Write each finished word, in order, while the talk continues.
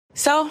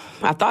So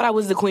I thought I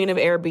was the queen of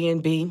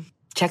Airbnb,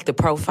 checked the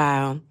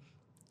profile.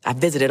 I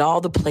visited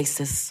all the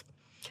places.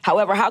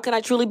 However, how can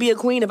I truly be a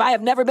queen if I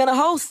have never been a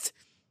host?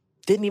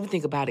 Didn't even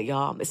think about it,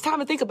 y'all. It's time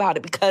to think about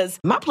it because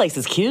my place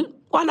is cute.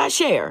 Why not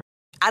share?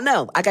 I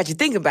know, I got you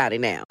thinking about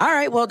it now. All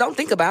right, well, don't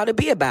think about it,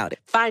 be about it.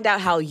 Find out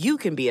how you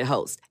can be a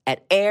host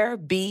at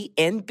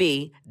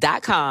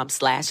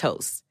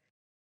airbnb.com/host.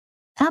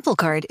 Apple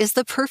Card is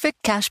the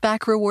perfect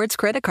cashback rewards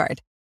credit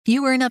card.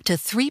 You earn up to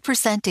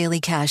 3% daily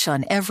cash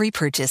on every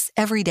purchase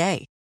every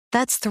day.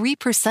 That's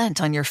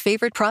 3% on your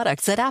favorite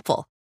products at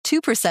Apple,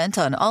 2%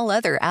 on all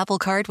other Apple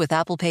Card with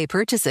Apple Pay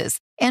purchases,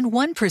 and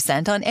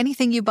 1% on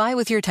anything you buy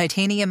with your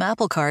titanium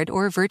Apple Card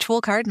or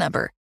virtual card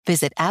number.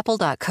 Visit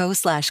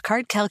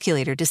apple.co/card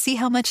calculator to see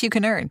how much you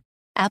can earn.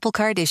 Apple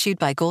Card issued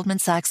by Goldman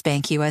Sachs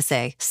Bank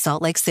USA,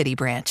 Salt Lake City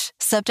branch.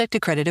 Subject to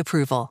credit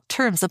approval.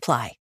 Terms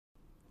apply.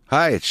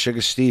 Hi, it's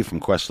Sugar Steve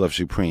from Questlove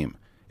Supreme.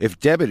 If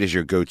debit is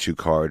your go-to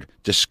card,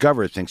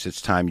 Discover thinks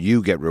it's time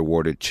you get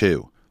rewarded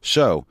too.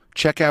 So,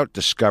 check out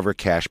Discover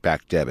Cashback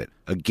Debit,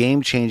 a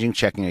game-changing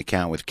checking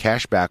account with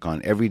cashback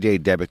on everyday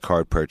debit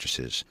card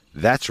purchases.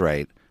 That's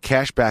right,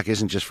 cashback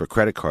isn't just for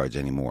credit cards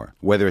anymore.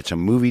 Whether it's a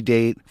movie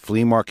date,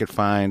 flea market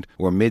find,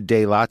 or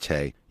midday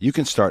latte, you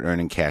can start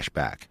earning cash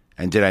back.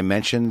 And did I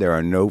mention there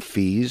are no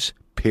fees,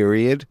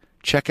 period?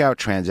 Check out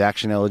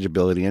transaction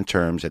eligibility and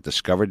terms at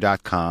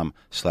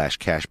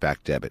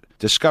discover.com/cashbackdebit.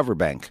 Discover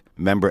Bank,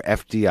 member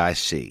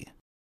FDIC.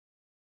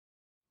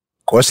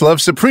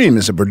 Questlove Supreme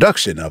is a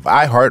production of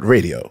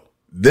iHeartRadio.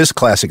 This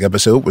classic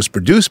episode was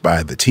produced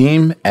by the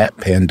team at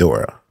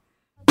Pandora.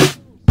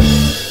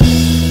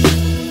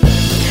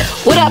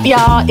 What up,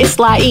 y'all? It's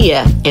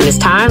Laia, and it's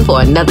time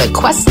for another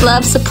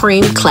Questlove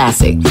Supreme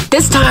Classic.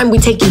 This time, we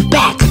take you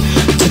back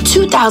to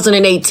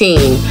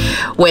 2018,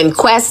 when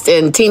Quest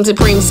and Team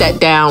Supreme sat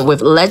down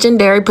with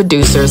legendary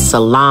producer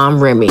Salaam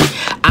Remi.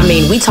 I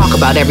mean, we talk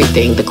about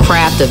everything, the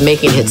craft of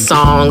making hit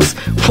songs,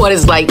 what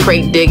it's like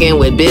crate digging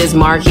with Biz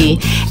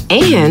Markie,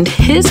 and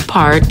his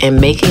part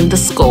in making the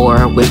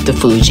score with the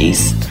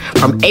Fugees.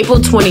 From April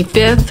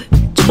 25th,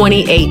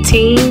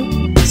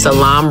 2018,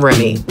 Salaam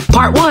Remi.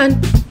 Part 1.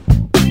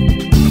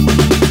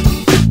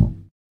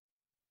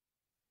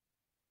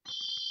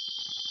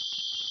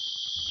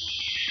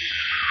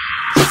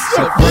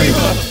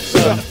 Suprema,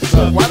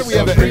 why do we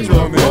have an intro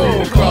on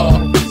roll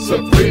call?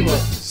 Suprema,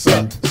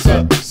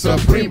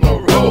 Suprema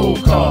roll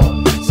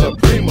call.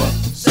 Suprema,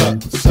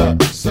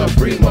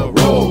 Suprema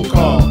roll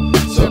call.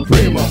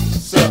 Suprema,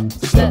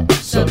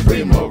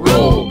 Suprema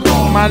roll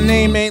call. My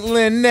name ain't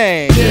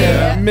Linnae,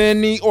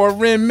 Minnie or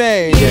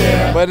Remy,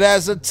 but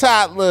as a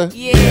toddler,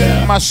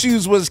 my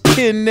shoes was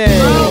Kinney.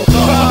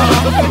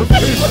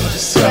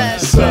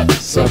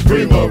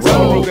 Suprema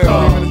roll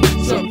call.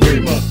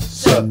 Suprema.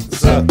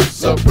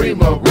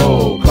 Suprema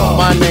roll call.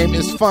 My name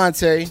is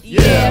Fonte.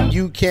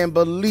 You can't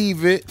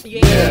believe it.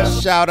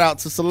 Shout out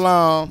to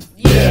Salaam.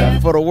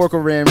 For the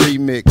Workaround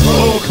remix.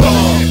 Roll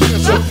call.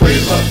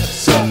 Suprema.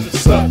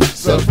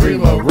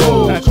 Suprema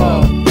roll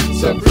call.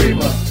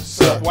 Suprema.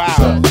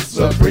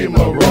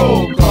 Suprema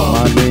roll call.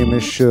 My name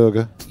is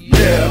Sugar.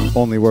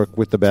 Only work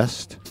with the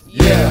best.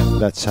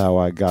 That's how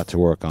I got to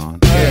work on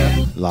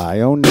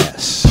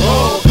Lioness.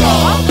 Roll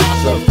call.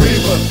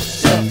 Suprema.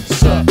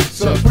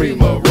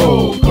 Suprema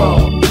roll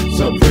call.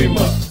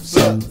 Suprema.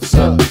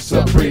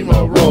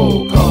 Suprema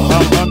roll call.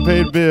 I'm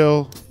unpaid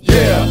bill.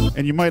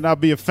 And you might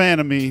not be a fan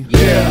of me.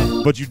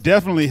 But you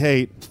definitely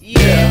hate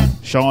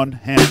Sean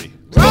Hannity.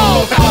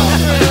 Roll call.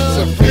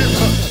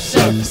 Suprema.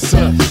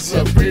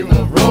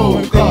 Suprema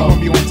roll call.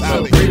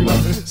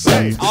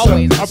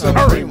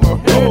 Suprema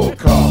roll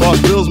call.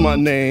 Boss Bill's my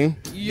name.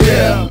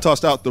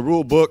 Tossed out the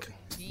rule book.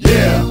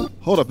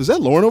 Hold up, is that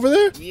Lauren over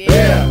there?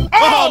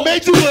 Oh,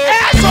 made you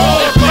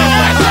asshole!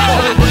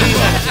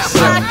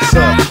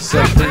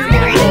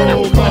 Suprema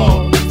roll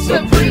call.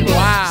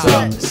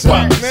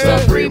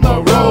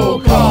 Suprema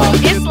roll call.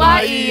 It's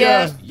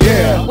Laia.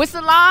 With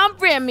Salaam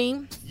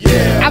Remi.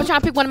 I was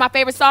trying to pick one of my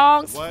favorite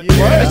songs. But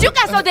you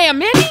got so damn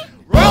many.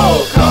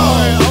 Roll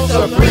call.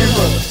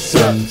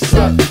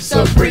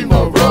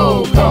 Suprema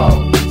roll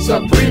call.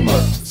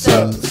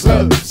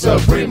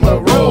 Suprema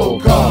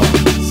roll call.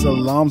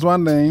 Salaam's my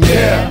name.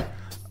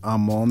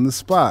 I'm on the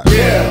spot.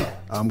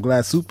 I'm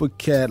glad Super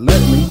Cat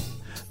let me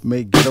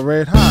make Get a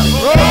Red Hot.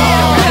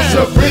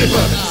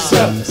 Suprema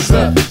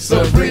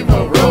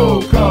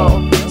roll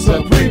call.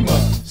 Suprema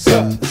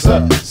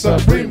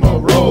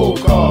roll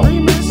call.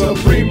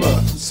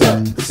 Suprema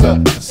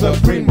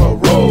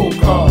roll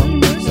call.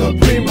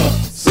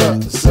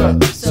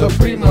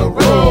 Suprema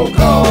roll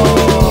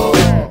call.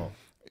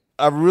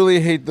 I really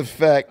hate the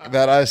fact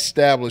that I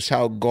established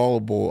how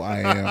gullible I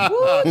am.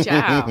 Ooh,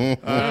 child.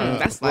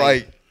 That's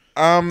like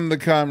I'm the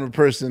kind of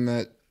person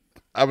that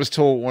I was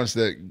told once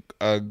that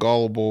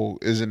gullible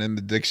isn't in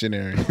the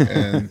dictionary,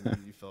 and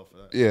you fell for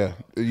that. Yeah,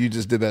 you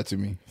just did that to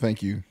me.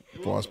 Thank you,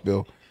 Boss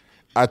Bill.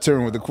 I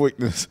turned with the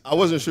quickness. I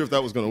wasn't sure if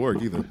that was going to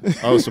work either.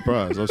 I was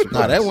surprised.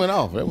 Nah, that went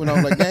off. That went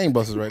off like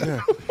gangbusters right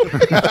there.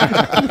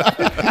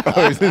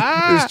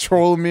 It's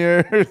troll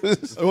mirror.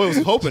 I was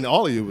hoping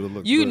all of you would have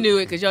looked. You good. knew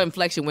it because your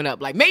inflection went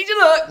up. Like, made you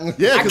look.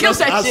 Yeah, I killed because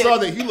that I shit. saw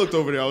that he looked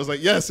over there. I was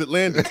like, yes, it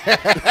landed.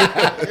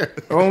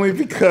 Only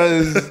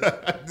because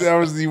that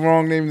was the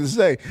wrong name to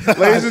say.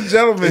 Ladies and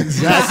gentlemen,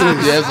 Yeah,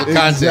 some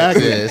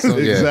context. Yeah, so,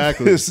 yeah.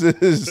 Exactly. this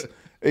is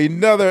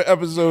another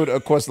episode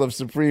of Questlove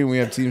Supreme. We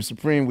have Team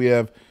Supreme. We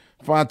have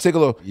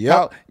Fonticolo.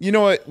 Yep. You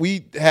know what?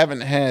 We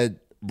haven't had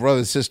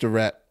brother-sister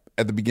rap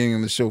at the beginning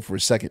of the show for a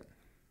second.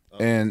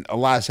 And a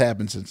lot's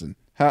happened since then.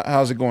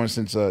 How's it going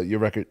since your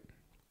record?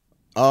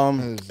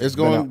 It's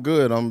going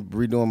good. I'm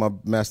redoing my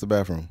master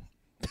bathroom.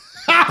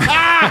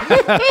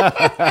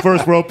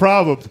 First world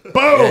problems.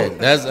 Boom.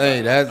 That's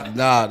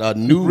not a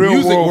new Real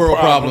music world world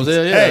problems.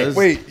 problems. Yeah, Hey, it's-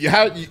 wait, you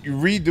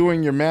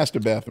redoing your master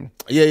bathroom?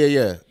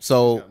 Yeah.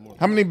 So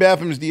How many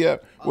bathrooms do you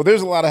have? Well,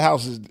 there's a lot of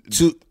houses.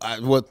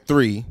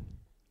 three.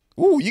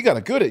 Ooh, you got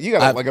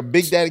like a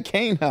Big Daddy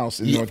Kane house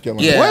in North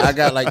Carolina. Yeah, What? I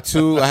got like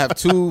two. I have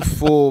 2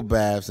 full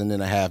baths and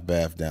then a half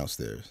bath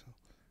downstairs.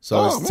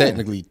 So it's man.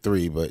 technically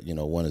 3, but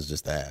one is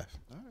just a half.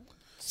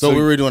 So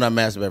we're redoing our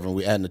master bathroom.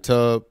 We adding the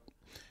tub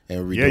and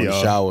we're redoing the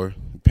y'all. shower,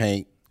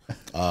 paint,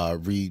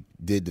 redid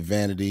the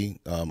vanity.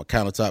 My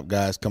countertop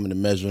guys coming to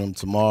measure them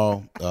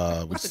tomorrow.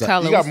 What's the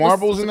color? You got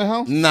marbles in the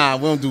house? Nah,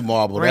 we don't do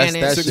marble. That's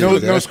Granite. shit. No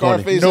that's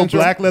corny. Scarface No intro?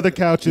 black leather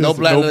couches. No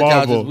black leather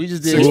marble. couches. We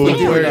just did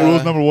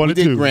Rules number 1 we and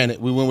did 2. granite.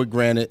 We went with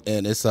granite,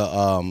 and it's a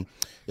light.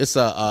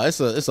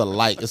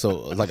 It's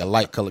like a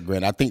light colored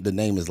granite. I think the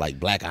name is like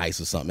black ice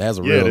or something. It has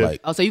a Yeah, real it is.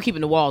 like. Oh, so you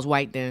keeping the walls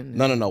white then?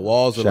 No.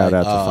 Walls are Shout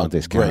like out to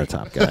Fonte's gray.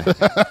 countertop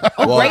guy.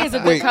 Oh, gray is a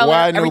good Wait, color.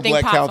 why no Everything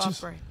black pops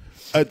couches? off gray.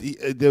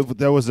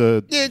 There was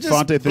a Yeah, just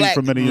Fonte thing black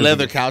for many years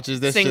leather ago. couches.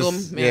 That's Single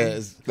just, man. yeah.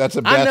 it's- That's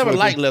a I never bachelor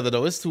liked thing. leather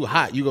though. It's too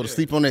hot. You go to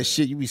sleep on that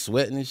shit. You be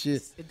sweating and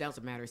shit. It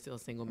doesn't matter. It's still a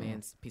single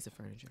man's piece of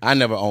furniture. I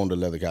never owned a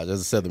leather couch.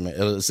 As a southern man, as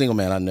a single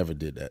man, I never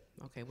did that.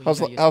 Okay. Well,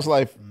 How's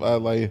life,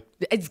 like?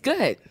 It's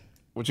good.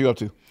 What you up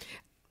to?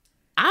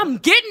 I'm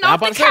getting I'm off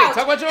the about to say, couch.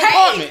 talk about your hey,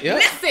 apartment, yeah?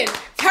 Listen,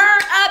 turn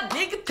up,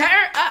 nigga, turn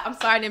up. I'm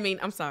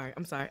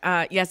sorry.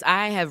 Yes,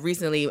 I have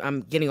recently.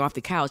 I'm getting off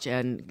the couch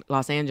in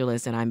Los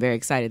Angeles, and I'm very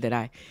excited that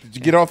I. Did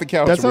you get off the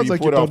couch? That or sounds were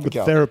like you you're put done off the with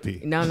couch?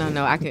 therapy. No.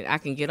 I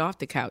can get off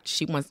the couch.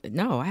 She wants.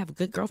 No, I have a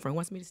good girlfriend.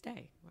 Wants me to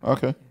stay.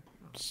 Okay.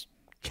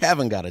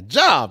 Kevin got a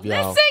job,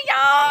 y'all. Listen,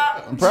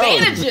 y'all.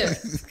 proud of you.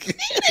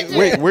 Manager.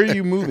 Wait, where are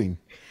you moving?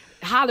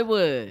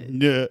 Hollywood.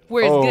 Yeah.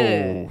 Where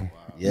it's good.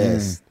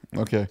 Yes.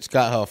 Okay. She's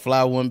got her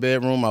fly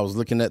 1-bedroom. I was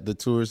looking at the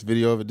tourist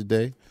video of it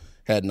today.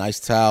 Had a nice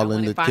tile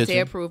in the Fonte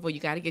kitchen. approval. You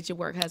got to get your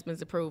work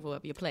husband's approval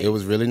of your place. It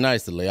was really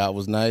nice. The layout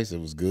was nice. It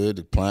was good.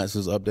 The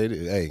appliances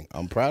updated. Hey,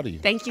 I'm proud of you.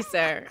 Thank you,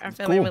 sir. I'm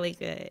feeling really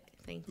good.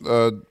 Thank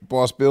you.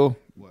 Boss Bill.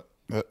 What?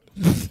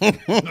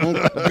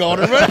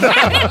 Golden Record.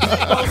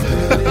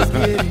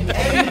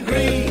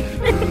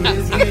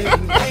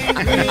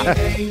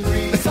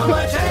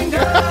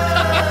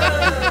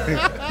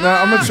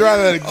 Now I'm gonna try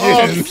that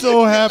again. I'm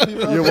so happy.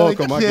 About You're that.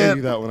 welcome. I gave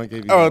you that one. I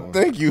gave you. Oh, that one.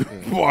 thank you,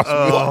 Boss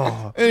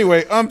Bill.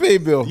 Anyway,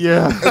 unpaid bill.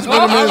 Yeah. It's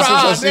been a minute since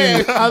I seen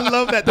you. I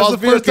love that. That's Boss the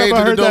Bill first came time I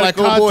to the heard door that like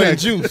old boy and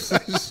context.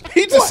 juice.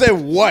 He just said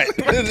what?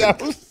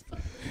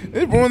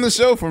 It ruined the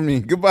show for me.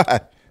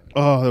 Goodbye.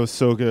 Oh, that was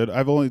so good.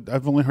 I've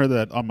only heard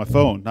that on my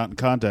phone, not in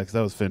context.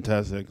 That was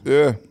fantastic.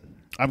 Yeah.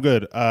 I'm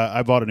good.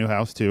 I bought a new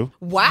house too.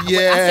 Wow. I said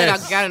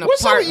Yes. I got an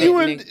What's up with apartment. you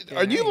and nigga.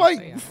 are you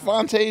like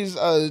Fonte's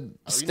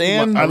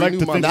stand? I like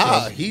to think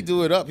Nah, so. he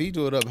do it up. He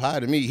do it up high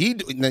to me.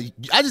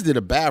 I just did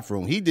a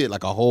bathroom. He did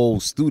like a whole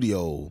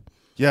studio,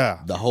 Yeah.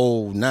 the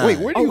whole 9. Wait,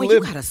 where do Oh, you wait,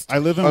 live? you got a I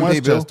live in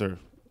Unpaid bill? Westchester,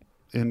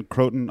 in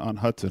Croton on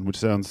Hudson, which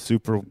sounds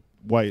super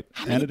white.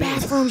 How many And it is.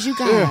 bathrooms you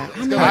got?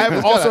 How many-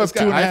 I also It's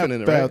have got 2.5 hyphen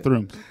in it, right?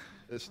 bathrooms.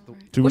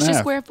 Two What's and a your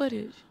half. square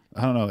footage?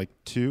 I don't know, like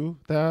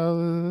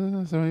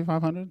 2,000,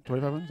 7,500,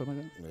 2,500, something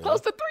like that. Close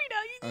to 3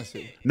 now. I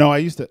see. No, I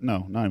used to.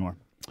 No, not anymore.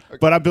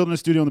 But I'm building a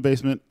studio in the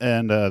basement,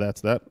 and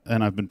that's that.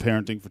 And I've been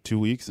parenting for 2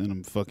 weeks, and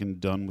I'm fucking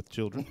done with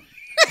children.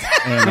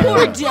 And,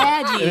 Poor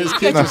daddy. his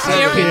Get your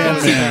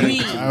parents man,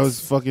 to I was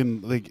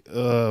fucking like,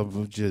 I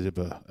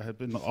had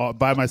been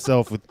by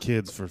myself with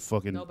kids for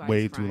fucking Nobody's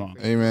way crying. too long.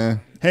 Hey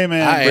man, Hey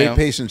man, I great am.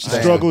 patience. I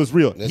Stan. struggle is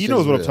real. That He shit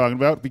knows is what I'm real. talking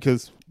about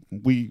because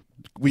we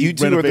You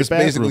two are renovate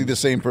basically bathrooms. the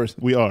same person.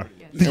 We are.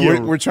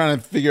 And we're trying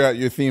to figure out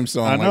your theme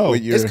song. I know.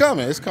 What your, It's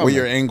coming. It's coming. What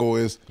your angle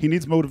is. He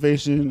needs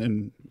motivation,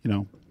 and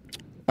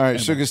All right,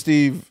 Sugar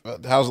Steve,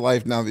 how's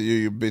life now that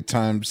you're a big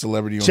time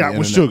celebrity on chat the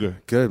with internet? Sugar.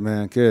 Good,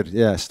 man. Good.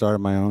 Yeah, I started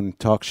my own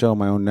talk show,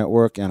 my own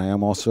network, and I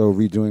am also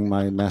redoing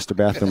my master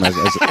bathroom.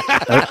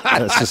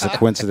 That's just a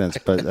coincidence,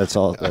 but that's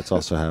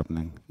also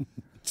happening.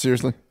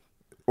 Seriously?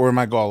 Or am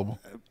I gullible?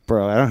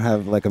 Bro, I don't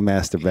have like a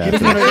master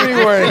bathroom.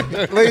 Anyway,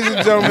 ladies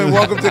and gentlemen,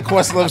 welcome to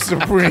Questlove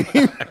Supreme.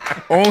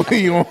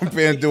 Only on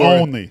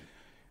Pandora. Only.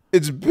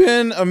 It's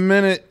been a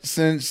minute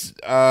since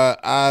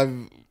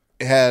I've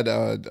had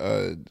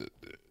an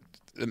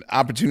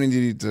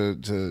opportunity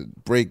to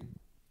break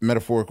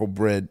metaphorical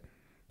bread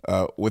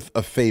with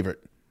a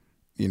favorite.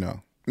 You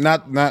know,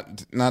 not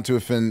to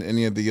offend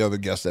any of the other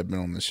guests that have been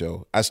on the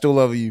show. I still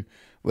love you,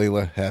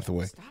 Layla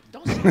Hathaway.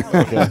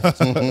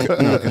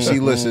 Because she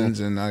listens,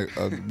 and I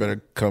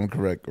better come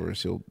correct, or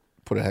she'll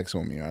put a hex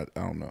on me. I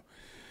don't know.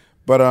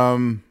 But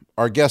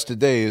our guest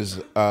today is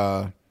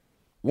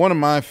one of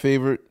my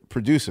favorite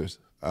producers.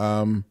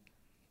 I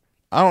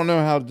don't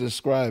know how to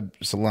describe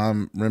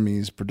Salaam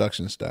Remy's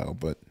production style,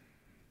 but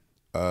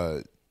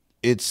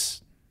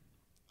it's.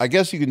 I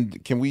guess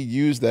can we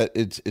use that?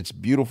 It's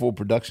beautiful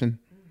production.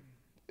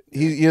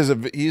 He is a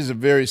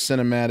very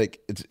cinematic.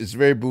 It's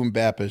very boom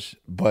bapish,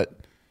 but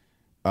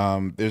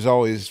there's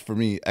always for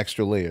me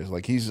extra layers.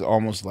 Like he's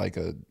almost like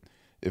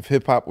if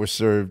hip hop were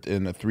served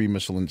in a 3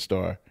 Michelin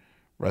star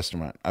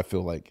restaurant, I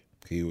feel like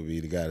he would be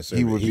the guy to serve.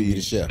 He would be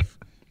the chef.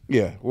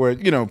 Yeah, where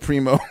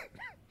Primo,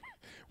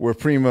 where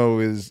Primo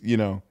is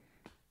the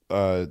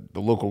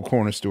local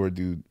corner store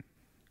dude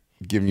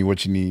giving you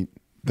what you need.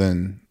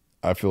 Then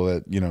I feel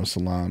that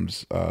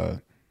Salaam's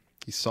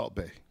he's Salt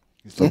Bay.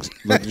 He's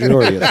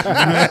luxurious.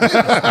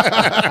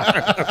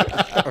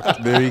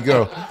 There you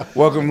go.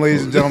 Welcome,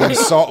 ladies and gentlemen,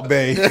 Salt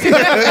Bay. Salaam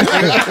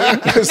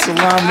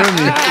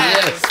Remy.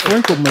 Yes.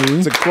 Sprinkle me.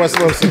 It's a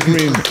Questlove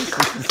Supreme.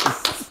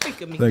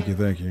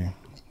 Thank you.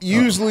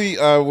 Usually,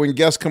 when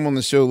guests come on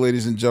the show,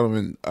 ladies and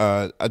gentlemen,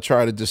 I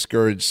try to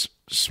discourage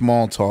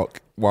small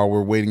talk while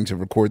we're waiting to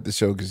record the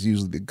show because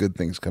usually the good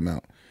things come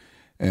out.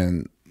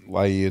 And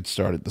Lai had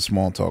started the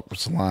small talk with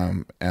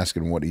Salaam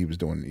asking what he was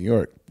doing in New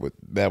York. But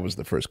that was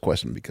the first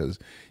question because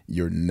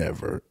you're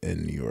never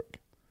in New York.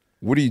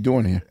 What are you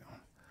doing here?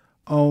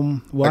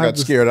 Well, I got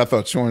scared. I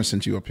thought Sean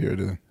sent you up here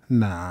to.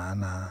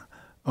 Nah.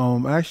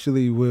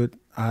 Actually, what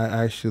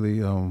I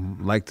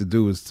like to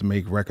do is to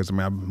make records. I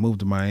mean, I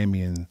moved to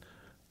Miami in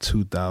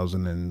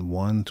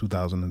 2001,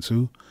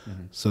 2002.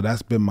 Mm-hmm. So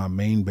that's been my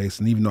main base.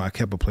 And even though I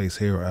kept a place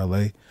here in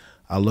LA,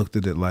 I looked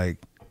at it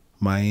like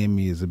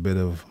Miami is a bit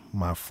of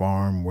my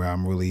farm where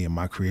I'm really in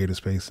my creative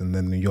space, and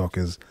then New York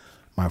is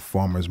my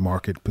farmer's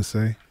market per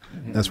se.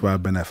 Mm-hmm. That's where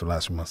I've been at for the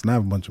last few months. And I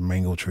have a bunch of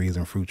mango trees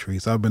and fruit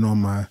trees. So I've been on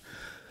my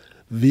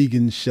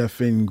vegan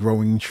chefing,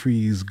 growing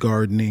trees,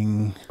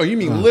 gardening. Oh, you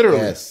mean literally?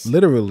 Yes.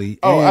 Literally.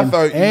 Oh, I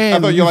thought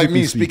you're like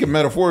me, speaking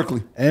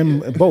metaphorically.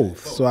 And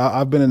both. So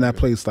I've been in that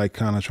place, like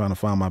kind of trying to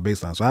find my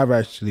baseline. So I've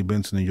actually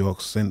been to New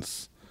York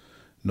since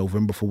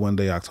November for one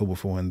day, October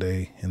for one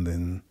day, and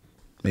then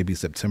maybe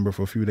September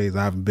for a few days.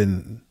 I haven't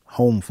been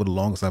home for the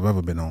longest I've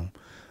ever been home.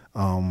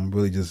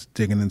 Really just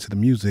digging into the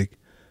music.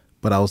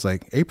 But I was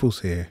like,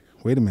 April's here.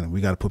 Wait a minute,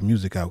 we got to put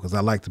music out because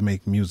I like to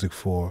make music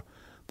for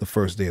the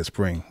first day of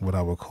spring, what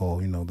I would call,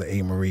 the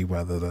A. Marie,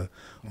 rather the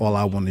All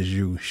I Want Is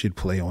You should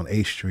play on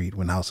A Street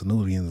when House of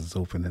Nubians is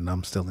open and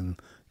I'm still in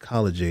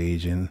college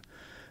age. And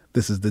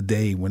this is the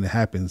day when it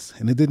happens.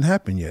 And it didn't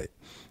happen yet.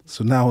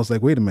 So now I was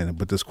like, wait a minute,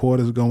 but this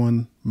quarter's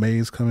going, May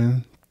is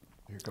coming.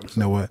 You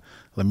know what?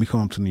 Let me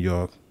come to New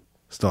York,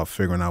 start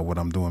figuring out what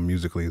I'm doing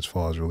musically as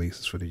far as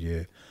releases for the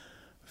year,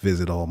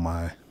 visit all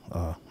my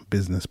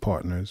business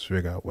partners,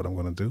 figure out what I'm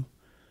going to do.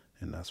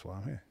 And that's why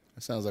I'm here.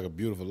 That sounds like a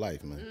beautiful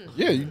life, man.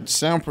 Yeah, you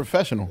sound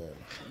professional.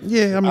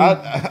 Yeah, I mean,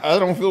 I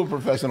don't feel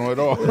professional at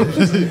all.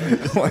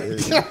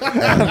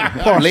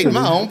 Late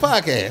my own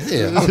podcast.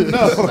 Yeah, no,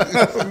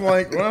 I'm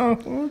like, well,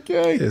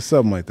 okay, yeah,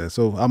 something like that.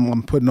 So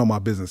I'm putting on my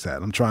business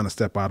hat. I'm trying to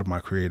step out of my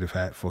creative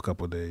hat for a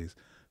couple of days,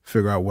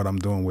 figure out what I'm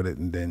doing with it,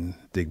 and then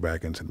dig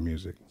back into the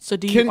music. So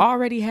do you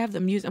already have the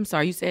music? I'm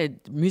sorry, you said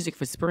music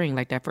for spring,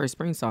 like that first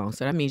spring song.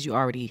 So that means you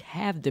already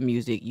have the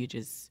music. You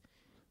just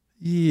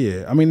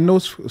yeah. I mean,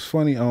 it's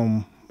funny.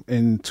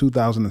 In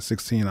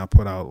 2016, I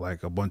put out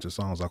like a bunch of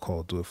songs I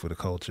called Do It For The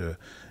Culture.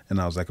 And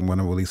I was like, I'm going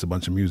to release a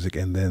bunch of music.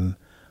 And then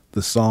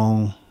the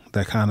song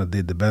that kind of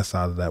did the best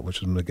out of that, which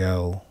was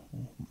Miguel,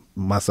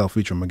 myself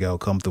featuring Miguel,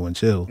 Come Through and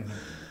Chill. Mm-hmm.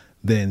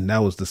 Then that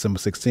was December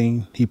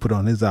 16. He put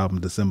on his album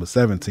December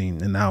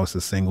 17. And now it's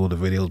a single. The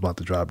video's about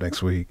to drop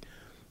next week.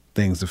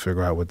 Things to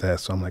figure out with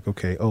that. So I'm like,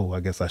 okay, I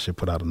guess I should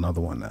put out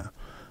another one now.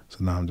 So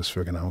now I'm just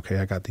figuring out, okay,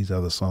 I got these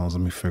other songs.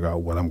 Let me figure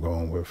out what I'm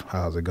going with.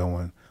 How's it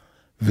going?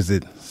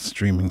 Visit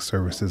streaming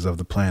services of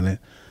the planet.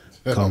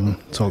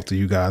 Come talk to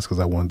you guys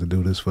because I wanted to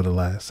do this for the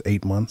last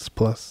 8 months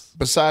plus.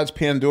 Besides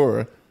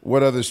Pandora,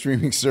 what other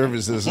streaming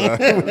services?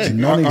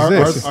 None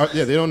exist.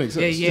 Yeah, they don't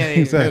exist. Yeah,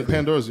 exactly.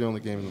 Pandora's the only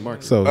game in the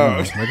market. So,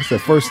 like I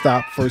said, first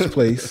stop, first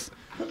place.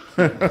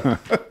 Why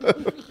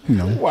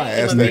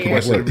ask that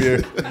question,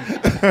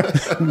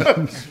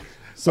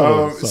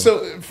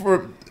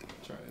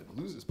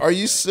 are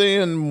you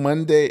saying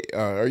Monday?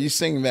 Are you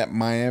saying that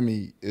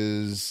Miami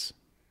is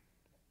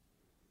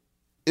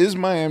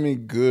Miami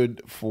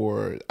good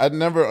for? I'd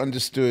never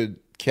understood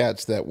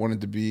cats that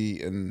wanted to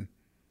be in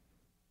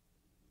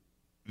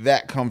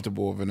that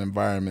comfortable of an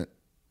environment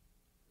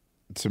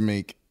to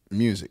make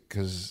music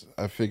because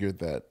I figured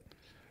that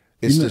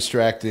it's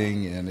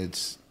distracting and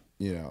it's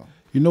You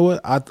know what?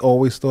 I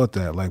always thought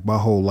that, like my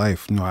whole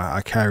life,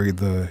 I carry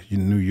the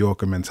New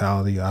Yorker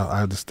mentality. I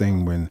have this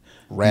thing when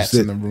rats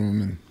in the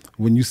room.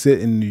 When you sit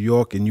in New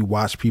York and you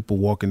watch people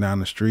walking down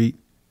the street,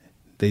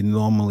 they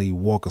normally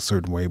walk a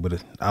certain way,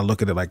 but I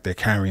look at it like they're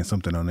carrying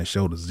something on their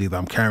shoulders. Either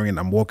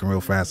I'm walking real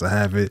fast, I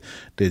have it,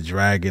 they're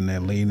dragging, they're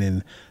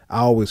leaning. I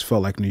always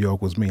felt like New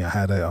York was me. I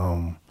had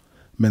a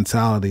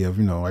mentality of,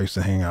 I used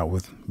to hang out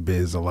with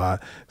Biz a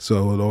lot.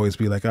 So it would always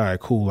be like, all right,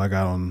 cool. I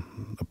got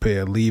on a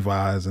pair of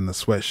Levi's and a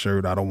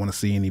sweatshirt. I don't want to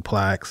see any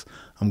plaques.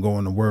 I'm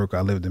going to work.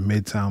 I lived in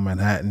Midtown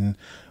Manhattan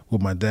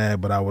with my dad,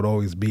 but I would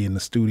always be in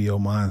the studio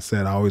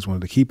mindset. I always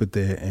wanted to keep it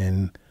there,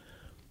 and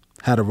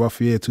had a rough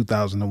year,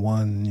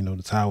 2001.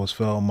 The towers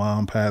fell,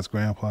 mom passed,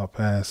 grandpa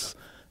passed,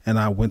 and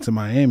I went to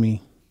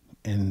Miami,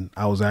 and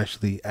I was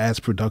actually as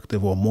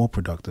productive or more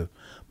productive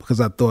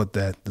because I thought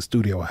that the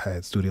studio I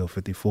had, Studio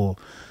 54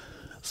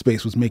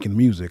 space, was making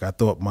music. I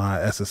thought my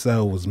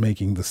SSL was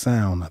making the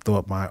sound. I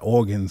thought my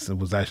organs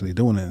was actually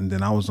doing it. And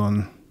then I was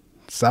on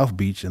South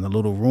Beach in a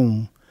little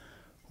room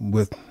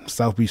with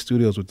South Beach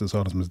Studios with this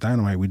artist, Miss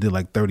Dynamite. We did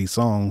like 30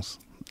 songs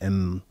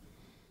in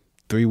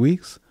 3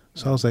 weeks.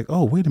 So I was like,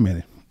 oh, wait a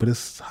minute, but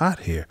it's hot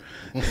here.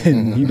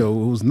 And, it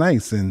was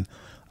nice. And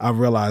I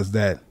realized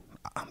that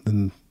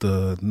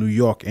the New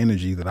York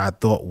energy that I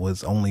thought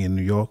was only in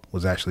New York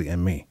was actually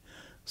in me.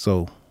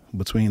 So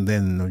between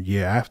then and the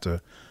year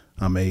after,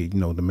 I made,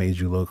 the Made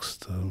You Looks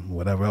to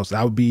whatever else.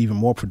 I would be even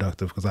more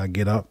productive because I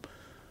get up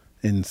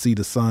and see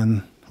the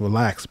sun,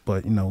 relax.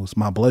 But, it's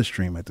my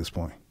bloodstream at this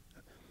point.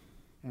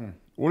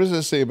 What does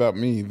that say about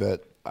me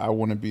that I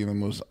want to be in the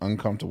most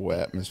uncomfortable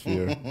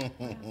atmosphere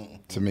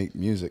to make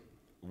music?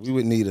 We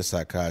would need a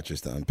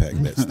psychiatrist to unpack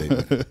that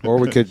statement. Or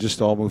we could just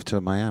all move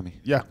to Miami.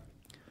 Yeah.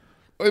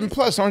 And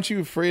plus, aren't you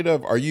afraid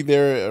of, are you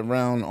there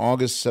around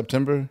August,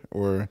 September?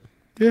 Or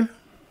yeah.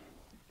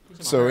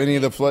 So any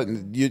of the flood,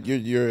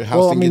 your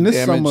house didn't get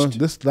this damaged? summer,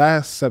 this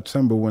last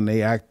September when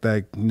they act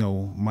like,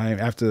 Miami,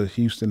 after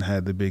Houston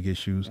had the big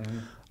issues,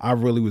 I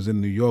really was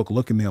in New York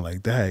looking there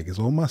like, dang, is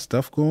all my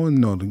stuff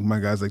going? No, my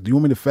guy's like, do you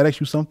want me to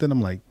FedEx you something?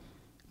 I'm like,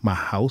 my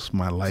house,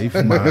 my life,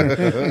 my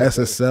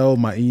SSL,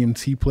 my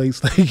EMT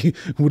place. Like,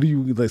 what do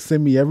you,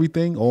 send me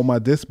everything, all my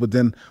discs? But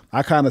then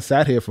I kind of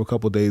sat here for a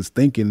couple of days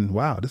thinking,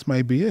 wow, this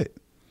might be it.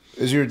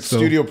 Is your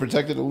studio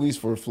protected at least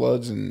for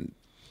floods? And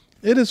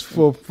it is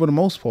for the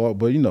most part,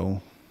 but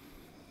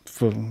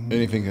for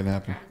anything can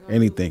happen.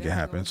 Anything can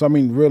happen. So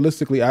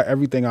realistically,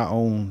 everything I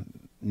own,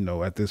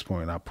 at this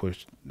point, I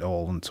pushed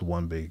all into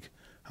one big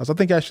house. I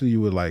think actually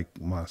you would like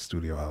my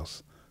studio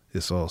house.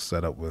 It's all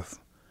set up with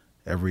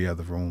every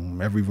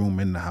room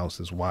in the house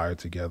is wired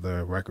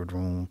together, record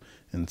room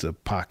into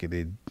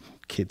pocketed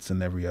kits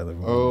in every other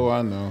room. Oh,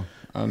 I know.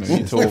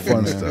 You told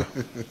me, stuff.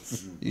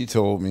 You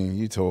told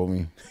me.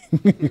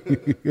 I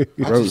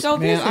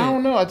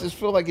don't know. I just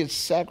feel like it's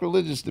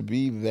sacrilegious to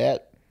be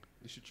that.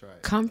 You should try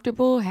it.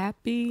 Comfortable,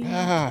 happy,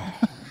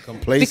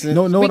 complacent.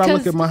 No, when I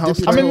look at my house,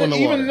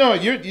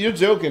 you're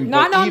joking.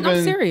 No,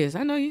 I'm serious.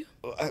 I know you.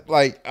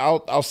 Like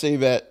I'll say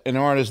that an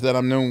artist that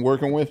I'm known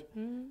working with,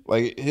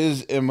 like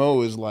his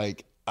MO is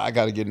like, I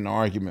got to get in an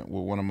argument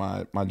with one of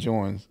my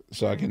joints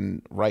so I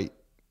can write,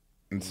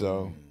 and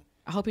so.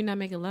 I hope you're not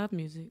making love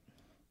music.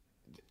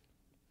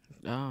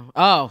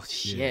 Oh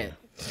shit.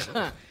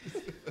 Yeah.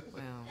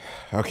 Wow.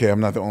 Okay, I'm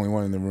not the only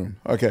one in the room.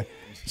 Okay,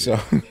 so.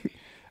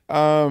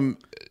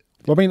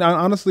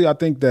 Honestly, I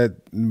think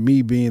that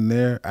me being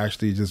there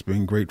actually just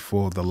been great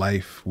for the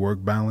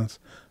life-work balance.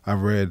 I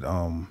read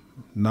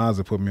Nas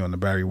had put me on the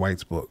Barry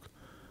White's book,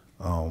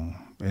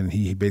 and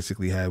he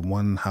basically had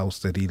one house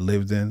that he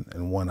lived in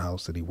and one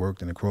house that he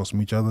worked in across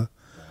from each other.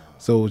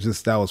 So it was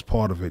just, that was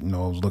part of it. I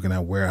was looking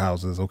at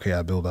warehouses. Okay,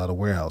 I build out a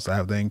warehouse. I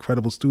have the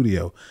incredible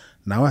studio.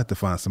 Now I have to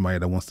find somebody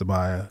that wants to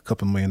buy a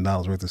couple $1 million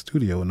worth of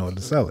studio in order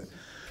to sell it.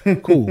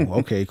 Cool.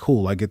 Okay,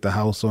 cool. I get the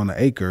house on an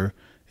acre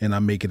and I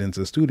make it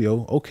into a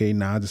studio. Okay,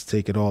 now I just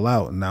take it all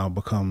out. And now it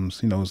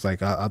becomes, it's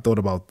like I thought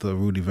about the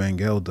Rudy Van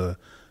Gelder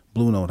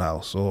Blue Note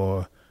house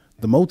or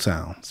the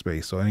Motown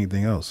space or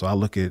anything else. So I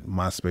look at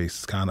my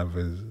space kind of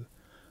as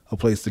a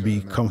place to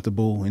be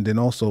comfortable. And then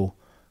also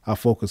I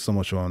focus so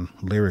much on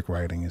lyric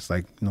writing. It's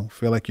like,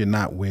 feel like you're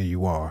not where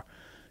you are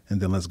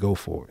and then let's go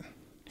for it.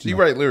 So you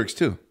write lyrics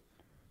too?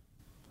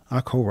 I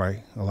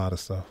co-write a lot of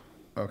stuff.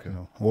 Okay.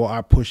 Or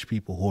I push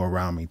people who are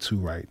around me to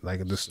write.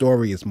 Like the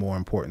story is more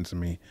important to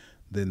me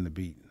than the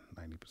beat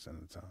 90%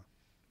 of the time.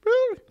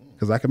 Really?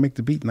 Because I can make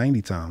the beat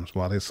 90 times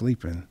while they're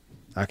sleeping.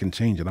 I can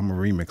change it. I'm a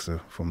remixer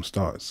from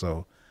start.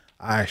 So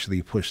I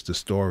actually push the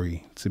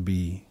story to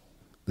be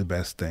the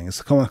best thing.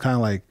 It's kind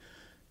of like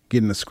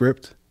getting a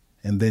script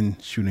and then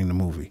shooting the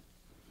movie.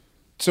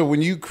 So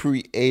when you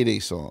create a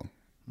song,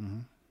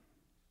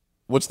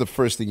 what's the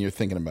first thing you're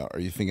thinking about? Are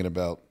you thinking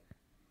about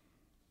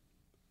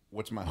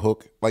what's my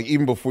hook? Like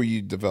even before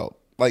you develop,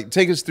 like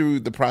take us through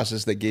the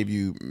process that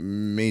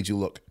made you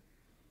look,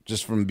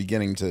 just from the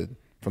beginning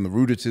from the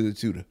rooter to the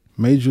tutor.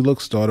 Made You Look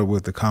started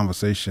with the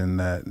conversation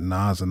that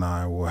Nas and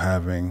I were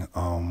having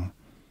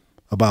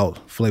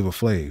about Flavor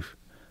Flav.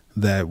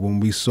 That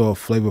when we saw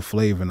Flavor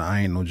Flav in the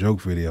I Ain't No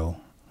Joke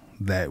video,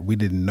 that we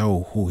didn't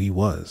know who he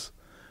was.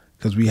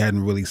 because we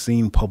hadn't really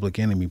seen Public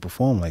Enemy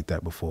perform like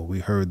that before.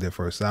 We heard their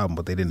first album,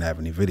 but they didn't have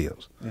any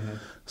videos.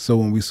 So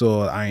when we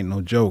saw I Ain't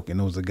No Joke,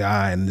 and it was a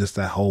guy, and just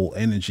that whole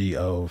energy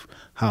of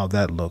how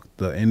that looked,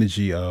 the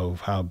energy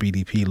of how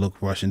BDP looked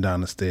rushing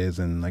down the stairs,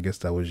 and I guess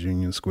that was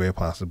Union Square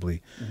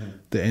possibly,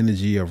 the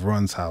energy of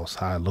Run's house,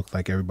 how it looked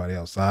like everybody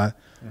outside.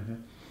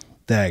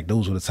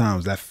 Those were the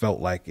times that felt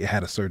like it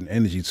had a certain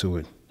energy to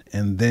it.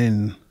 And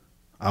then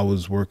I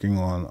was working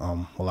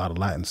on a lot of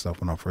Latin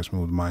stuff when I first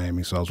moved to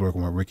Miami. So I was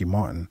working with Ricky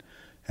Martin,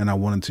 and I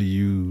wanted to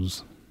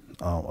use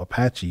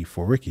Apache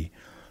for Ricky.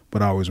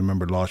 But I always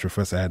remember Large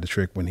Professor had the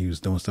trick when he was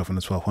doing stuff in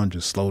the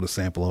 1200s, slow the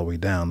sample all the way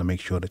down to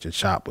make sure that your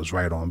chop was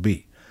right on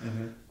beat.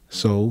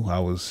 So I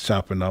was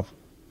chopping up,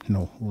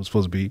 it was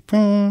supposed to be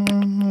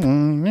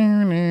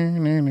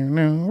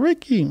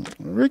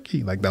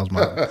Ricky. Like that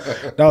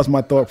was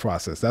my thought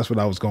process. That's what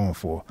I was going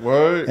for.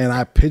 Word. And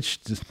I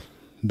pitched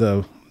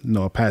the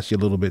Apache a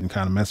little bit and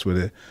kind of messed with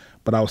it,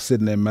 but I was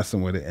sitting there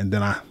messing with it, and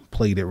then I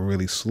played it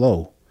really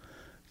slow,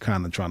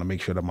 kind of trying to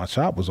make sure that my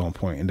chop was on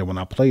point. And then when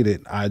I played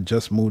it, I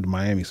just moved to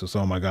Miami, so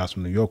some of my guys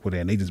from New York were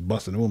there, and they just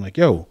busted in the room like,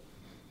 yo,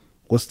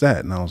 what's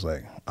that? And I was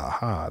like,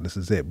 aha, this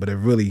is it. But it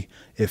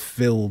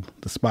filled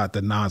the spot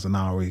that Nas and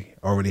I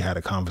already had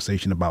a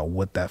conversation about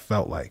what that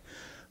felt like.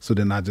 So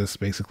then I just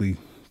basically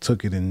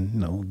took it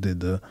and,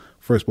 did the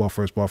first ball,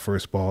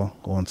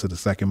 on to the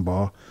second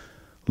ball,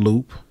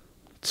 loop,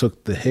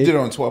 took the hit. You did it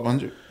on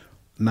 1200?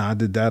 Nah, I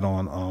did that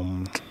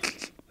on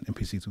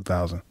MPC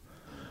 2000.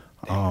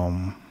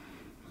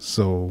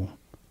 So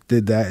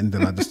did that, and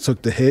then I just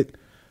took the hit,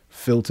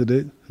 filtered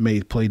it,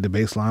 played the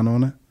bass line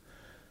on it,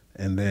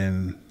 and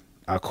then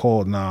I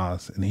called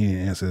Nas, and he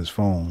didn't answer his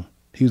phone.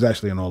 He was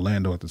actually in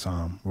Orlando at the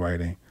time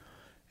writing,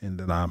 and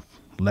then I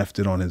left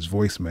it on his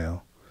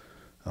voicemail.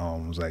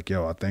 Was like,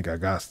 yo, I think I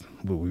got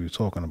what we were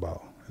talking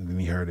about. And then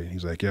he heard it.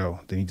 He's like, yo.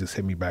 Then he just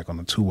hit me back on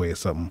the two-way or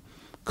something,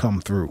 come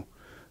through.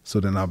 So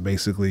then I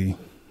basically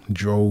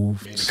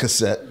drove.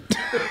 Cassette.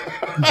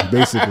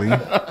 Basically,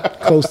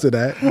 close to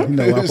that.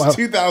 It was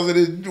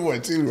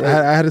 2002, right?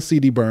 I had a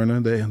CD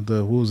burner.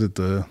 What was it?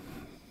 The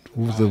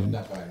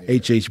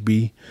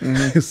HHB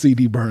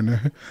CD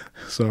burner.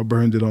 So I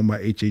burned it on my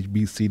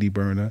HHB CD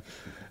burner,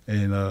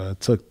 and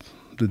took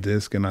the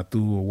disc, and I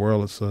threw a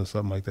Wurlitzer or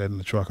something like that in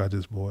the truck I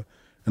just bought,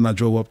 and I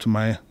drove up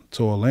to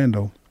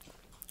Orlando.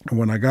 And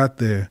when I got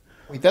there,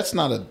 wait, that's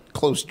not a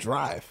close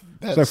drive.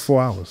 It's like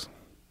 4 hours.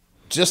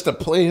 Just to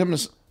play him?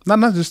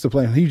 Not just to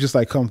play him. He just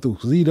like come through,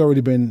 because he'd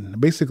already been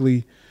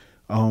basically.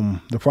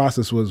 The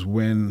process was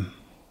when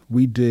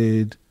my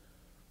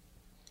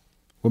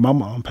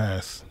mom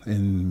passed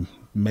in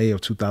May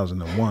of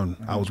 2001.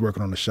 I was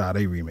working on the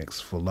Sade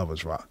remix for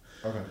Lovers Rock.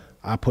 Okay.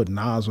 I put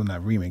Nas on that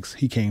remix.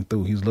 He came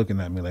through. He's looking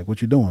at me like,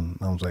 "What you doing?"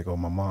 I was like, "Oh,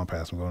 my mom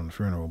passed. I'm going to the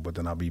funeral, but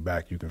then I'll be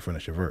back. You can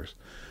finish your verse."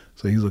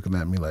 So he's looking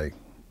at me like,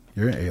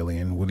 "You're an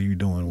alien. What are you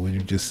doing? What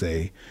did you just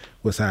say?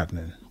 What's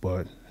happening?"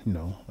 But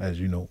as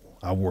you know,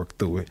 I worked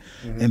through it.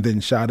 And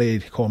then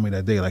Sade called me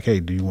that day like, "Hey,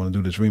 do you want to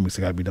do this remix?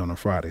 It got to be done on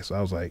Friday." So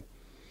I was like,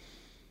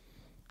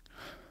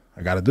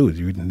 I got to do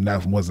it.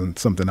 That wasn't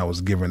something I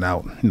was giving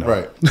out,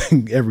 right.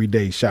 every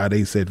day.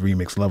 Sade said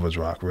remix Lovers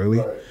Rock, really?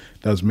 Right.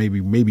 That was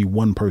maybe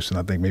one person.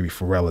 I think maybe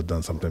Pharrell had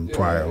done something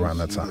prior around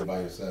that time.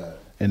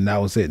 And that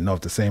was it. And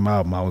off the same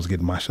album, I was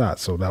getting my shot.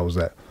 So that was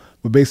that.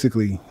 But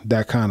basically,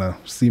 that kind of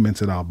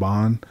cemented our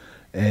bond.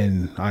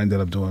 And I ended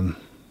up doing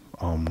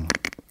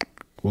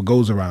What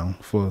Goes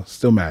Around for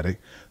Stillmatic.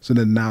 So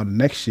then now the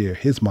next year,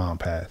 his mom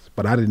passed.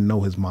 But I didn't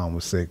know his mom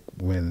was sick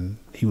when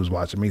he was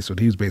watching me. So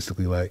he was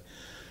basically like,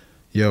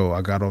 yo,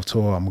 I got off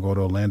tour. I'm going to go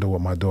to Orlando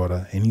with my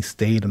daughter. And he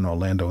stayed in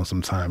Orlando in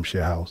some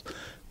timeshare house.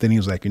 Then he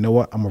was like, you know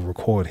what? I'm going to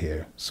record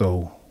here.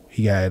 So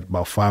he had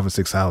about 5 or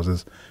 6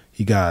 houses.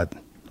 He got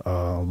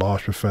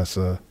Large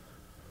Professor,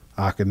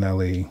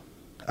 Akinelli,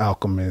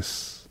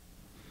 Alchemist,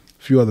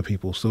 a few other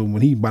people. So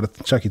when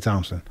Chucky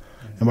Thompson.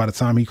 And by the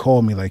time he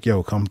called me like,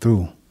 yo, come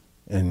through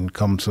and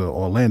come to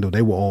Orlando,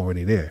 they were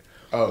already there.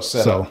 Oh,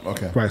 set up.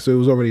 Okay. Right. So it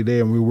was already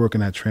there, and we were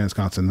working at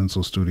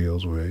Transcontinental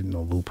Studios where,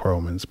 Lou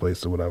Pearlman's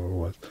place or whatever it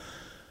was.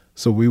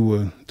 So we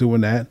were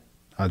doing that.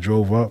 I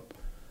drove up.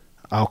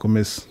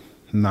 Alchemist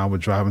and I were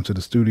driving to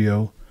the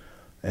studio,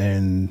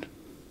 and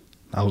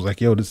I was like,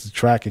 yo, this is a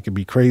track. It could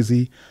be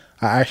crazy.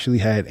 I actually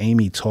had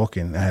Amy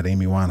talking. I had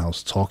Amy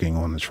Winehouse talking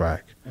on the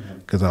track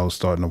because I was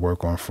starting to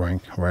work on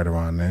Frank right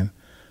around then.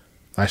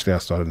 Actually, I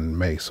started in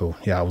May. So,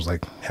 yeah, I was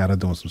like, had her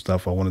doing some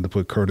stuff. I wanted to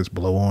put Curtis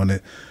Blow on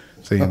it.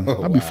 Saying,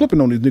 I'd be flipping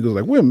on these niggas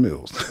like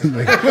windmills.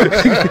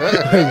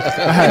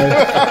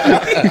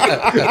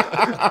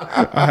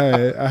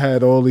 I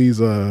had all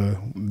these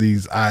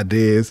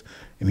ideas,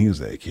 and he was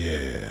like,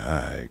 yeah,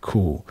 all right,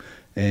 cool.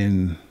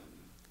 And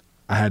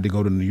I had to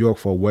go to New York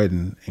for a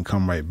wedding and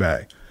come right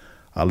back.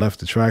 I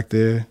left the track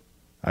there.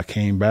 I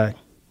came back,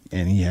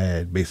 and he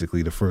had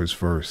basically the first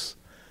verse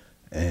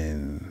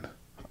and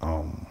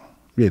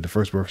the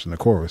first verse and the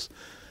chorus.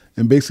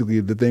 And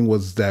basically the thing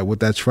was that with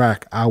that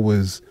track, I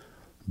was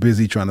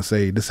busy trying to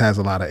say this has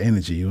a lot of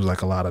energy. It was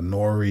like a lot of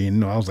Nori,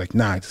 and I was like,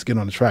 nah, just get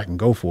on the track and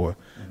go for it.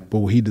 But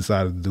what he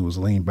decided to do was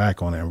lean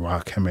back on it and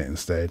rock him it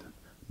instead,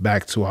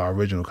 back to our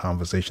original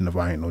conversation of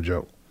I Ain't No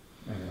Joke.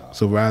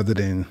 So rather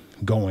than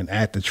going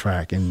at the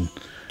track, and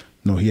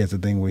he has a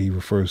thing where he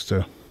refers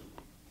to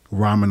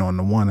rhyming on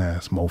the one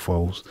ass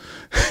mofos.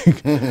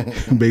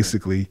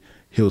 Basically,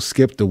 he'll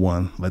skip the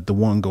one, let the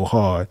one go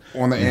hard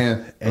on the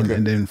end, and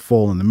then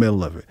fall in the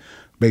middle of it.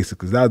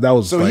 Basically, that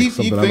was so like he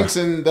something thinks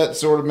in that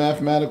sort of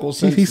mathematical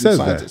sense. He says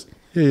scientist.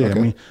 that. Yeah. Okay.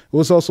 I mean, it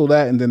was also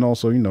that, and then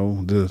also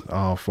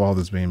our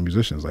fathers being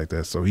musicians like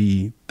that. So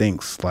he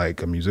thinks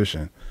like a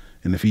musician,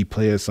 and if he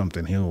plays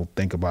something, he'll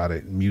think about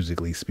it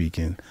musically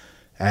speaking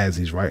as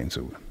he's writing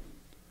to it.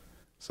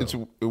 So. It's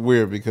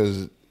weird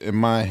because in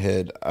my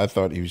head, I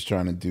thought he was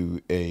trying to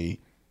do a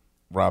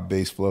Rob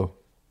bass flow,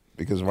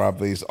 because Rob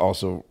bass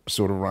also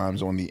sort of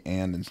rhymes on the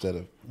and instead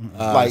of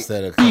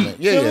instead of beat.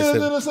 Beat. You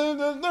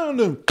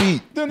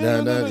know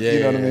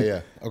what I mean?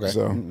 Yeah. Okay.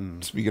 So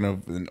speaking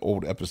of an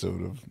old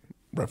episode of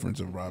reference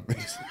of Rob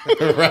bass,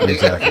 right.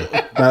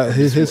 Exactly.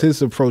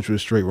 His approach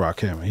was straight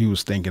Rakim. He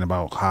was thinking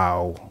about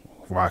how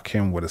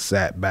Rakim would have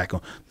sat back on.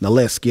 Now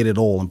let's get it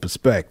all in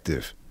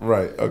perspective.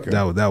 Right. Okay.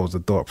 That was the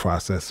thought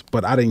process,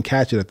 but I didn't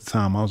catch it at the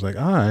time. I was like,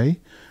 all right,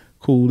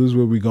 cool. This is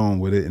where we going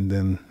with it. And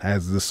then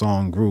as the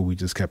song grew, we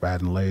just kept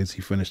adding layers.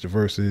 He finished the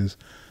verses.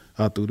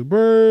 Out through the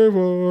brave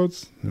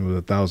words. There was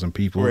 1,000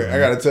 people. Wait, I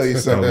gotta tell you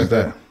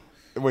something.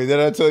 Wait,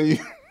 did I tell you?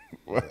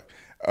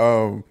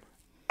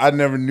 I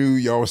never knew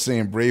y'all was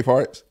saying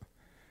Bravehearts.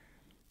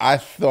 I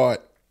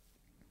thought.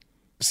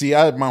 See,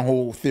 I had my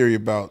whole theory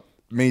about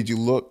Made You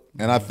Look,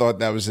 and I thought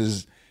that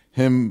was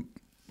him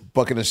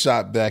bucking a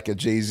shot back at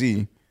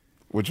Jay-Z,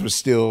 which was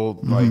still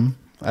like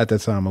at that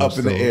time up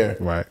in the air,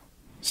 right?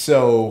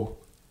 So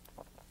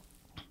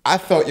I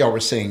thought y'all were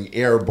saying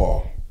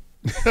Airball.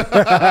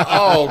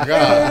 Oh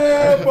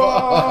God!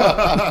 Airball.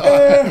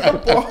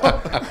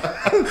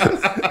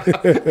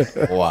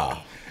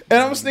 Wow.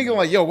 And I was thinking,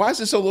 like, yo, why is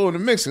it so low in the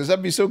mix? Because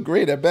that'd be so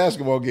great at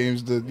basketball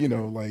games to,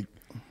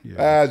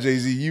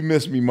 Jay-Z, you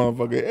missed me,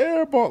 motherfucker.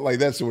 Airball, like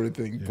that sort of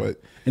thing. Yeah.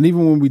 But and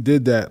even when we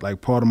did that,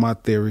 like part of my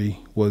theory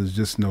was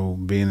just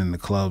being in the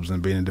clubs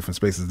and being in different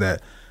spaces,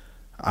 that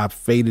I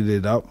faded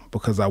it up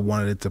because I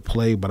wanted it to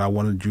play, but I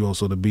wanted you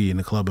also to be in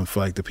the club and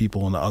feel like the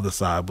people on the other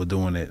side were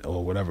doing it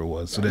or whatever it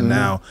was. So then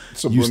now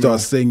you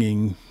start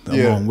singing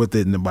along with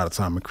it, and then by the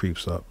time it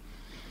creeps up,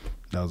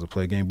 that was a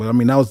play game. But I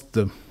mean, that was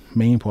the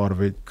main part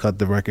of it. Cut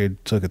the record,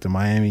 took it to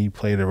Miami,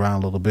 played it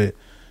around a little bit,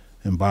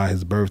 and by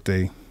his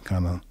birthday,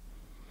 kind of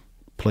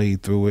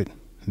played through it.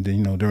 And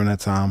then, during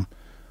that time,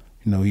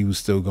 he was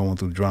still going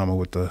through drama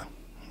with the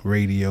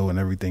radio and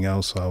everything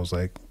else. So I was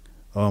like,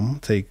 I'm going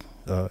to take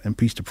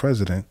Impeach the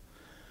President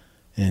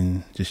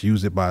and just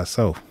use it by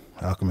itself.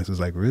 Alchemist was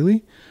like,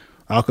 really?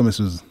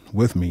 Alchemist was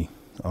with me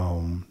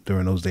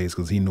during those days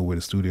because he knew where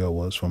the studio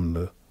was from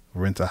the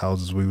rental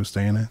houses we were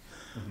staying at.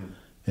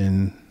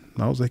 And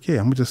I was like, yeah,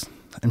 I'm going to just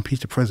impeach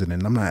the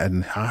president. I'm not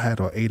adding hi-hat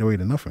or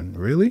 808 or nothing.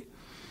 Really?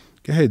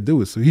 Go ahead,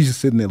 do it. So he's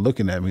just sitting there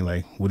looking at me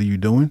like, what are you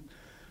doing?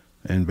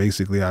 And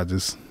basically I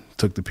just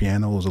took the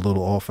piano. It was a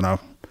little off, and I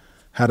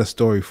had a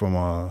story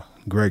from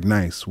Greg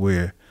Nice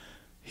where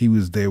he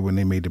was there when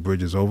they made the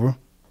bridges over.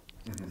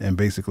 And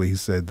basically he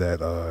said that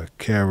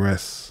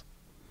KRS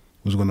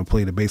was going to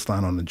play the bass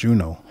line on the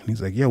Juno. And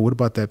he's like, yeah, what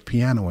about that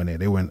piano in there?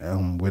 They went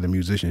where the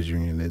Musicians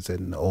Union is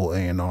at the old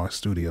A&R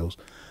Studios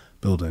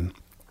building.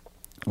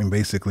 And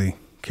basically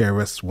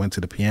KRS went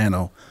to the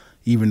piano,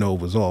 even though it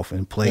was off,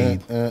 and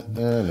played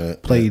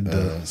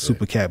the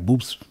Super Cat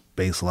Boops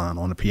bass line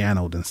on the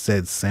piano, then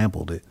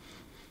sampled it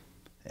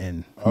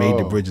and made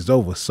the bridges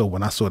over. So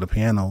when I saw the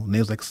piano, and they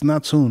was like, it's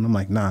not tuned. I'm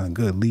like, nah,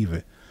 good, leave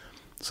it.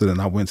 So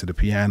then I went to the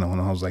piano, and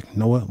I was like, you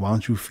know what? Why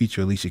don't you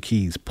feature Alicia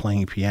Keys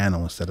playing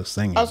piano instead of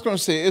singing? I was going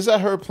to say, is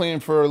that her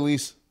playing for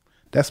Elise?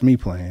 That's me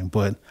playing,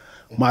 but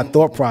my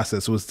thought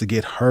process was to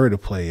get her to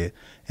play it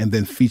and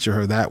then feature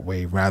her that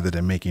way rather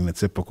than making the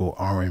typical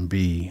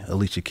R&B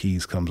Alicia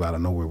Keys comes out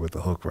of nowhere with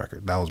a hook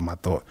record. That was my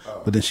thought.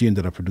 But then she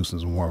ended up producing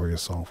some Warrior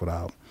song for the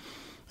album.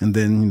 And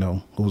then,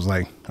 it was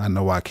like, I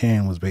Know I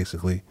Can was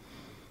basically,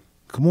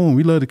 come on,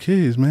 we love the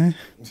kids, man.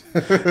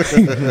 We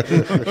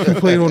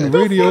play it on the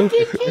radio.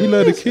 We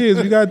love the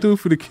kids. We got to do it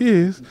for the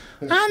kids.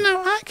 I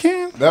Know I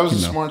Can. That was a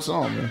smart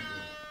song, man.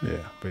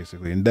 Yeah,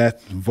 basically. And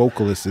that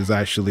vocalist is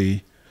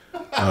actually... you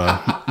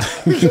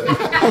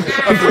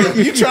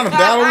trying to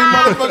battle me,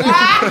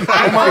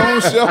 motherfucker? On my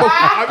own show?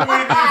 I've been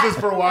waiting to use this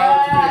for a while.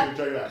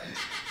 Check it out.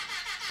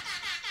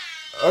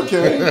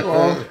 Okay,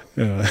 well,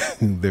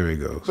 there we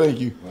go. Thank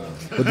you.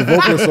 But the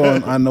vocalist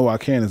on I Know I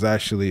Can is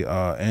actually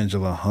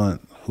Angela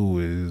Hunt, who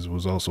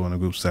was also in the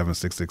group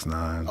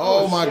 7669.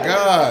 Oh my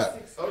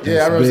God.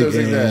 Yeah, I remember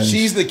that.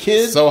 She's the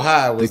kid? So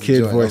High was the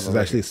kid's voice is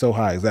actually So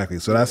High, exactly.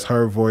 So that's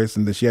her voice,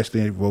 and then she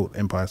actually wrote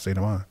Empire State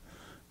of Mind.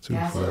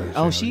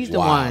 She's the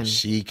one.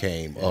 She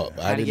came up.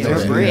 I didn't know know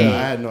that. that. Yeah,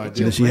 I had no idea. And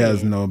then she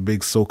has a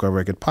big soca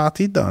record,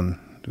 Party Done.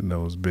 That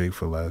was big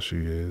for the last few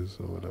years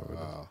or whatever.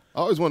 I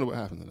always wonder what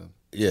happened to them.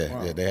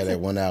 Yeah, they had that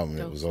one album.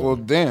 It was over. Well,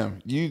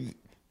 damn, you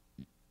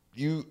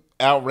you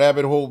out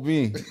rabbit hole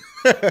me.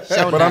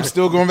 But I'm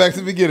still going back to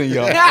the beginning,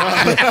 y'all.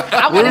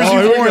 Where was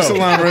you born,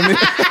 Salon Remy?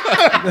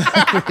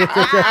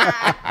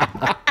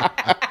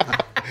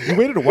 You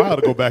waited a while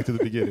to go back to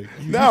the beginning.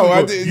 No,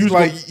 I did.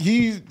 Like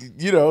he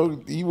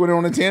went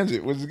on a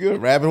tangent, which is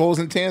good. Rabbit holes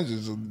and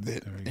tangents,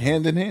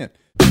 hand in hand.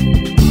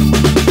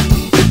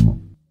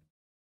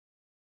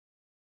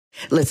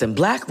 Listen,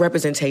 Black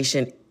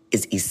representation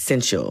is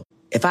essential.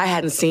 If I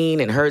hadn't seen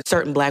and heard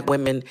certain Black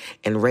women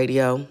in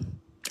radio,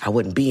 I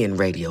wouldn't be in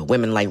radio.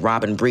 Women like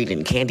Robin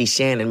Breeden, Candy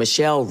Shannon,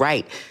 Michelle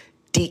Wright,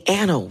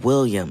 Deanna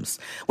Williams.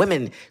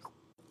 Women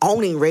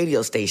owning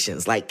radio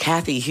stations like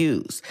Kathy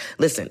Hughes.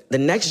 Listen, the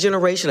next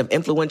generation of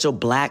influential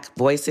Black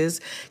voices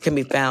can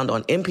be found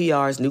on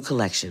NPR's new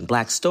collection,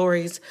 Black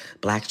Stories,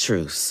 Black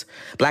Truths.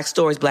 Black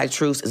Stories, Black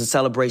Truths is a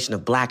celebration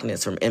of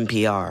Blackness from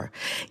NPR.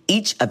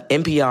 Each of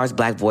NPR's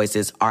Black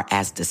voices are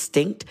as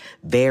distinct,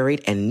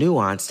 varied, and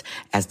nuanced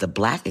as the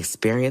Black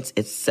experience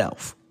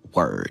itself.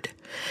 Word.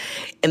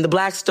 In the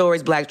Black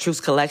Stories, Black Truths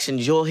collection,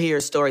 you'll hear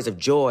stories of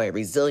joy,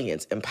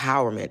 resilience,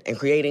 empowerment, and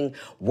creating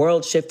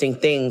world-shifting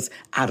things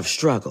out of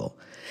struggle.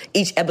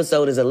 Each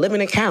episode is a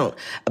living account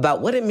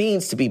about what it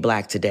means to be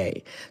Black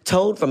today,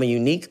 told from a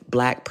unique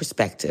Black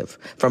perspective.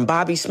 From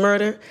Bobby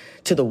Shmurda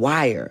to The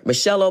Wire,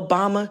 Michelle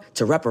Obama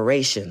to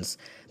reparations.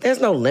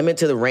 There's no limit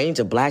to the range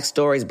of Black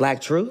Stories, Black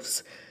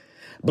Truths.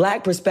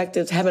 Black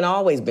perspectives haven't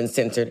always been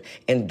centered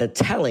in the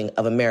telling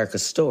of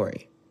America's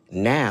story.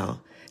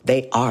 Now,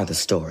 they are the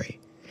story.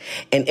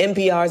 In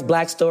NPR's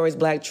Black Stories,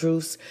 Black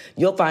Truths,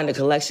 you'll find a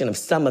collection of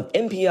some of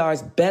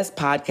NPR's best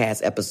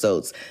podcast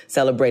episodes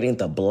celebrating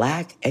the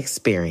Black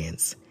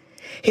experience.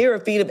 Here are a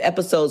feed of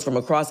episodes from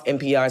across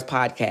NPR's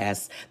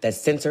podcasts that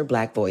center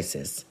Black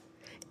voices.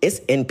 It's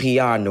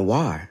NPR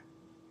Noir.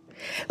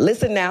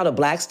 Listen now to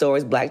Black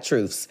Stories, Black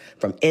Truths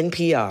from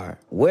NPR,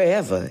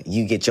 wherever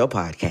you get your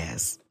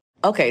podcasts.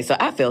 Okay, so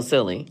I feel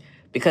silly.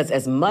 Because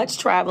as much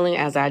traveling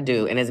as I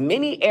do, and as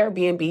many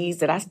Airbnbs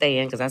that I stay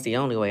in, because that's the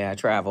only way I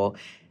travel,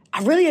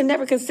 I really have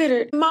never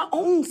considered my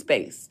own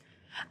space.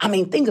 I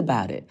mean, think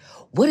about it.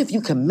 What if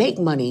you can make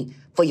money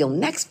for your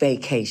next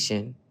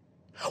vacation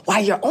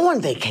while you're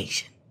on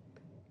vacation?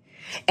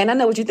 And I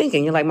know what you're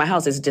thinking. You're like, my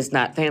house is just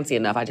not fancy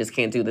enough. I just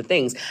can't do the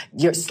things.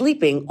 You're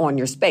sleeping on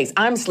your space.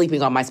 I'm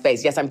sleeping on my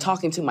space. Yes, I'm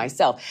talking to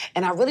myself.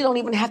 And I really don't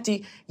even have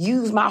to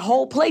use my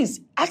whole place.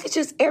 I could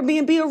just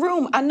Airbnb a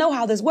room. I know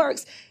how this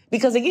works.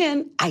 Because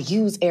again, I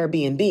use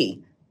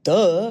Airbnb.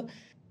 Duh.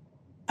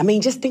 I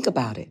mean, just think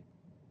about it.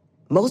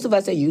 Most of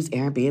us that use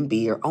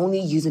Airbnb are only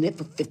using it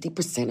for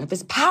 50% of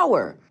its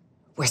power.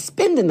 We're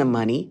spending the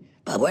money,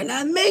 but we're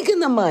not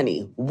making the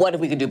money. What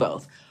if we could do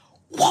both?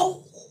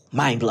 Whoa,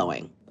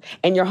 mind-blowing.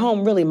 And your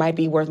home really might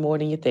be worth more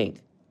than you think.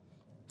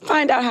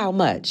 Find out how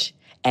much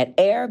at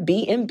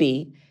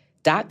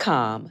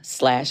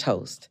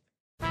airbnb.com/host.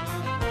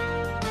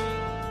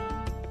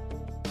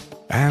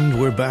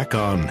 And we're back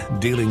on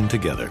Dealing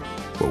Together,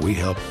 where we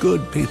help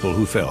good people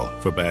who fell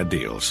for bad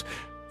deals.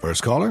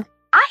 First caller?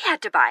 I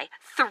had to buy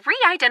 3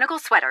 identical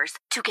sweaters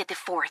to get the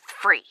 4th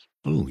free.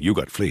 Ooh, you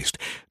got fleeced.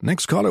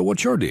 Next caller,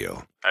 what's your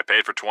deal? I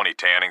paid for 20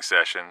 tanning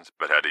sessions,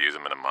 but had to use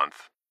them in a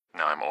month.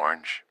 Now I'm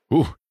orange.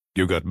 Ooh,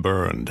 you got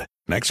burned.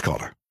 Next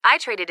caller. I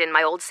traded in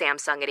my old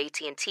Samsung at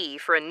AT&T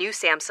for a new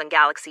Samsung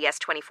Galaxy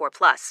S24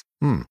 Plus.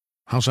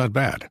 How's that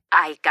bad?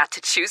 I got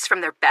to choose from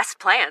their best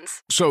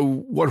plans. So,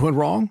 what went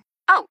wrong?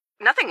 Oh,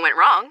 nothing went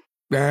wrong.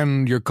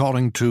 And you're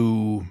calling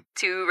to...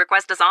 To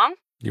request a song?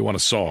 You want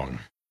a song.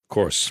 Of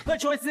course. The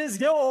choice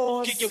is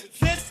yours.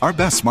 Our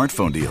best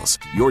smartphone deals.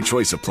 Your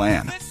choice of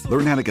plan.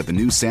 Learn how to get the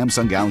new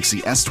Samsung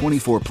Galaxy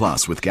S24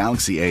 Plus with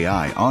Galaxy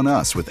AI on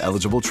us with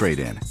eligible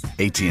trade-in.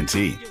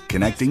 AT&T.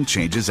 Connecting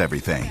changes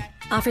everything.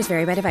 Offers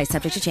vary by device.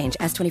 Subject to change.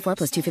 S24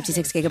 plus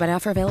 256 gigabyte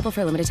offer available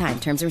for a limited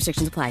time. Terms and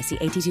restrictions apply. See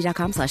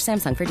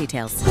att.com/Samsung for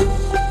details.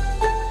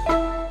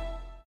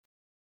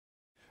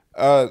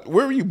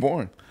 Where were you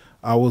born?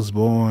 I was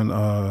born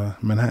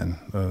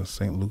Manhattan,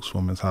 St. Luke's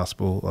Women's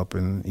Hospital up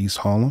in East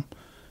Harlem.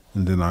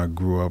 And then I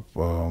grew up,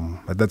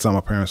 at that time my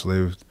parents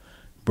lived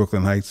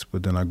Brooklyn Heights,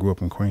 but then I grew up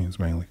in Queens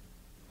mainly.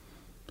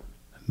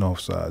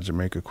 North Side,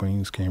 Jamaica,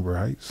 Queens, Cambridge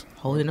Heights.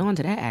 Holding on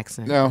to that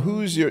accent. Now,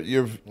 who's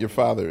your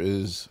father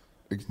is?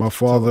 My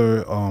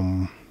father,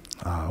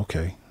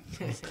 okay.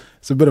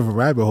 It's a bit of a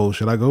rabbit hole.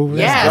 Should I go over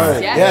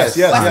Yes.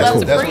 Yes.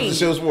 Cool. That's what the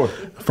show's for.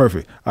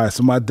 Perfect. All right,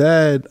 so my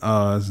dad,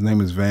 his name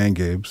is Van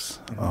Gibbs,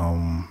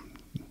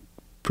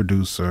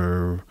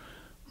 producer,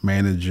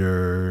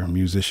 manager,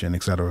 musician,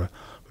 etc.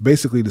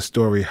 Basically, the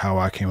story how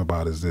I came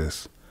about is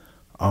this.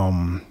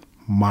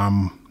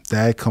 My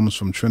dad comes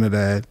from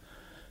Trinidad,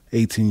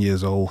 18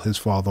 years old. His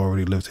father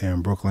already lived here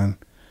in Brooklyn.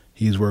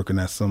 He's working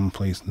at some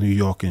place, New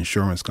York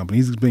insurance company.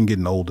 He's been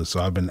getting older, so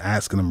I've been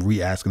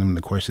re-asking him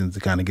the questions to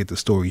kind of get the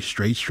story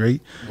straight.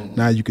 Mm-hmm.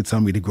 Now you can tell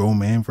me the grown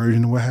man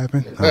version of what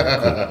happened. Cool.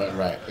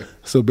 Right.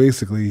 So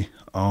basically,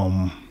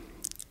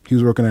 he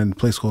was working at a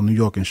place called New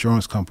York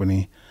Insurance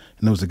Company,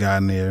 and there was a guy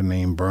in there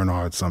named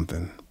Bernard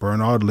something.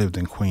 Bernard lived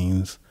in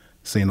Queens,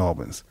 St.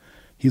 Albans.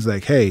 He's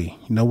like, hey,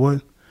 you know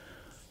what?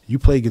 you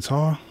play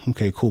guitar?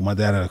 Okay, cool. My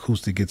dad had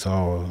acoustic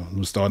guitar or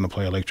was starting to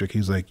play electric. He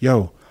was like,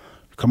 yo,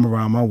 come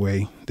around my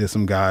way. There's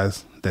some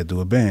guys that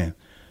do a band.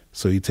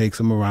 So he takes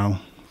him around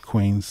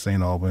Queens,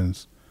 St.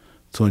 Albans,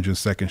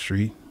 202nd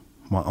Street.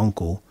 My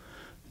uncle,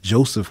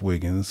 Joseph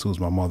Wiggins, who was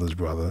my mother's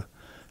brother,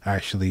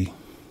 actually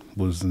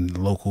was a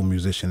local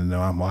musician. And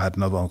I had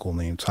another uncle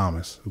named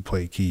Thomas who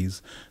played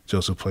keys.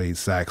 Joseph played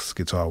sax,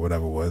 guitar,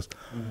 whatever it was.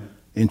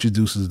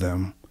 Introduces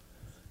them.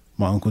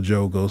 My Uncle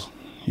Joe goes,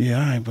 yeah,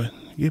 all right, but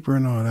get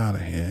Bernard out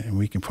of here and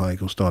we can probably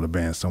go start a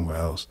band somewhere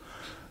else.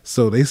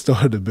 So they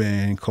started a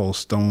band called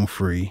Stone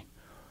Free,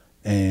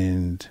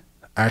 and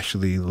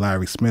actually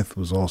Larry Smith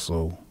was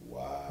also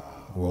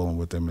rolling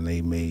with them, and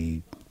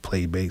they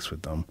played bass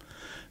with them,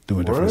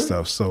 doing different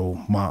stuff.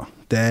 So my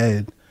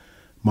dad,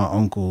 my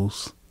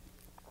uncles,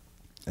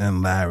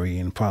 and Larry,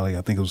 and probably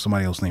I think it was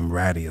somebody else named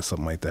Ratty or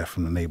something like that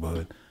from the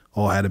neighborhood,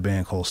 all had a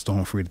band called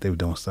Stone Free that they were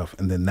doing stuff.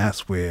 And then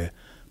that's where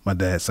my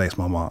dad cites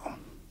my mom.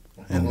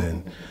 And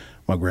then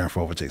my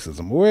grandfather chases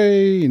him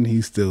away, and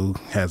he still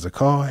has a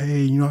car.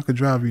 Hey, I could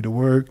drive you to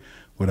work,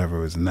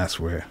 whatever it is. And that's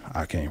where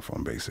I came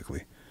from,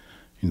 basically.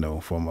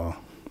 From a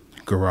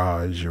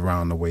garage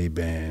around the way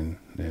band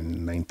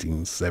in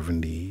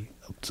 1970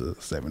 up to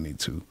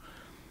 72.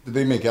 Did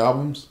they make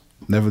albums?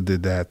 Never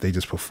did that. They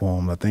just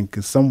performed. I think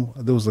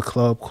there was a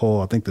club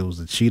called, I think there was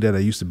the Cheetah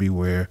that used to be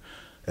where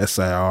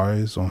SIR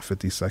is on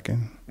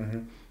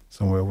 52nd.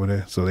 Somewhere over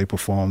there. So they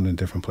performed in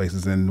different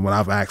places. And when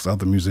I've asked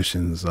other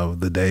musicians of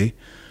the day,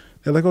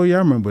 they're like, oh yeah, I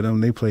remember them.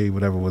 They played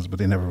whatever it was, but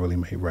they never really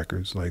made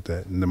records like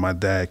that. And then my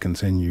dad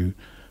continued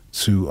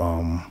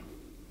to,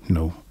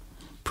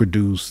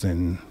 produce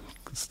and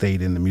stayed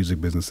in the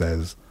music business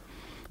as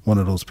one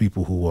of those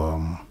people who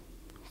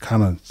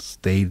kind of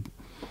stayed.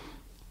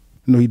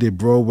 He did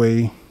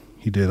Broadway.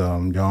 He did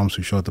Your Arms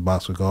Too Short, The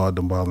Box with God,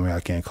 Don't Bother Me,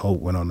 I Can't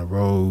Cope, Went on the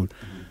Road,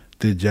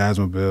 did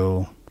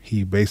Jazzmobile.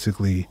 He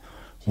basically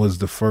was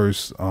the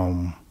first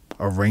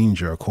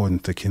arranger, according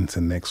to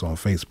Kenton Nix on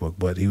Facebook,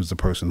 but he was the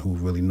person who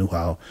really knew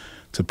how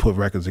to put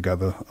records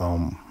together.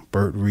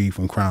 Bert Reed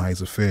from Crown Heights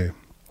Affair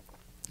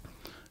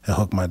had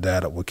hooked my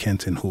dad up with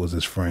Kenton, who was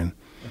his friend,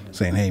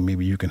 saying, hey,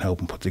 maybe you can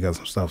help him put together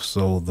some stuff.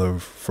 So the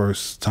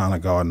first Tana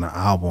Gardner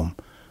album,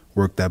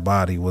 Work That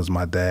Body, was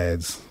my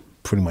dad's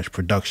pretty much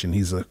production.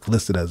 He's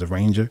listed as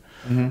arranger,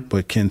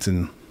 but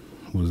Kenton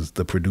was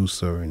the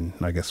producer and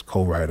I guess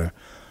co-writer.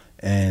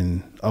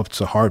 And Up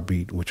to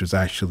Heartbeat, which was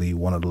actually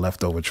one of the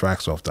leftover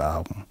tracks off the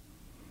album.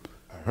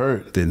 I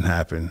heard. Didn't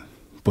happen.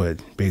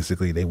 But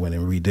basically they went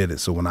and redid it.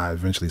 So when I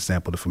eventually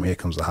sampled it from Here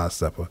Comes the Hot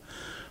Stepper,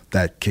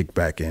 that kicked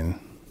back in.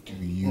 Do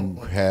you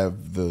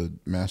have the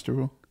master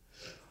roll?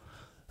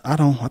 I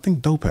don't. I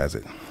think Dope has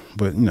it.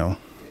 But, He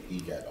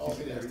got all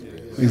the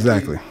masters.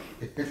 Exactly.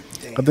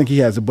 I think he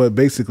has it. But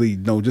basically,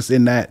 just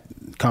in that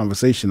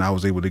conversation, I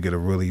was able to get a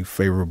really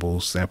favorable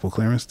sample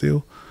clearance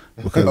deal.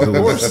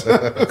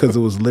 Because it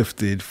was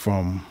lifted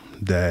from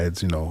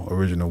Dad's,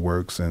 original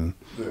works, and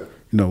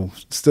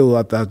still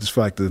I just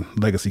feel like the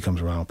legacy comes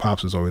around.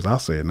 Pops is always, I'll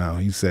say it now.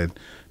 He said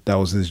that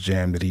was his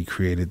jam that he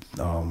created,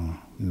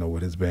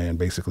 with his band,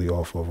 basically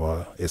off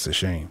of "It's a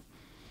Shame."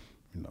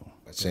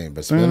 A Shame,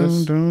 but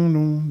Spinners.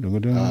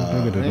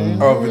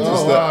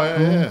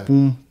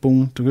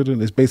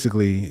 It's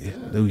basically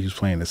he was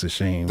playing "It's a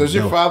Shame." Does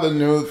your father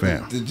know?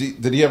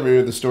 Did he ever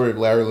hear the story of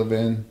Larry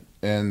Levin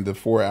and the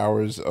 4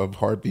 hours of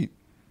Heartbeat?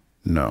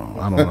 No,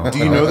 I don't know. Do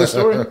you know the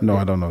story? No,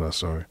 I don't know that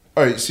story.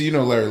 All right, so you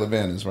know Larry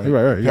Levin is, right?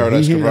 Right. Yeah.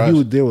 Paradise Garage. He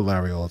would deal with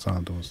Larry all the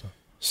time doing stuff.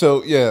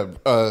 So, yeah,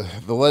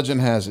 the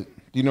legend has it.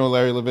 Do you know what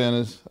Larry Levin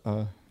is,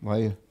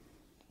 Laia?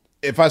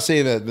 If I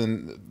say that,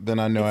 then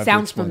I know. It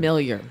sounds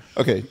familiar.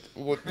 Okay.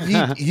 Well,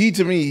 he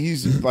to me,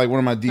 he's like one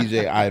of my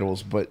DJ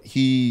idols, but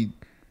he,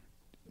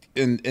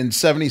 in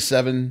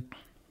 77,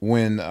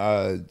 when,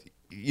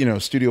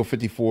 Studio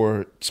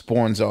 54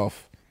 spawns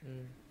off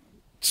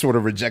sort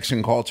of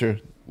rejection culture,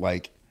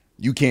 like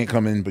you can't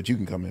come in, but you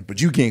can come in, but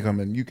you can't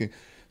come in, you can.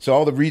 So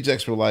all the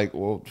rejects were like,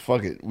 well,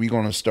 fuck it, we're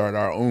gonna start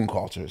our own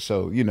culture.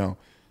 So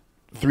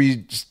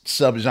 3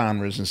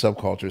 subgenres and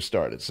subcultures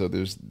started. So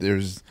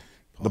there's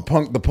the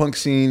punk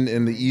scene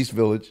in the East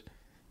Village,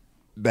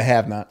 the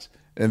Have-Nots,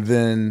 and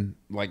then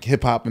like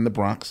hip hop in the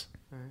Bronx,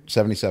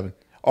 77.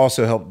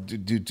 Also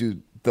helped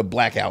do the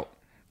Blackout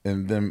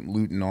and them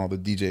looting all the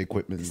DJ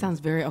equipment. It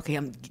sounds very okay.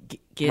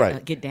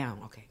 Get down.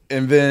 Okay.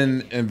 And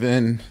then,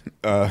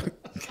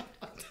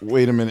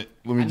 wait a minute.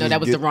 Let me. I know that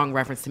was the wrong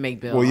reference to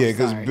make, Bill. Well, yeah,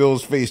 because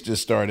Bill's face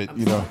just started. I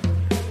didn't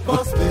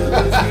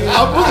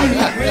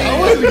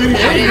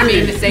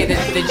mean to say the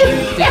G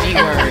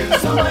word.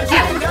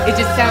 It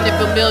just sounded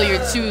familiar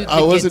to.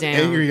 I wasn't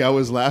angry. I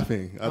was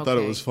laughing. I thought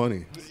it was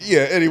funny.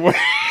 Yeah. Anyway,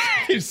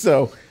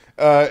 so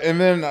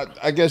and then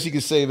I guess you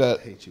could say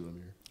that. I hate you, Amir.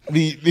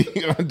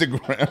 The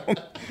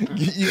underground.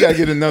 You gotta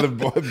get another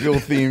Bill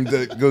theme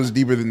that goes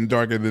deeper than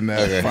darker than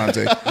that.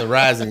 Fonte. The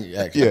rising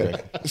action. Yeah.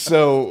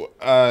 So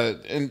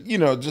and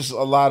just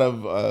a lot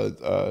of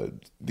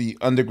the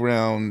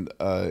underground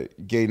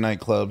gay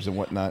nightclubs and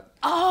whatnot.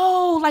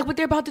 Oh, like what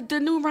they're about the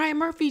new Ryan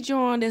Murphy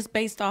joint that's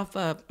based off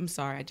of. I'm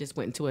sorry, I just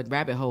went into a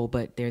rabbit hole,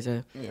 but there's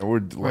a we're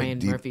like Ryan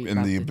deep Murphy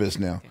in the about abyss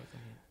now. Okay,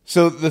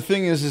 so the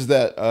thing is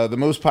that the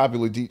most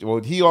popular DJ, well,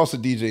 he also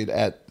DJ'd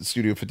at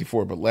Studio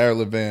 54, but Larry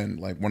Levan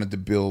like wanted to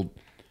build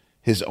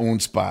his own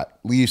spot,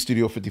 leave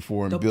Studio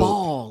 54 and the build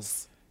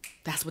balls.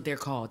 That's what they're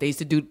called. They used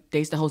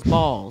to host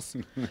balls.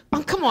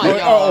 Come on,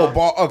 y'all.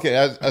 Ball. Okay,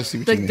 I see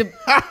what you mean.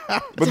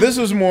 But this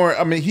was more.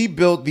 I mean, he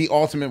built the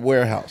ultimate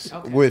warehouse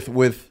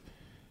with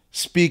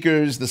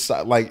speakers.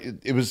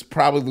 It was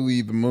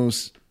probably the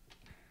most.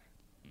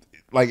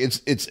 Like it's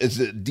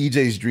a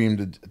DJ's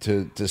dream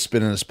to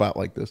spin in a spot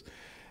like this.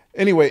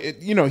 Anyway,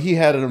 he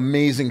had an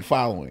amazing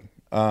following.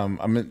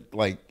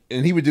 And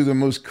he would do the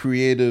most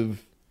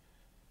creative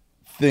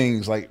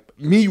things. Like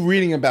me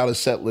reading about his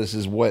set list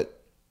is what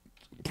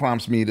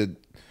prompts me to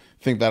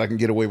think that I can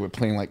get away with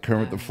playing like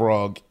Kermit the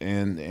Frog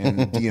and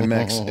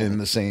DMX in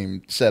the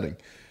same setting.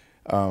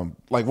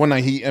 Like one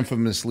night he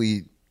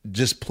infamously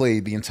just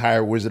played the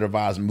entire Wizard of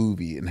Oz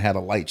movie and had a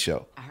light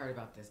show. I heard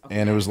about this.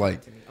 And it was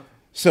like,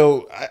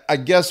 so I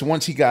guess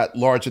once he got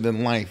larger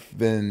than life,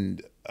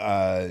 then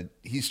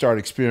he started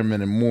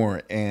experimenting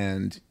more,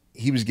 and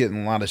he was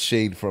getting a lot of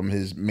shade from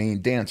his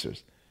main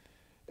dancers.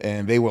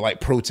 And they were like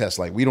protest,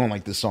 like, we don't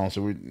like this song,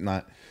 so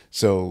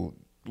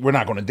we're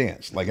not going to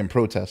dance, like in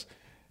protest.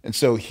 And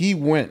so he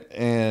went,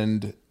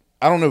 and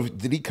I don't know,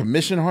 did he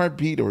commission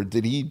Heartbeat or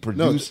did he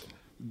produce? No,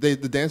 the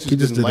dancers He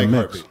just didn't did the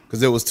like mix. Heartbeat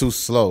because it was too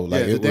slow.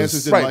 Like the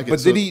dancers didn't like it. But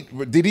so-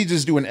 did he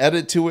just do an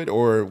edit to it,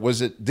 or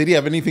did he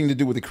have anything to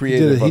do with the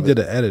creative? He of did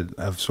it? an edit,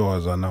 as far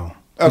as I know.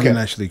 He Okay. didn't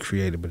actually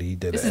create it, but he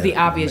did. This an is the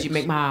edit. obvious. You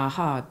make my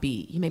heart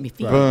beat. You make me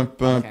feel.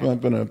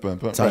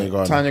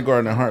 Tanya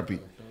Gardner,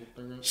 Heartbeat.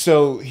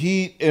 So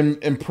he in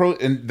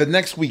the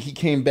next week he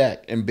came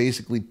back and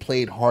basically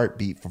played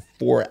Heartbeat for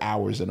 4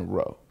 hours in a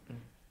row,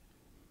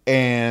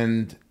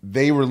 and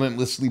they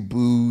relentlessly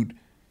booed.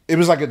 It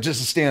was like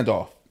just a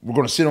standoff. We're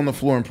going to sit on the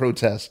floor and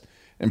protest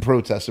and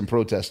protest and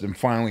protest, and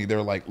finally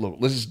they're like, "Look,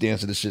 let's just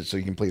dance to this shit so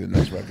you can play the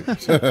next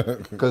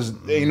record, because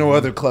ain't no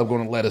other club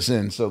going to let us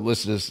in. So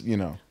let's just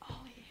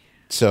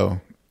So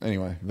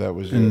anyway, that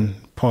was And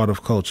part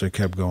of culture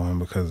kept going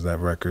because that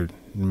record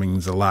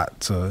means a lot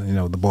to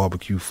the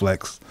barbecue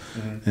flex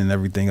and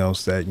everything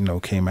else that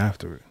came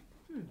after it.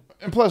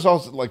 And plus,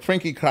 also, like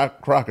Frankie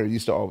Crocker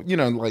used to always,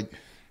 like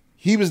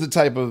he was the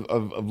type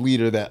of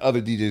leader that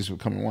other DJs would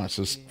come and watch.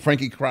 So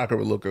Frankie Crocker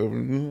would look over,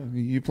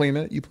 you playing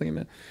that,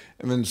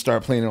 and then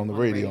start playing it on the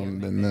radio,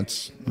 and then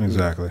that's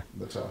Exactly.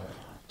 That's how it happened.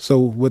 So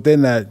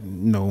within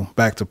that,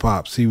 back to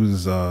Pops, he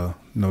was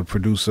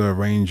producer,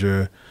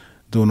 arranger,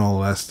 doing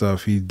all that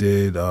stuff. He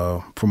did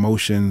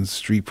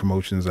street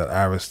promotions at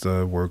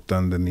Arista, worked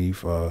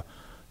underneath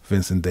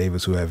Vincent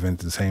Davis, who had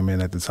Vince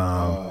Entertainment at the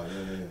time.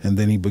 And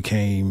then he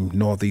became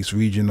Northeast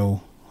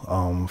Regional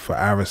for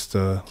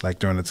Arista, like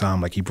during the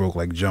time, like he broke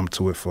like Jump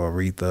to It for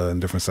Aretha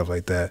and different stuff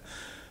like that,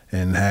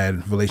 and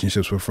had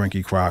relationships with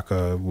Frankie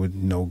Crocker,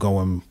 would go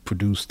and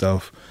produce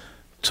stuff.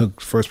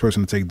 Took first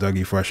person to take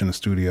Dougie Fresh in the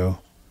studio.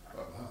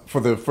 For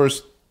the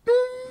first.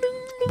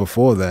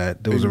 Before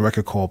that, there was a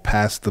record called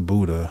Past the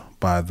Buddha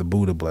by the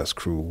Buddha Bless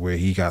Crew, where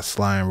he got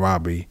Sly and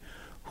Robbie,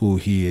 who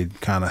he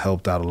had kind of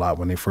helped out a lot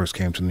when they first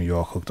came to New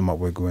York, hooked him up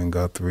with Gwen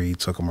Guthrie,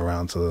 took him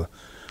around to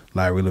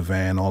Larry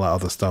Levan, all that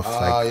other stuff.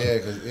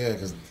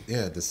 Because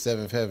the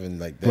Seventh Heaven,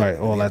 like that. Right,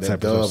 all that type of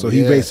dub, stuff. So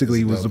he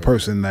basically it's was the dub.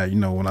 person that,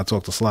 when I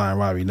talk to Sly and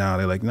Robbie now,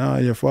 they're like, nah,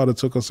 your father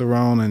took us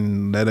around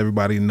and let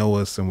everybody know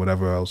us and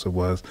whatever else it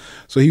was.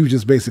 So he was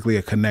just basically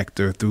a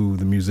connector through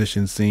the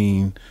musician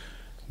scene,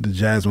 the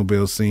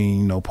Jazzmobile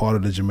scene, part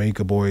of the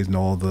Jamaica Boys, and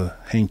all the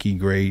Hanky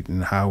Great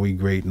and Howie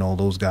Great and all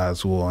those guys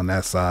who were on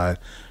that side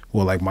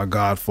were like my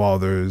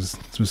godfathers,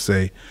 to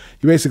say.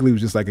 He basically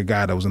was just like a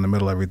guy that was in the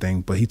middle of everything.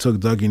 But he took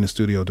Dougie in the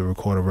studio to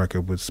record a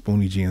record with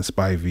Spoonie G and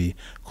Spivey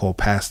called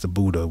Past the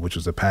Buddha, which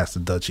was a Past the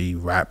Dutchie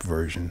rap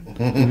version.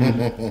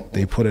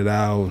 They put it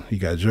out. He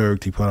got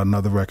jerked. He put out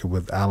another record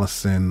with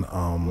Allison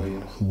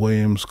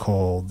Williams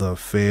called The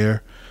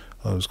Affair.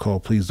 It was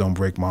called Please Don't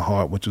Break My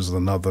Heart, which was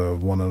another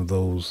one of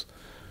those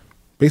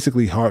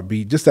basically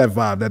Heartbeat, just that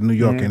vibe, that New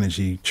York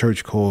energy,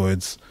 church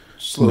chords.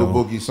 Slow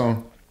boogie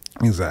song.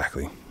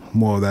 Exactly.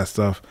 More of that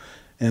stuff.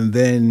 And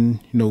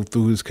then,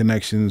 through his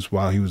connections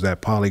while he was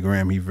at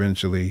Polygram, he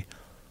eventually,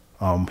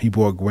 he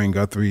brought Gwen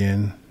Guthrie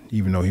in,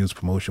 even though he was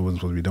promotion, wasn't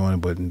supposed to be doing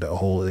it, but in the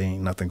whole, there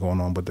ain't nothing going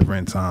on but the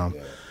rent time.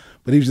 Yeah.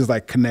 But he was just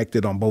like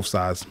connected on both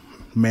sides,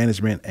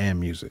 management and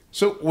music.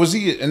 So was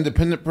he an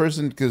independent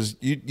person? Because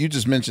you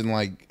just mentioned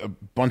like a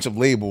bunch of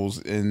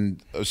labels in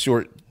a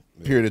short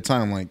period of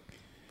time. Like,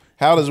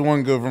 how does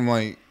one go from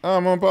like, oh,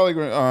 I'm on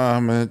Polygram, oh,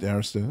 I'm at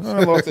Arista, oh,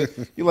 I lost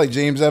it. You like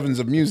James Evans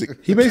of music.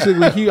 He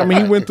basically, he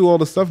went through all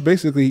the stuff.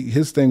 Basically,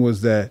 his thing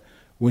was that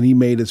when he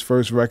made his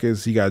first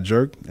records, he got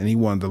jerked and he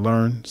wanted to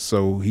learn.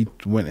 So he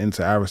went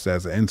into Arista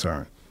as an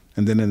intern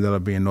and then ended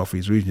up being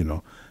Northeast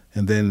Regional.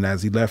 And then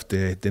as he left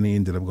there, then he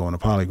ended up going to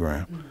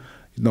Polygram.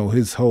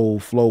 His whole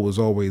flow was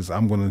always,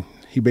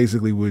 he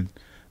basically would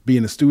be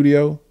in the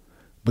studio,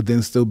 but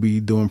then still be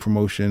doing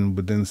promotion,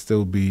 but then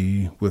still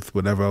be with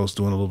whatever else,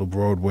 doing a little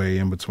Broadway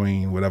in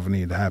between, whatever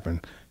needed to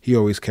happen. He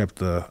always kept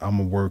the I'm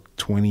gonna work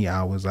 20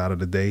 hours out of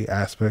the day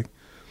aspect.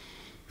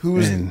 Who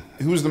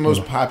was the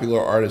most popular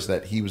artist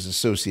that he was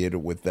associated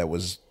with that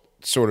was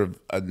sort of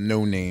a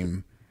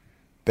no-name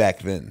back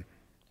then?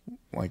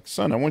 Like,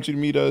 son, I want you to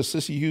meet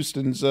Sissy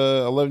Houston's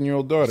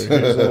 11-year-old daughter.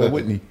 Here's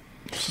Whitney.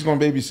 She's going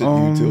to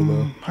babysit you too,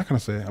 though. How can I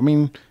say? I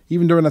mean,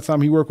 even during that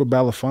time, he worked with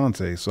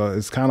Belafonte, so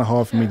it's kind of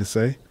hard for me to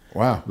say.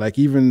 Wow. Like,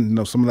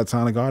 even some of that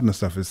Tonic Garden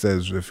stuff, it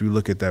says, if you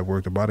look at that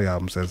Work the Body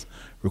album, it says,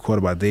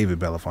 recorded by David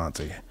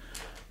Belafonte.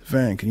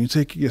 Van, can you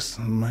take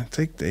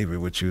David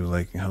with you,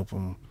 like, help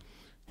him?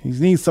 He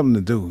needs something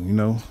to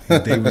do,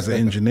 David was an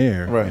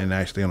engineer right. and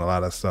actually on a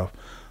lot of stuff.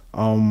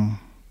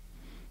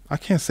 I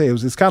can't say.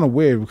 It's kind of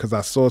weird because I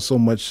saw so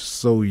much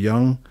so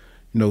young.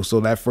 So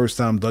that first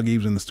time Doug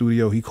Eves in the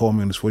studio, he called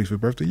me on his 45th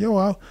birthday. Yo,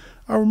 I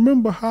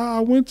remember how I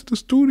went to the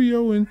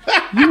studio and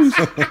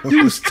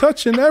you was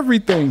touching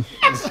everything.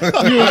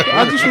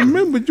 I just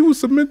remembered you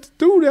was meant to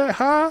do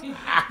that.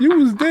 You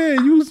was there.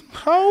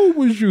 How old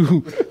was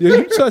you?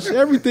 You touched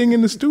everything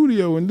in the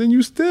studio and then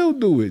you still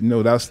do it.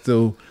 No, that's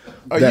still.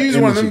 Are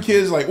you one of them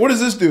kids like, what does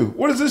this do?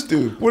 What does this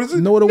do? What is it?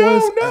 No, it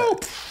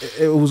was.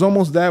 It was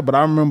almost that, but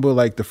I remember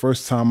like the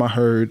first time I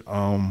heard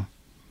dun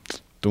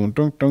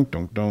dun dun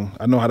dun dun.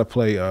 I know how to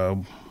play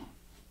dun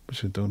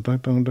dun dun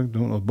dun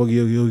dun Boogie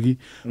Oogie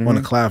on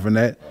the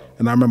clavinet,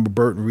 and I remember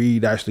Bert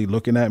Reed actually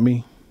looking at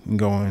me and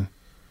going,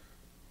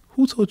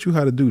 "Who taught you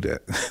how to do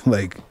that?"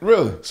 Like,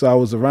 really? So I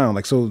was around.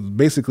 Like, so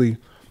basically,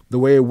 the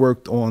way it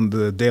worked on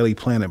the Daily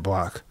Planet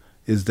block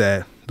is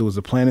that there was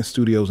the Planet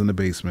Studios in the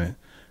basement.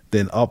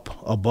 Then up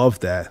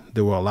above that,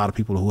 there were a lot of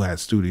people who had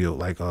studio,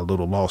 like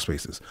little loft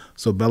spaces.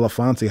 So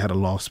Belafonte had a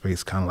loft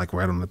space kind of like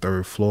right on the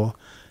 3rd floor.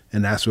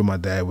 And that's where my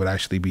dad would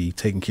actually be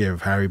taking care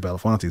of Harry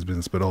Belafonte's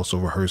business, but also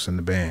rehearsing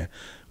the band,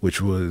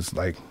 which was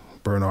like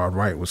Bernard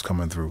Wright was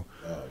coming through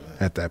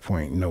at that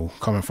point,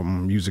 coming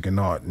from music and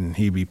art, and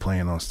he'd be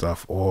playing on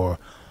stuff. Or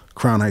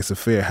Crown Heights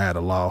Affair had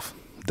a loft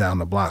down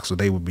the block, so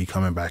they would be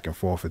coming back and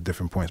forth at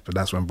different points. But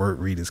that's when Bert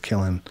Reed is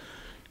killing,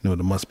 the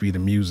Must Be the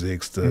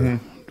Musics, the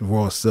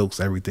Raw Silks,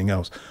 everything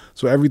else.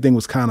 So everything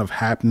was kind of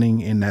happening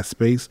in that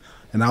space.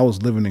 And I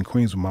was living in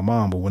Queens with my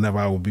mom, but whenever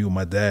I would be with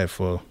my dad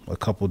for a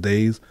couple of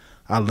days,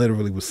 I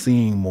literally was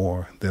seeing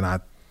more than I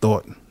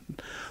thought,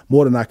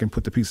 more than I can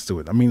put the pieces to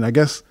it. I mean, I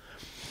guess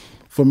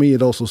for me,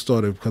 it also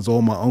started because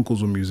all my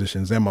uncles were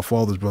musicians and my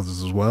father's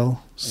brothers as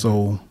well.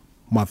 So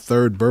my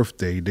 3rd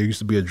birthday, there used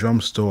to be a drum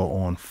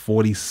store on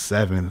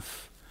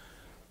 47th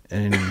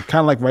and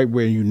kind of like right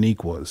where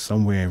Unique was,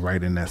 somewhere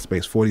right in that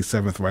space,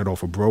 47th right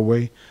off of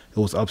Broadway. It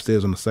was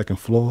upstairs on the 2nd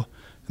floor.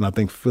 And I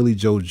think Philly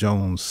Joe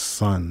Jones'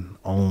 son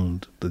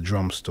owned the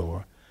drum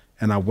store.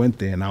 And I went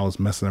there and I was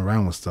messing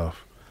around with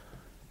stuff.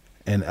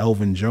 And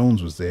Elvin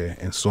Jones was there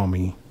and saw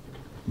me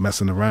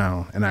messing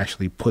around and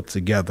actually put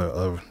together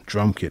a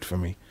drum kit for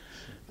me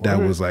that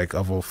was like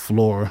of a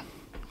floor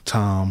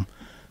tom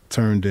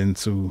turned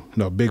into,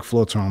 a big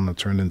floor tom that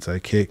turned into a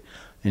kick,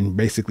 and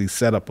basically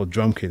set up a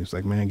drum kit. It's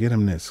like, man, get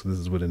him this. This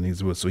is what it needs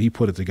to be. So he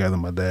put it together.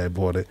 My dad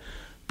bought it.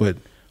 But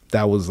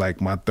that was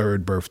like my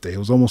 3rd birthday. It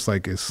was almost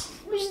like it's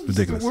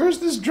ridiculous. Where's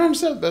this drum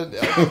set?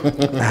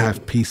 I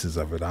have pieces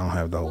of it. I don't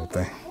have the whole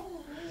thing.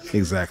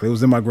 Exactly. It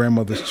was in my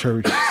grandmother's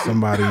church.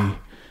 Somebody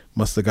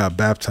must have got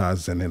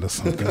baptized in it or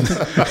something.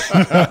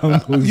 I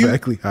don't know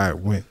exactly how it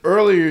went.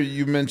 Earlier,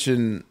 you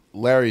mentioned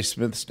Larry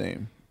Smith's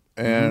name,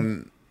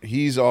 and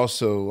he's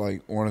also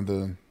like one of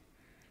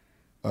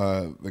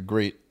the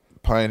great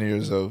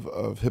pioneers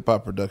of hip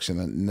hop production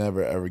that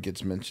never ever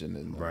gets mentioned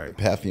in the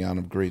pantheon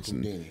of greats.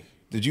 And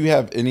did you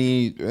have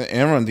any?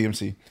 And Run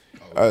DMC.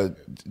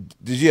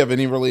 Did you have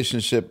any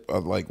relationship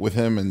like with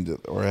him,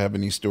 or have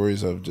any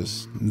stories of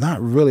just? Not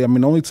really. I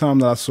mean, the only time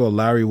that I saw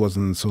Larry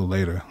wasn't until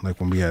later, like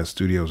when we had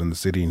studios in the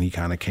city, and he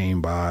kind of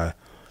came by,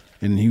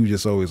 and he was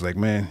just always like,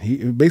 man. He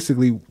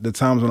basically the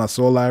times when I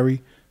saw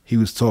Larry, he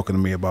was talking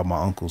to me about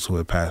my uncles who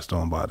had passed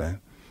on by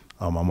then,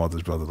 my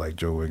mother's brother, like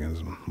Joe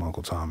Wiggins, and my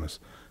Uncle Thomas.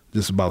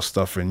 Just about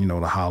stuff in,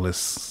 the Hollis,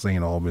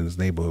 St. Albans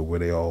neighborhood where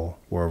they all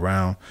were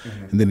around.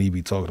 And then he'd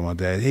be talking to my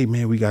dad, hey,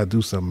 man, we got to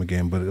do something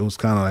again. But it was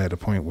kind of at the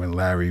point when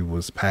Larry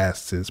was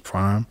past his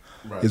prime.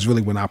 Right. It's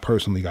really when I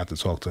personally got to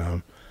talk to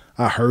him.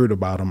 I heard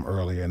about him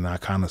earlier and I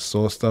kind of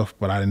saw stuff,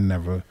 but I didn't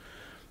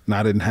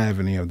have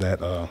any of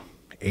that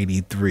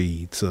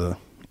 83 to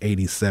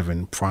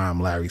 87 prime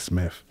Larry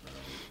Smith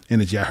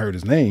energy. I heard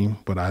his name,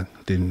 but I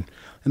didn't.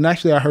 And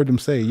actually I heard him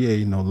say,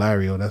 yeah,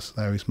 Larry, that's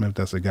Larry Smith,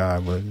 that's a guy,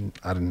 but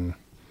I didn't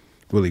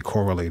really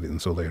correlated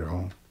until later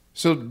on.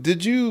 So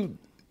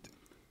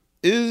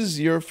is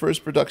your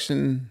first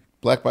production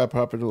Black by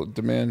Popular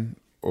Demand,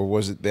 or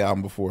was it the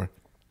album before?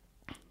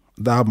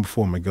 The album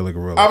before Magilla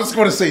Gorilla. I was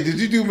going to say, did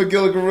you do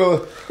Magilla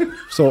Gorilla?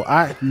 So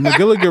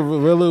Magilla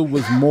Gorilla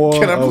was more.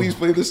 Can I please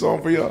play this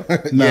song for y'all?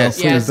 No,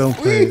 please don't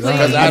play.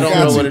 Because I don't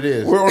know what it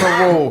is. We're on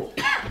a roll.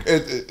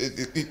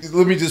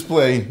 Let me just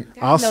play.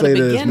 I'll say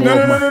this.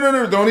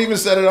 No. Don't even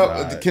set it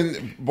up.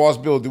 Can Boss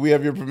Bill, do we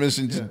have your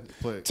permission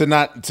to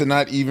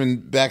not even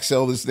back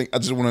sell this thing? I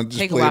just want to just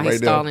Take play a it while. right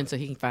He's now. stalling so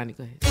he can find it.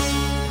 Go ahead.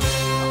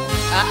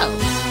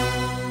 Oh.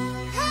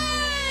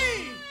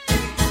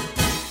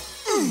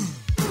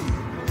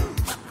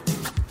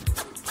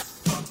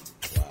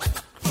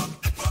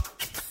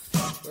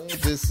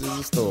 This is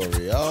a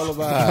story all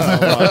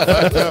about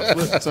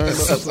how Turn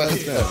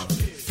upside down.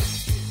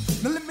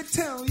 Now let me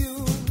tell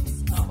you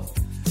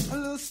a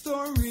little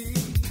story,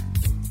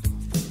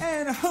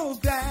 and I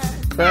hope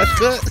that Crash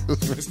cut.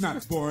 it's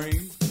not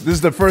boring. This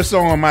is the first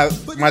song on my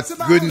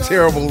good and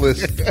terrible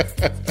list.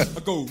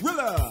 A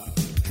gorilla,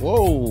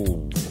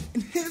 Whoa.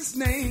 and his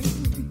name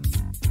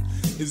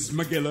is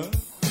Magilla.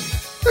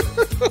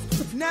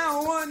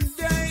 Now one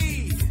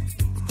day,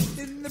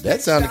 in the That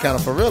big sounded kind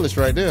of South, Pharrellish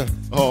right there.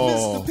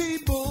 Oh, Mr.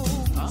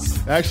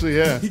 Peoples, actually,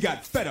 yeah. he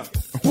got fed up.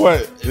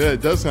 What? Yeah,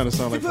 it does kind of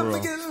sound like People Pharrell.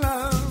 forget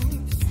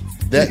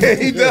love. That Yeah,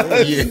 he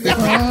does.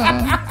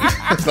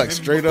 Yeah. It's like And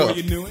straight before up.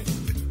 you knew it,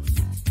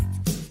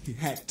 he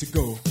had to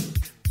go.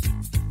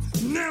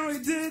 No, he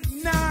did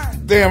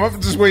not. Damn, I'm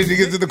just waiting to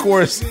get to the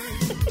chorus.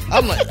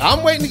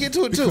 I'm waiting to get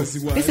to it too.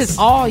 This is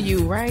all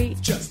you, right?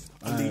 Just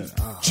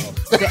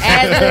the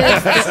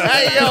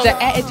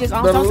ad just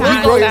on The sometimes.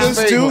 link wrote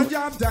this too.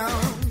 job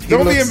down.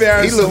 Don't be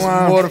embarrassed, He looks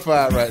Salon.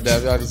 mortified right now.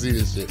 If y'all can see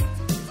this shit.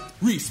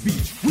 Reese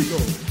Beach, we go.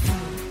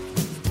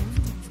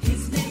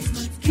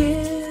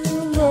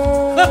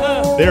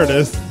 There it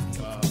is.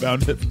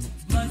 Found it.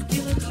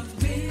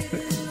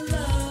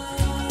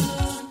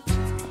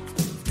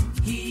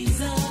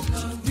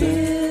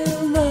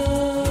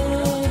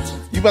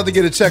 You about to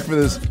get a check for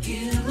this.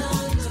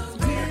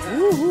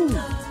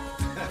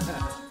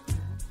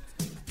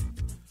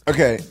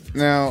 Okay,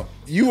 now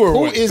you were Who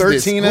what, is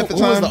 13 this? at the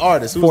Who time? was the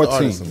artist? Who's 14. the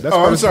artist? That's Oh,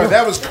 I'm Curtis sorry. Blow.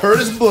 That was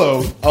Curtis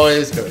Blow. Oh, it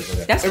is Curtis.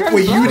 Okay. That's Curtis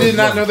Wait, you Blow. did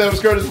not know that was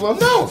Curtis Blow?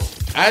 No,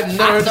 I had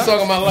never heard the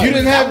song in my life. You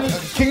didn't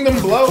have Kingdom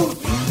Blow?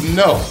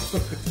 No.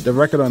 The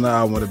record on the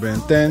album would have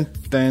been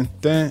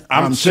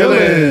I'm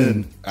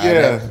chillin'.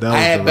 Yeah, That I was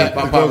had the Back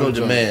by record. Popular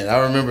Demand. I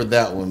remember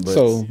that one. But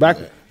So back,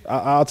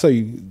 I'll tell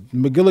you,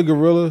 Magilla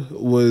Gorilla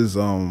was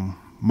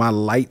my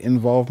light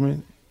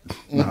involvement.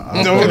 Let me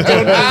call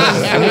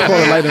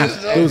it light.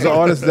 There was an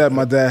artist that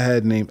my dad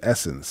had named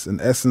Essence,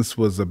 and Essence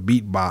was a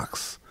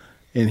beatbox,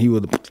 and he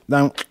would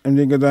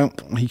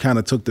he kind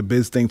of took the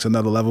biz thing to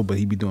another level, but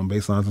he'd be doing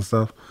bass lines and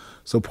stuff.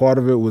 So part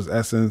of it was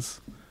Essence,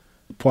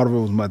 part of it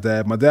was my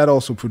dad. My dad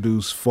also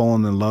produced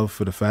 "Falling in Love"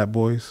 for the Fat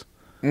Boys.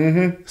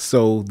 Mm-hmm.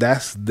 So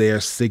that's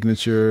their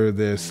signature,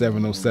 their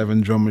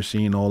 707 drum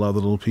machine, all other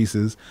little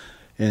pieces.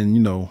 And,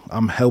 you know,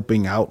 I'm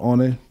helping out on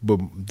it,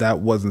 but that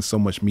wasn't so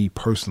much me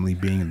personally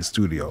being in the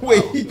studio.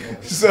 Wait,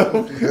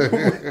 so,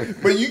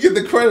 but you get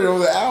the credit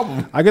on the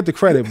album. I get the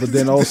credit, but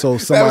then also That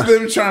was somebody,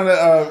 them trying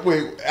to,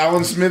 wait,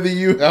 Alan Smithy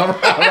you?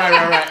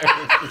 right.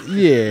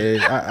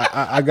 yeah,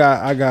 I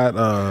got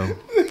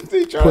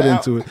They try put to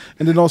into it.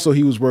 And then also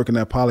he was working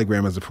at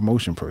Polygram as a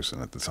promotion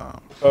person at the time.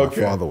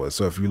 Okay. My father was.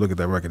 So if you look at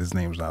that record, his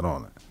name's not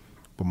on it,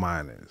 but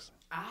mine is.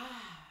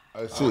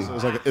 I see.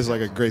 So it's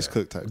like a Grace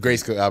Cook type.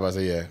 Grace Cook, I was about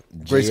to say, yeah.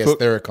 Grace J.S. Cook,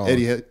 Theracon.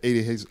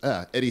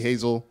 Eddie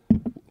Hazel.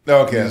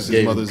 Okay. Used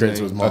his mother's credit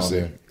to name. his mom.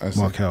 I see.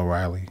 Markel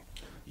Riley.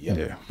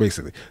 Yeah,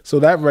 basically. So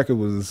that record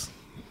was,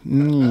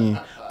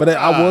 but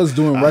I was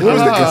doing records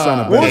that get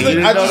sounded What was better.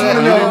 it? I just want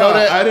to know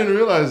that. I didn't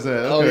realize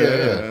that. Oh,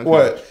 Okay, yeah.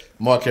 What?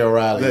 Markel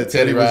Riley. That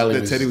Teddy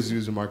Riley. Teddy was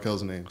using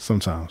Markel's name.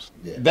 Sometimes,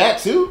 That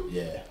too?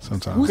 Yeah.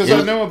 sometimes. Because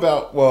I know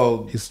about,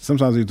 well,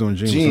 Sometimes he's doing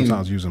Gene, Gene.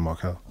 sometimes using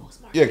Markel.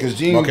 yeah, because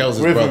Gene Markel's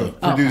his Griffin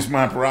brother. produced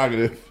My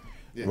Prerogative.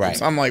 Right.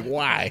 So I'm like,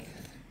 why?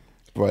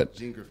 But,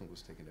 Gene Griffin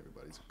was taking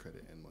everybody's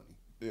credit and money.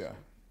 yeah.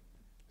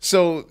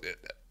 So,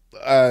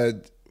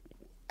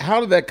 how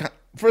did that,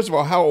 first of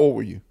all, how old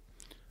were you?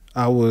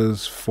 I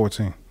was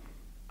 14.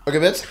 Okay,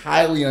 that's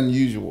highly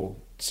unusual.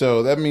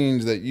 So that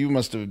means that you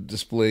must have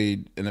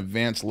displayed an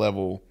advanced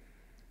level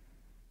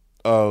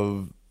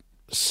of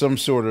some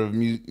sort of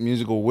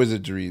musical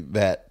wizardry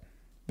that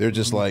they're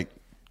just like,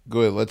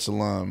 go ahead, let's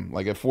alum.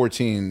 Like at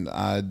 14,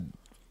 I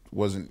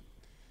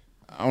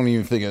don't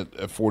even think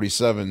at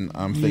 47,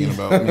 I'm thinking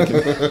about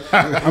making.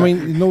 I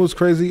mean, you know what's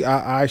crazy?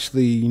 I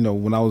actually, you know,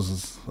 when I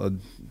was a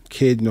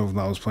kid, you know, when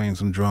I was playing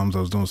some drums, I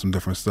was doing some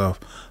different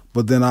stuff.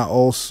 But then I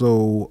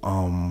also,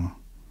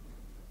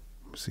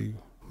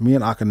 me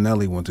and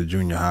Akinelli went to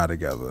junior high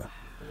together.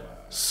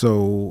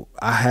 So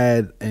I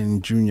had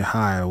in junior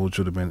high, which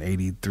would have been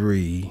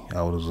 83,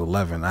 I was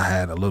 11,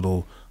 I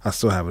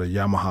still have a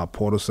Yamaha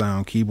Portal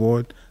Sound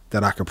keyboard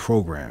that I could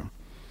program.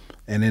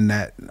 And in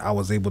that, I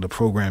was able to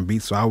program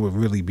beats, so I would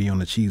really be on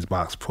the cheese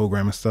box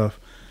programming stuff.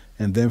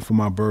 And then for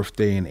my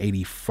birthday in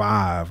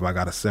 85, I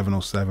got a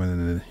 707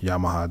 and a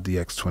Yamaha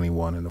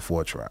DX21 in the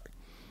 4-track.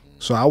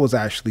 So I was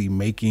actually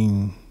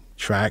making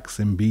tracks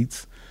and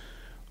beats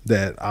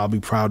that I'll be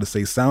proud to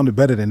say sounded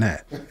better than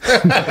that.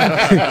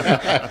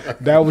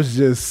 That was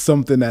just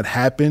something that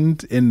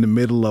happened in the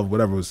middle of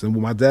whatever it was. And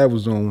what my dad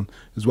was doing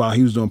is while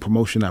he was doing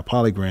promotion at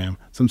Polygram,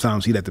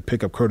 sometimes he'd have to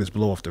pick up Curtis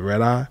Blow off the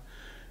Red Eye.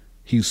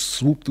 He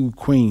swooped through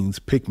Queens,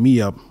 picked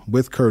me up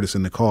with Curtis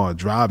in the car,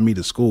 drive me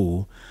to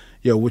school.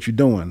 Yo, what you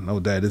doing?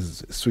 Oh, Dad, this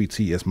is Sweet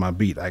Tea. It's my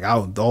beat. Like,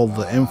 all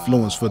the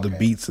influence for the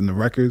beats and the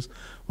records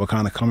were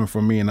kind of coming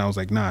from me, and I was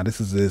like, nah,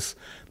 this is this.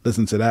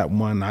 Listen to that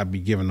one. I'd be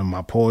giving them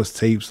my pause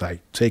tapes,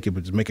 like, take it,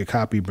 but just make a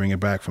copy, bring it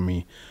back for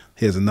me.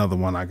 Here's another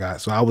one I got.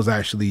 So I was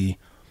actually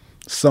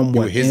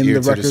somewhat his in ear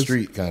the to records. the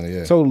street, kind of,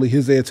 yeah. Totally,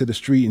 his ear to the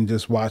street and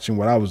just watching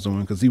what I was doing,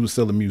 because he was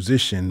still a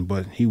musician,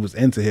 but he was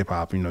into hip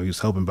hop. You know, he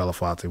was helping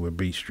Belafonte with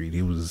Beat Street.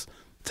 He was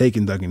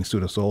taking Doug in the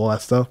studio, so all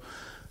that stuff.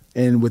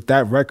 And with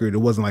that record, it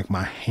wasn't like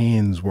my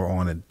hands were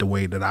on it the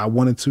way that I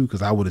wanted to,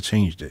 because I would have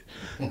changed it.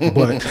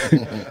 But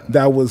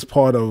that was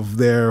part of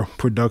their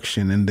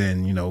production. And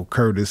then, you know,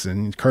 Curtis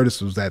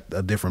was at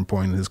a different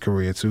point in his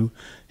career too.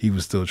 He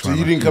was still trying. So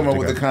you didn't come up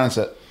with the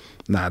concept?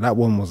 Nah, that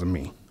one wasn't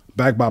me.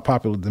 Back by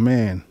Popular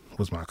Demand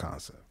was my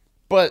concept.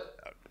 But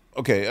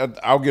okay,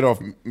 I'll get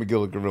off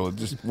Magilla Gorilla.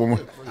 Just one more.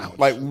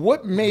 Like,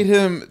 what made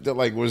him?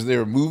 Like, was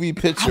there a movie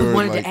pitch? I or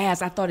wanted like, to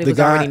ask. I thought it The was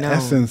guy already known.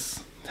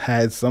 Essence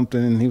had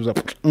something, and he was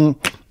like, and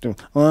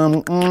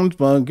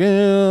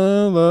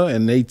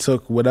they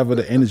took whatever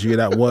the energy of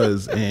that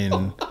was,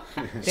 and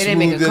They didn't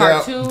make a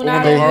cartoon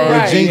out of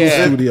the it. Jingle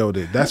Studio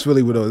did. That's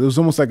really what it was. It was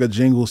almost like a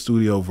Jingle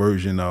Studio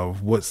version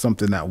of what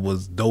something that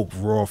was dope,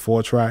 raw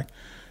 4-track.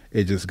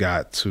 It just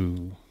got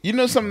to, you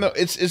know, something though.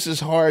 It's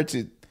just hard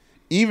to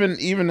even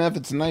if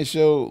it's a nice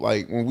show.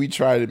 Like when we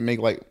try to make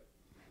like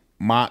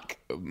mock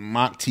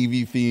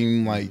TV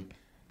theme, like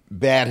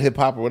bad hip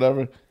hop or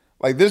whatever.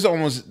 Like there's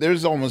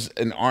almost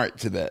an art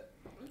to that,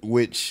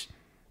 which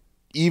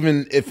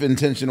even if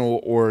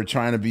intentional or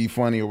trying to be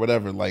funny or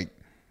whatever, like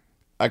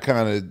I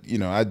kind of, you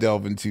know, I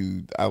delve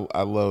into.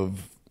 I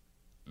love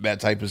that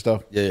type of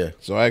stuff. Yeah.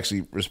 So I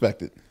actually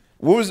respect it.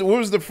 What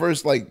was the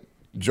first like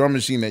drum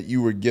machine that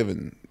you were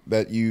given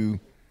that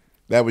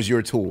was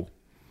your tool?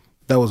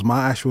 that was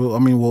my actual,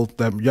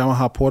 that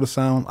Yamaha Porter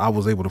sound I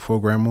was able to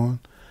program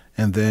on.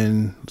 And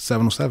then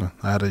 707.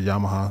 I had a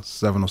Yamaha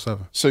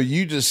 707. So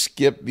you just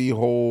skipped the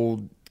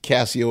whole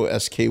Casio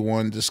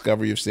SK1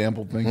 discovery of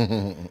sample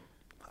thing?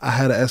 I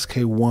had a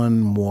SK1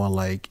 more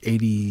like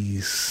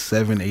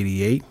 87,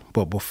 88.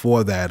 But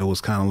before that, it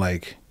was kind of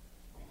like,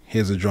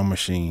 here's a drum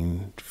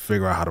machine,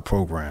 figure out how to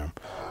program.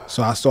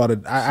 So I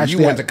started. You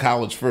went to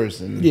college first.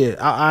 Yeah,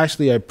 I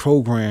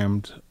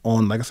programmed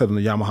on, like I said, on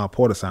the Yamaha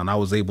Porter sound. I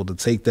was able to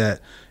take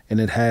that, and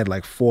it had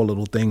like 4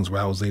 little things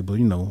where I was able,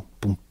 boom,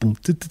 boom, boom,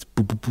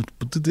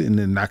 and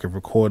then I could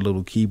record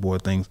little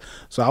keyboard things.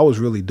 So I was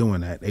really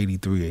doing that,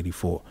 83,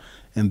 84.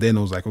 And then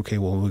it was like, okay,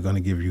 well, we're going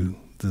to give you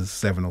the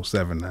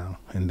 707 now.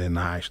 And then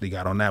I actually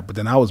got on that. But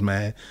then I was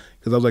mad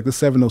because I was like, the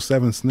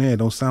 707 snare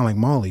don't sound like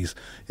Marley's.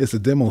 It's a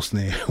demo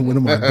snare. What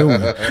am I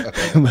doing?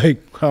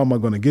 Like, how am I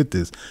going to get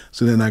this?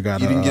 So then I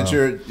got... You didn't get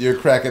your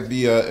crack at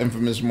the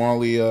infamous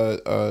Marley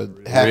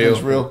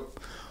half-inch reel?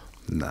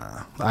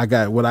 Nah.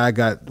 What I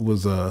got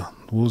was, what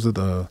was it?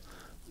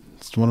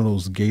 It's one of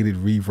those gated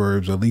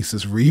reverbs,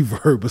 Alesis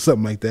reverb or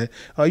something like that.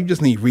 Oh, you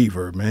just need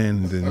reverb, man.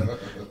 And then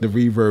the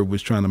reverb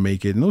was trying to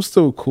make it, and it was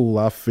still cool.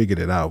 I figured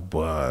it out,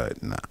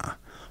 but nah,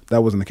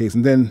 that wasn't the case.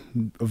 And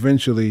then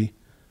eventually,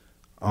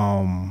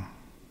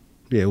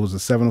 it was a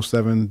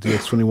 707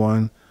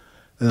 DX21,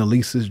 an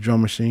Alesis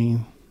drum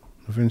machine.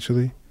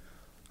 Eventually,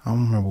 I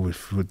don't remember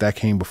what that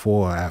came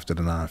before or after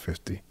the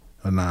 950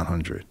 or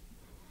 900.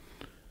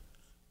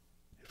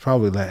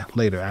 Probably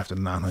later after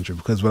the 900,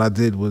 because what I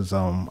did was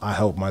I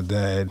helped my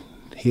dad.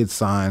 He had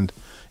signed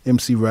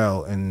MC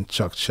Rel and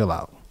Chuck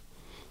Chillout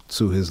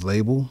to his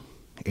label,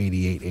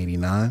 88,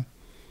 89,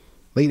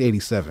 late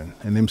 87.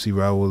 And MC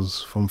Rel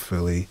was from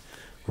Philly.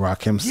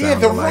 Rakim sounded Yeah,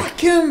 the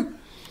Rakim.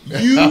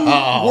 You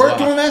worked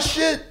on that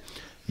shit?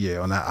 Yeah,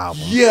 on that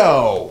album.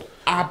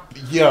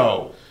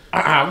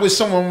 I wish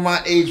someone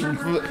my age from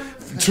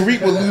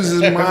Tariq would lose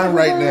his mind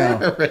right now.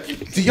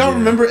 Do y'all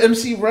remember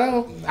MC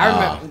Rel?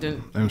 I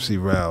remember MC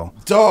Rel.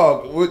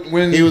 Dog,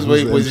 when he was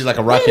he like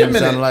a Rakim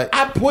sounding like?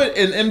 I put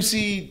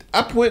MC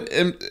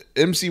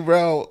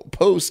Rel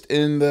post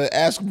in the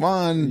Ask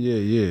Von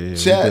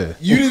chat.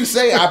 You didn't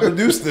say I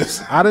produced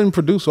this. I didn't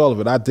produce all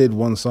of it. I did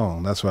one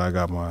song. That's where I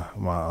got my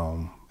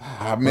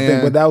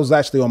man. But that was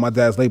actually on my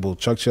dad's label,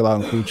 Chuck Chillout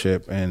and Cool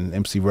Chip and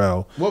MC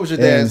Rel. What was your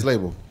dad's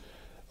label?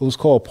 It was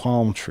called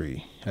Palm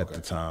Tree at the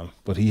time,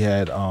 but he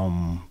had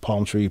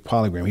Palm Tree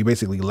Polygram. He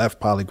basically left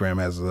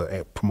Polygram as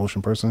a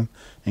promotion person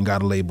and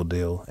got a label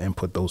deal and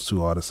put those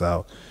 2 artists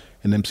out.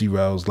 And MC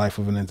Rel's Life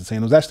of an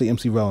Entertainer. It was actually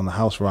MC Rel and the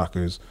House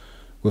Rockers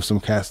with some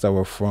cats that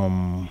were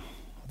from,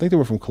 I think they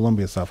were from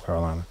Columbia, South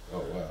Carolina.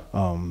 Oh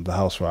wow. The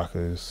House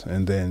Rockers,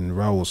 and then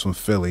Rel was from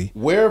Philly.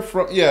 Where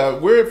from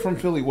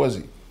Philly was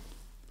he?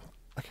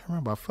 I can't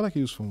remember. I feel like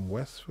he was from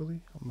West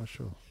Philly. I'm not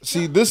sure.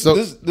 See, this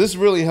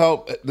really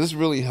helped. This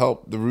really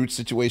helped the Roots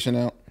situation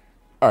out.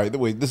 All right,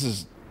 wait. This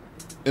is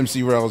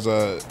MC Rel's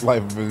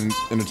Life of an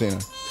Entertainer.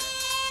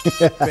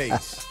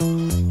 Bass.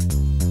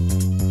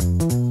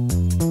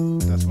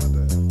 That's my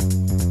dad.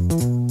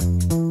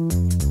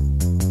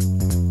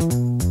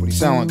 But he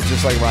sounded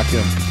just like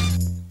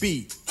Rakim.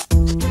 Beat.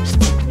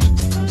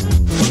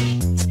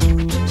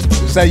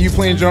 This Is that you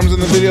playing drums in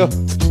the video?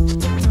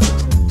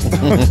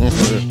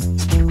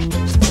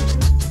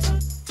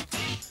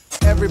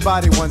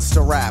 Everybody wants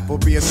to rap or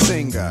be a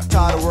singer.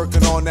 Tired of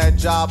working on that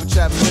job of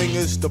chap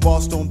fingers. The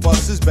boss don't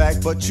bust his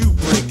back, but you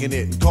breaking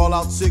it and call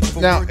out sick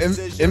for Now, work.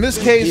 in this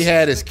case, he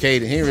had his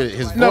cadence.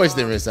 His voice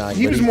didn't sound.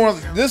 He was more.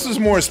 This was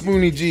more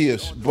Spoonie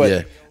G-ish, but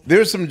Yeah.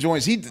 there's some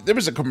joints. There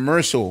was a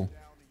commercial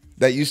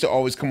that used to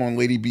always come on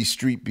Lady B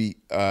Street Beat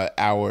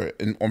hour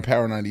on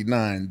Power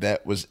 99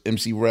 that was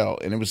MC Rel,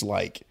 and it was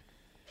like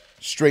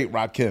straight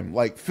Rakim.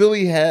 Like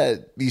Philly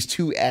had these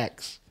two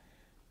acts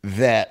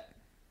that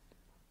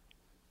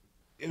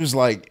it was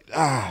like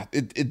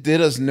it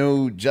did us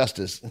no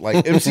justice.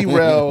 Like MC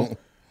Rel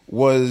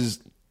was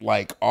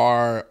like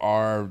our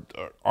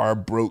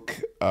broke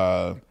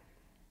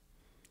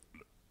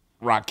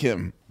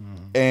Rakim,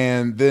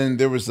 and then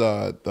there was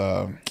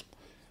the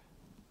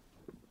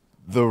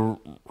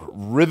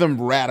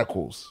Rhythm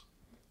Radicals,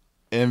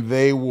 and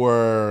they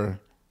were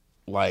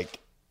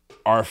like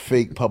our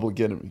fake Public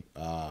Enemy.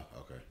 Okay.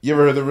 You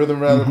ever heard of the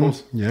Rhythm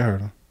Radicals? Yeah, I heard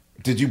them.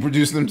 Did you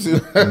produce them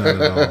too? Not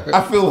at all.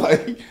 I feel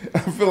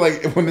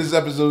like when this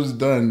episode is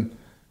done,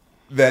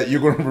 that you're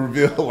going to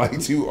reveal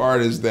like two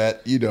artists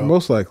that you know.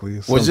 Most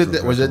likely. Was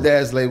your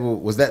dad's label?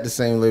 Was that the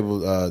same label?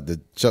 The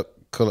Chuck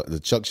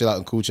Chill Out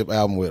and Cool Chip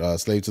album with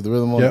Slave to the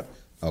Rhythm on it? Yep.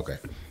 Okay.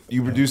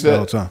 You produced All that?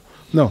 the time.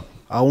 No,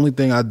 the only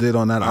thing I did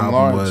on that I'm album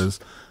Large. was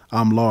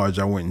I'm Large.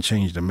 I went and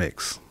changed the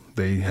mix.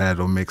 They had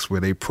a mix where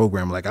they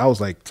programmed, like I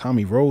was like,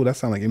 Tommy Rowe, that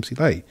sounded like MC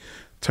Light.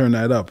 Turn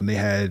that up, and they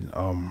had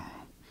Rob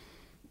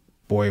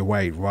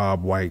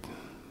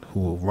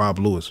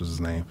Lewis was his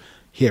name.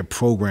 He had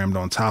programmed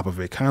on top of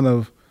it, kind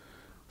of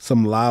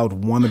some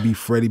loud wannabe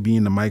Freddie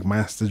being the Mike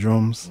Master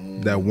drums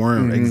that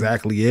weren't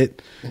exactly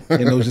it.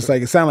 And it was just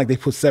like, it sounded like they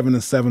put 7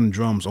 and 7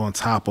 drums on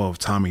top of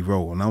Tommy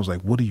Rowe. And I was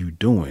like, what are you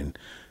doing?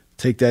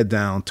 Take that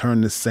down,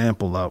 turn this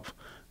sample up,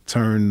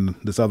 turn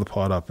this other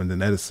part up. And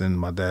then Edison,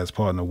 my dad's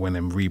partner, went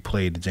and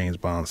replayed the James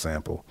Bond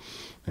sample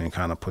and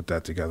kind of put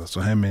that together. So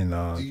him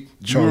and Do you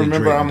Charlie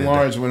remember Drayton I'm did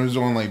Large when it was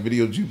on like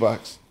Video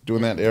Jukebox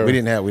during that era? We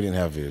didn't have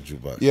video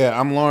jukebox. Yeah,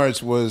 I'm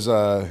Large was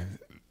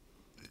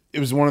it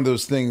was one of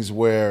those things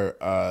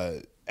where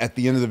at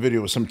the end of the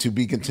video was some to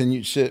be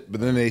continued shit,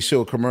 but then they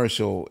show a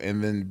commercial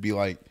and then be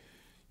like,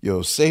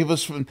 yo, save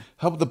us from,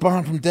 help the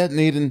bomb from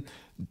detonating,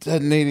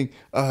 dial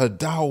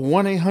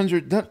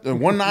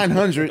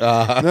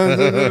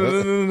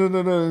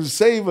 1-800-1900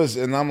 save us.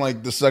 And I'm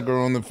like the sucker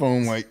on the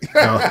phone like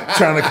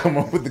trying to come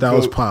up with the That code.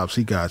 was Pops.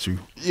 He got you.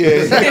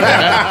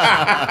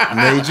 Yeah.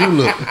 Made you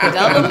look.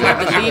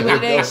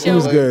 It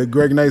was good.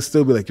 Greg Knight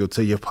still be like, yo,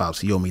 tell your Pops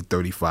he owed me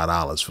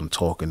 $35 from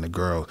talking to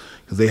girls.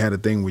 Because they had a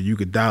thing where you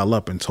could dial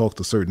up and talk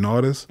to certain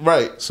artists.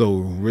 Right. So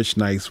Rich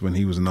Nice, when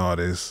he was an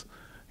artist,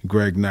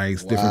 Greg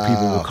Nice, different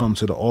people would come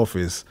to the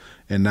office,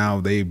 and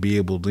now they be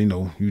able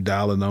to, you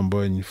dial a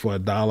number and for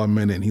 $1 a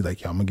minute, and he's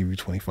like, yo, I'm going to give you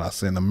 25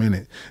 cents a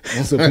minute.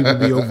 And so people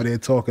be over there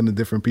talking to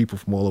different people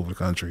from all over the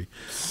country.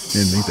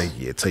 And he's like,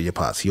 yeah, tell your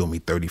Pops he owe me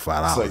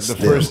 $35. It's like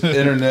the first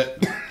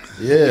internet.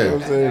 Yeah.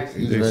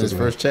 You He was in his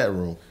first chat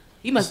room.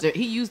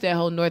 He used that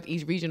whole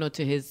Northeast regional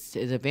to his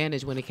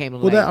advantage when it came to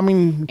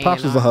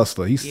Pops is a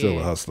hustler. He's still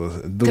a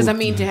hustler. Because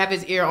to have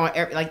his ear on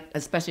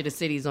especially the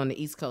cities on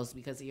the East Coast,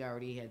 because he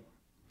already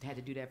had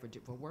to do that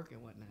for work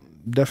and whatnot.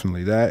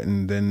 Definitely that,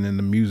 and then in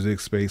the music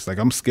space, like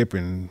I'm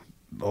skipping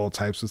all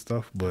types of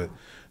stuff, but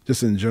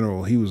just in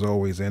general, he was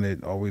always in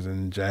it, always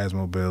in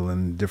Jazzmobile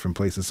and different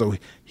places. So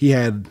he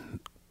had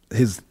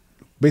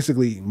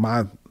basically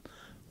my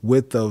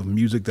width of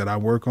music that I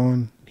work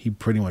on. He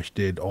pretty much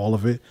did all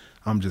of it.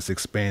 I'm just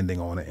expanding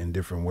on it in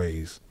different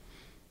ways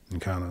and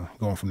kind of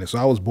going from there. So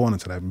I was born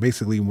into that.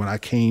 Basically, when I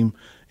came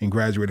and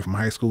graduated from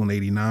high school in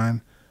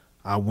 '89,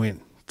 I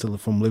went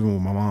from living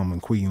with my mom in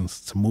Queens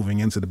to moving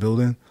into the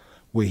building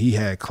where he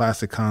had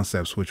Classic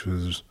Concepts, which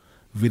was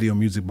video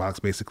music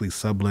box, basically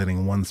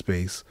subletting one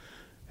space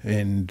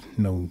and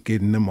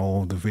getting them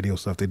all the video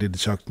stuff. They did the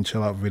Chuck and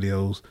Chill Out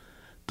videos,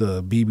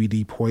 the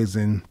BBD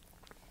Poison,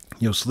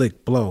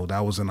 Slick Blow.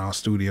 That was in our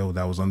studio.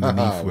 That was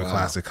underneath where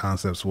Classic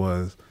Concepts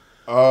was.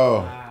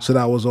 Oh. So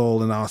that was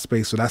all in our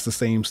space. So that's the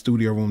same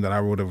studio room that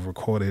I would have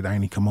recorded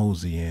Aini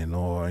Kamosi in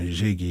or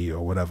Jiggy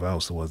or whatever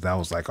else it was. That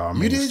was like our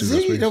main studio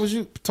space. That was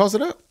you. Toss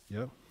it up.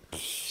 Yep.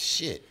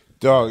 Shit.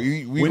 Dog,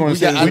 we going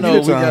to I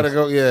know we gotta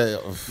go. Yeah.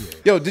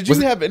 Yo, did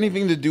you have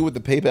anything to do with the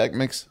Payback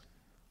mix?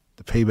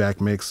 The Payback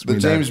mix. The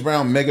James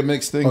Brown mega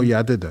mix thing? Oh yeah,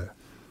 I did that.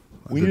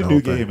 We need a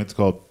new game. It's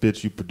called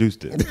 "Bitch, You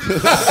Produced It,"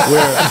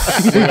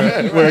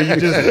 where you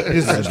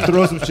just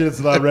throw some shit at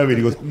Salah Remy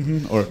and he goes,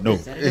 or no.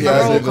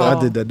 I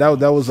did that.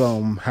 That was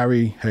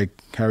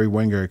Harry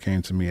Wenger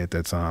came to me at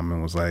that time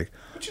and was like,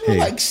 But you were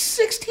like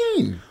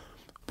 16.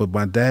 But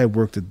my dad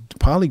worked at the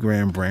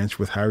Polygram branch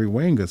with Harry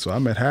Wenger, so I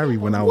met Harry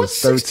when I was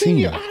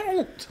 13.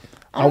 I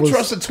don't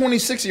trust a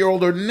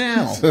 26-year-older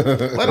now,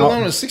 let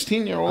alone a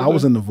 16-year-old. I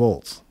was in the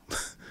vaults.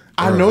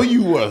 I know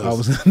you was. I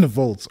was in the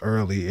vaults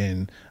early,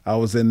 and I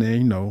was in there.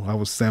 I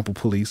was sample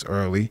police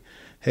early.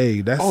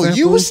 Hey, that's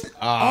you was. So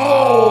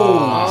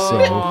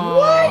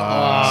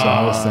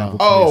I a sample.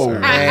 Oh,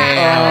 place,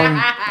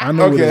 man. I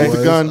know what it was.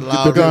 Get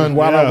the gun.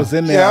 While I was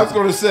in there, Yeah, I was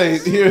going to say,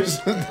 here's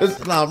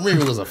Loud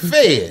Remy was a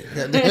fed.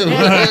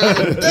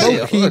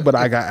 low key, but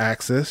I got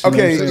access. You know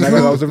what I'm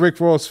saying? I was a Rick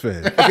Ross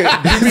fan.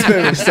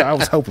 Okay, so I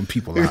was helping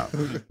people out.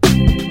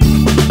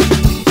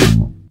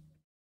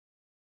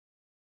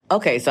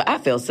 Okay, so I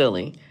feel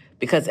silly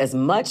because as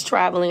much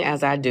traveling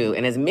as I do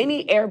and as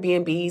many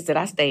Airbnbs that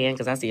I stay in,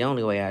 because that's the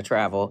only way I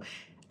travel,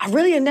 I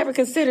really had never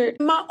considered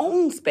my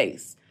own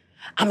space.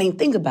 I mean,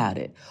 think about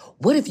it.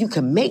 What if you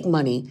could make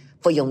money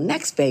for your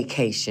next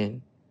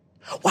vacation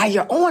while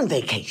you're on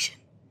vacation?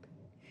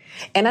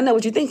 And I know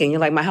what you're thinking. You're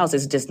like, my house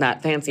is just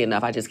not fancy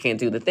enough. I just can't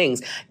do the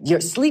things.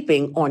 You're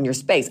sleeping on your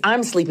space.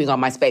 I'm sleeping on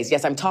my space.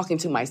 Yes, I'm talking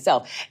to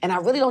myself. And I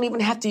really don't even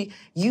have to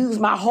use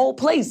my whole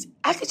place.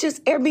 I could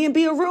just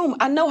Airbnb a room.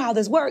 I know how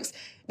this works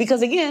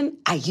because, again,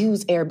 I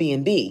use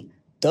Airbnb.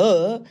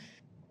 Duh.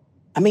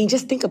 I mean,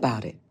 just think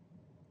about it.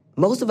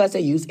 Most of us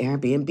that use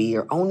Airbnb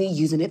are only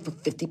using it for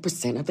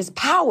 50% of its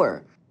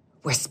power.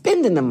 We're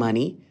spending the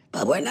money,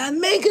 but we're not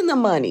making the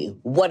money.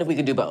 What if we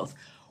could do both?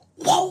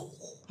 Whoa,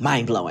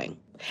 mind-blowing.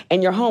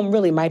 And your home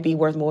really might be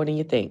worth more than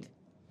you think.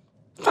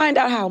 Find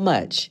out how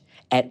much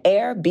at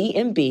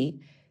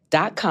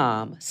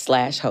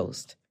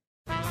airbnb.com/host.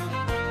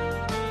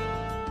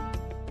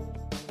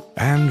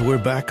 And we're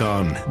back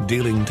on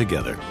Dealing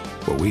Together,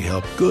 where we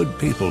help good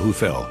people who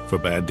fell for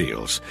bad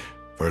deals.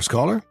 First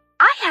caller?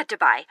 I had to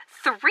buy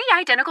 3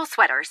 identical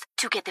sweaters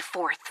to get the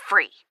 4th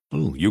free.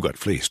 Ooh, you got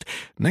fleeced.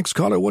 Next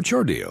caller, what's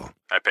your deal?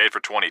 I paid for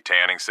 20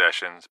 tanning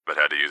sessions, but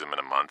had to use them in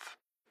a month.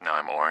 Now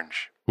I'm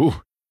orange.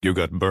 Ooh, you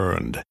got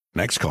burned.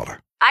 Next caller.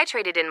 I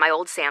traded in my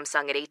old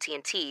Samsung at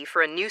AT&T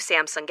for a new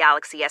Samsung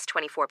Galaxy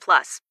S24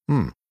 Plus.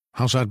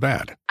 How's that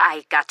bad?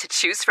 I got to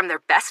choose from their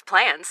best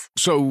plans.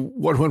 So,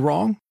 what went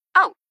wrong?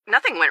 Oh,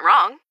 nothing went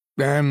wrong.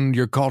 And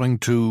you're calling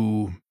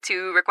to...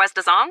 To request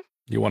a song?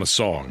 You want a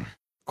song.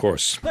 Of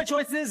course. The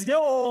choice is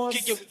yours.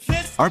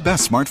 Our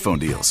best smartphone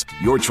deals.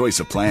 Your choice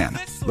of plan.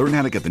 Learn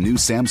how to get the new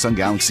Samsung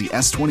Galaxy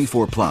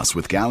S24 Plus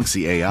with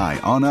Galaxy AI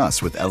on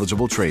us with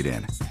eligible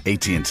trade-in.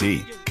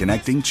 AT&T.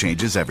 Connecting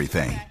changes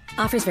everything.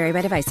 Offers vary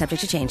by device,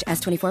 subject to change.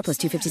 S24 plus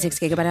 256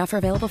 gigabyte offer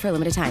available for a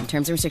limited time.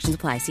 Terms and restrictions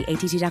apply. See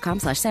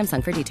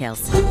att.com/Samsung for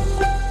details.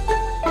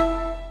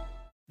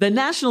 The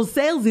national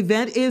sales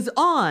event is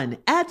on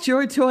at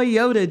your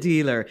Toyota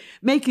dealer,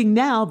 making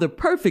now the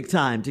perfect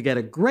time to get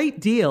a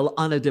great deal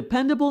on a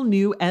dependable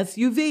new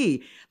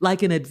SUV,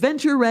 like an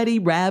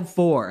adventure-ready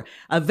RAV4.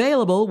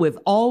 Available with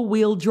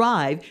all-wheel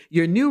drive,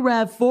 your new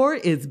RAV4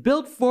 is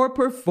built for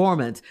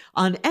performance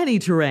on any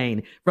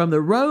terrain, from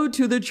the road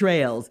to the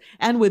trails,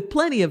 and with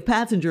plenty of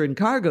passenger and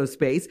cargo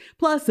space,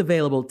 plus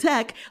available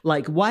tech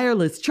like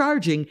wireless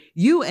charging,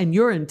 you and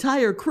your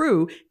entire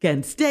crew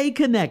can stay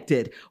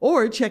connected.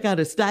 Or check out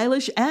a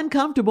stylish and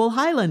comfortable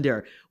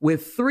Highlander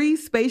with 3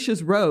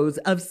 spacious rows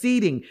of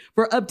seating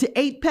for up to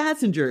 8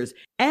 passengers.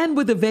 And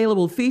with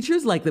available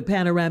features like the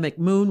panoramic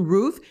moon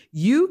roof,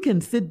 you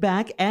can sit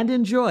back and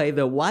enjoy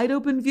the wide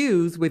open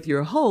views with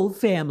your whole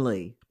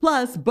family.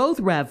 Plus, both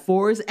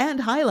RAV4s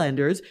and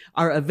Highlanders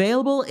are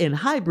available in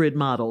hybrid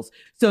models,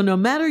 so no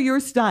matter your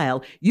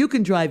style, you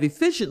can drive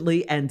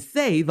efficiently and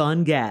save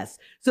on gas.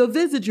 So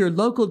visit your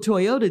local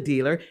Toyota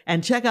dealer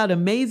and check out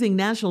amazing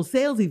national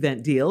sales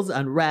event deals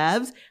on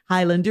RAVs,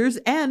 Highlanders,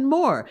 and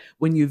more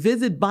when you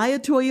visit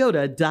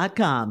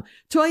buyatoyota.com.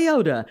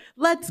 Toyota,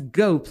 let's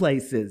go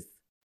places.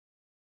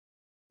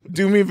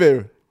 Do me a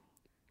favor.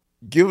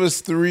 Give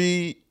us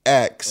 3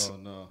 acts. Oh,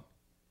 no.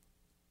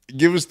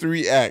 Give us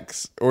 3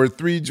 acts or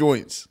 3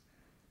 joints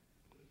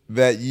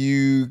that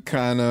you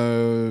kind of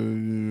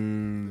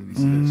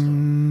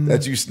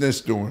that you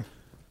snitched on.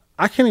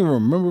 I can't even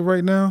remember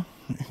right now.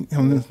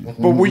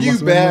 But were you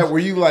bad? Were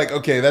you like,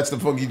 okay, that's the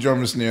funky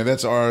drummer snare,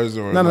 that's ours?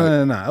 Or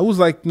No. It was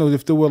like,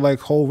 if there were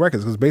like whole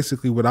records, because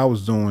basically what I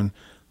was doing,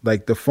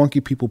 like the Funky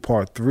People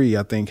Part 3,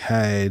 I think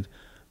had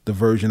the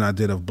version I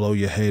did of Blow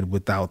Your Head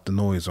without the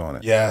noise on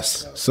it.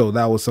 Yes. So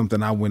that was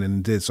something I went in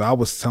and did. So I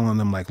was telling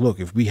them, like, look,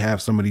 if we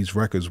have some of these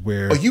records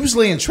where... Oh, you was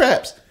laying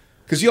traps.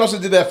 Because you also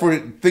did that for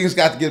Things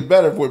Got to Get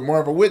Better with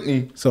Marva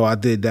Whitney. So I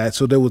did that.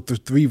 So there were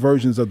 3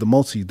 versions of the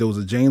multi. There was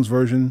a James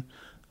version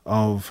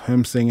of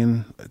him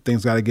singing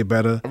Things Gotta Get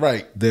Better.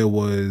 Right. There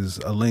was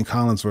a Lynn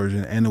Collins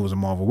version and there was a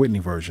Marva Whitney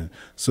version.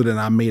 So then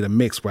I made a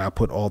mix where I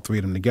put all 3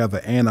 of them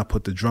together and I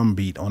put the drum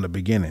beat on the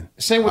beginning.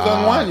 Same with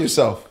Unwind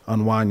Yourself.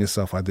 Unwind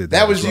Yourself, I did that.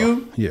 That was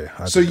you?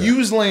 Yeah. So you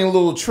was laying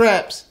little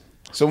traps.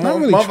 So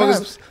not really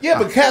traps. Yeah,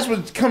 but cats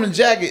would come in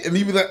jacket and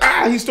he'd be like,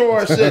 he stole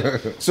our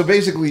shit. So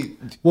basically,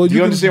 well, do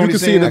you understand what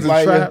he's saying? You can see it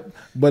as a trap,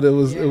 but it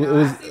was...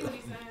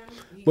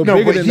 But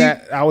bigger than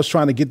that, I was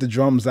trying to get the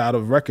drums out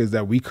of records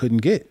that we couldn't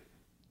get.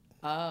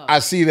 Oh. I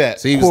see that.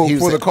 So he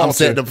was for the culture. I'm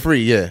setting them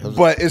free, yeah.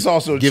 But it's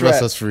also give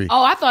us free.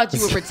 Oh, I thought you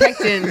were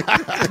protecting.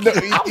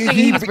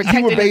 He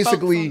would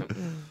basically,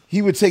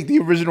 he would take the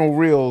original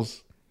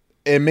reels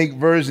and make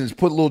versions,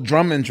 put little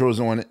drum intros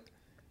on it,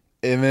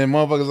 and then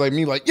motherfuckers like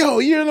me, like, yo,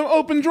 you hear them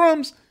open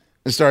drums,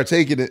 and start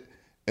taking it,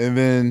 and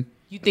then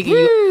you thinking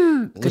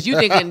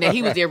that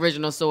he was the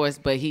original source,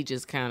 but he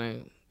just kind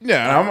of.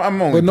 Yeah,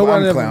 I'm only. But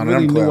nobody I'm ever clowning,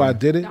 really I'm knew clowning. I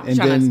did it. I'm And trying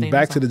to then understand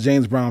back the to the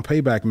James Brown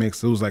Payback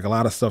mix, there was like a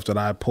lot of stuff that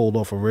I pulled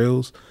off of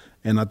Reels.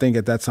 And I think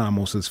at that time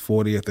was his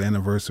 40th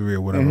anniversary or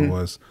whatever it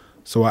was.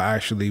 So I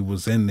actually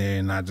was in there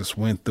and I just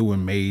went through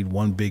and made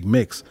one big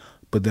mix.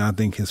 But then I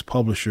think his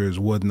publishers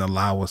wouldn't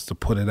allow us to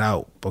put it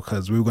out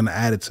because we were going to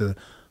add it to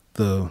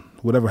the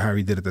whatever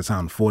Harry did at the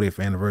time,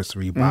 40th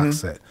anniversary box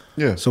set.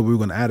 Yeah. So we were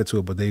going to add it to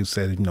it, but they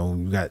said, you know,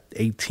 you got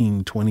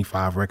 18,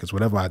 25 records,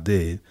 whatever I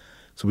did.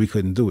 So we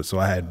couldn't do it. So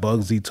I had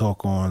Bugsy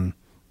talk on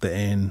the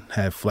end,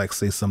 had Flex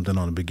say something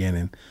on the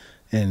beginning.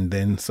 And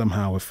then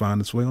somehow it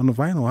found its way on the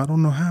vinyl. I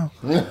don't know how.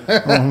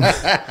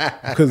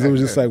 Because it was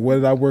just like, what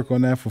did I work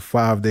on that for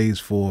 5 days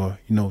for?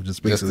 You know,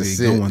 just basically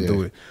going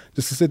through it.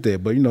 Just to sit there.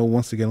 But, you know,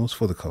 once again, it was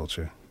for the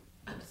culture.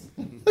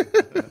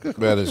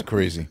 That is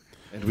crazy.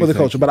 For the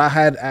culture. But I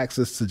had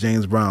access to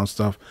James Brown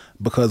stuff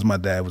because my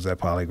dad was at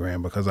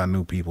Polygram, because I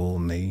knew people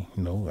and they,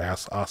 you know,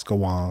 asked Oscar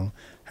Wong,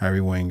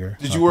 Harry Wenger.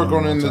 Did you work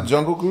on In the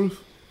Jungle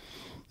Groove?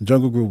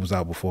 Jungle Groove was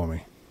out before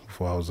me,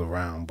 before I was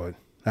around, but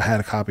I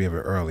had a copy of it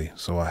early,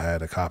 so I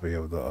had a copy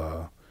of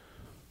the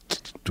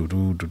what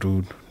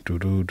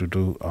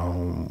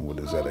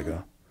is that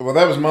again? Well,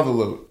 that was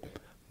Motherlode.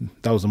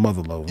 That was a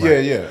Motherlode,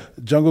 right? Yeah.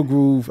 Jungle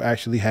Groove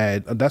actually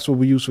had that's what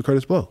we used for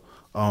Curtis Blow.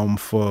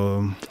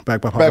 For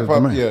Back by Popular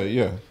Demand.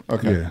 Yeah.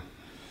 Okay. Yeah.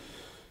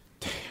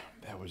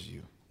 That was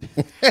you.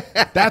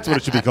 That's what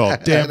it should be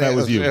called. Damn, that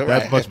was you.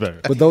 That's much better.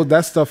 But though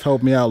that stuff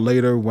helped me out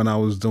later when I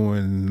was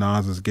doing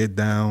Nas's Get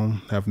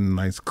Down, having a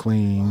nice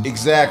clean.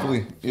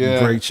 Exactly. Yeah.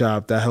 Great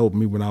chop. That helped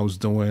me when I was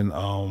doing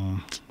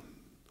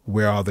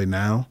Where Are They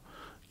Now?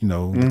 You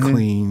know, the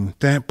clean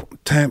tamp.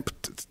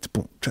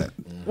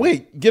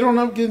 Wait, Get On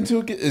Up, Get Into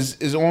It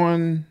is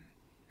on.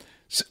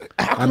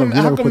 How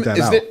come, put that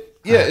out.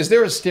 Is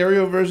there a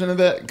stereo version of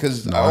that?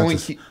 Because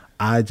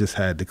I just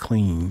had the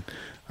clean.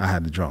 I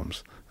had the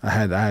drums. I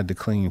had the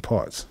clean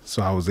parts,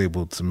 so I was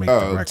able to make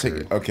the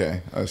record.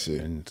 Okay, I see.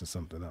 Into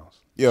something else.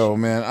 Yo,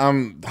 man,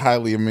 I'm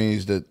highly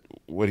amazed at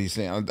what he's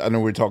saying. I know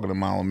we're talking a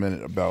mile a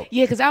minute about.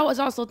 Yeah, because I was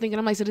also thinking,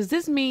 I'm like, so does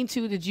this mean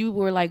too that you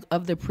were like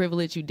of the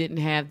privilege, you didn't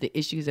have the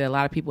issues that a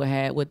lot of people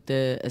had with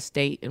the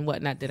estate and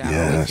whatnot that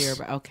I always hear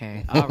about?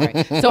 Okay, all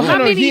right. So how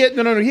many? He had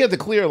the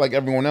clear like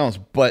everyone else,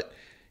 but.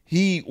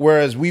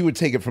 Whereas we would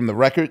take it from the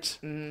records,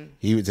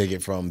 he would take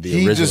it from the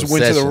he original just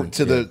went session.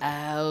 to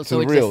the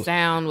so the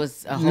sound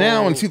was a whole...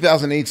 Now in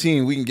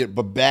 2018 we can get,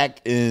 but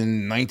back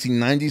in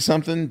 1990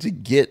 something to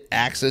get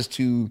access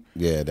to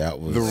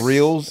that was the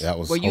reels. That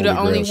was. Were you the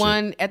only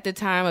one at the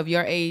time of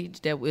your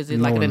age that was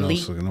like an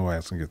elite? No one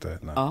else can get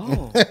that. No.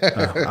 Oh,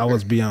 I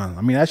was beyond.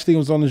 I mean, actually, it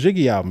was on the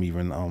Jiggy album.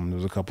 Even there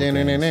was a couple.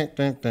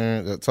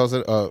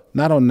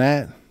 Not on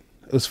that.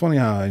 It was funny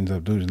how I ended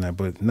up doing that,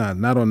 but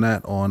not on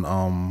that.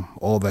 On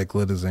All That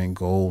Glitters Ain't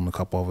Gold and a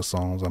couple other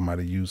songs, I might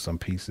have used some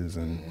pieces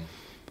and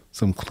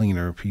some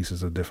cleaner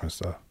pieces of different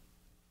stuff.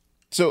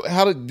 So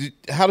how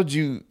did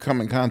you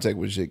come in contact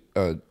with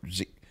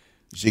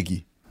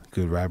Jiggy?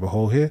 Good rabbit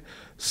hole here.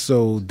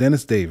 So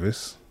Dennis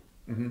Davis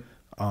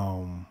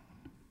runs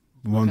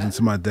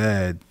into my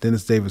dad.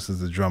 Dennis Davis is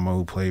the drummer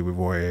who played with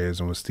Roy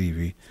Ayers and with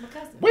Stevie.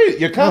 Wait,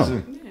 your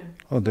cousin?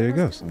 Oh, there he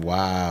goes.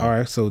 Wow. All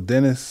right, so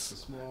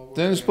Dennis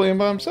playing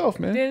by himself,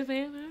 man. Dennis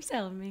playing by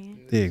himself, man.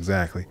 Yeah,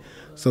 exactly.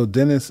 So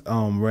Dennis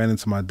ran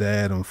into my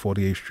dad on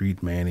 48th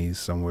Street, Manny's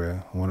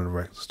somewhere, one of the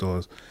record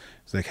stores.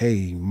 He's like,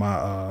 hey,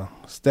 my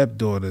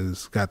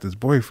stepdaughter's got this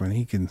boyfriend.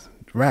 He can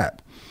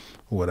rap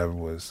or whatever it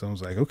was. So I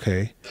was like,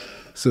 okay.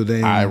 So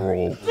then I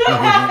roll.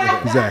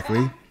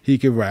 Exactly. He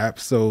could rap.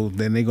 So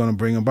then they're going to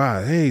bring him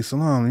by. Hey,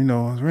 Salam,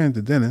 I ran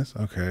into Dennis.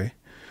 Okay.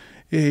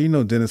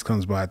 Yeah, Dennis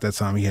comes by. At that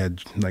time, he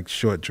had like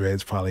short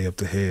dreads, probably up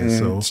to head.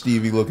 So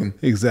Stevie looking.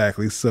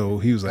 Exactly. So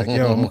he was like,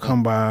 yo, I'm going to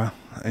come by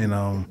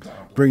and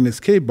bring this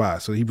kid by.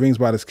 So he brings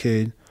by this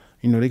kid.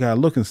 They got to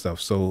look and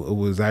stuff. So it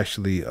was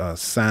actually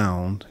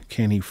Sound,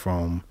 Kenny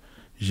from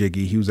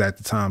Jiggy. He was at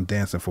the time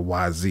dancing for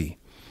YZ.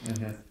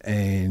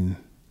 And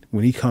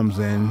when he comes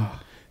in,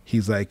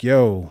 he's like,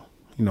 yo,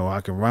 I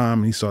can rhyme.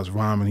 And he starts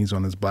rhyming. He's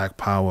on his Black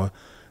Power.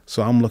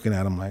 So I'm looking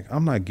at him like,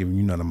 I'm not giving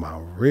you none of my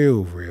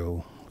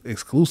real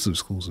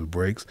exclusive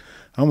breaks.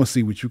 I'm gonna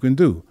see what you can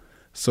do.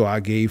 So I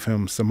gave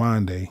him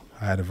Samande.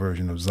 I had a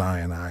version of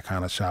Zion. I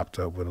kind of chopped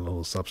up with a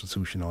little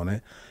substitution on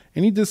it,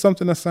 and he did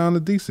something that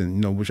sounded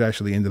decent, which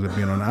actually ended up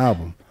being on the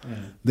album.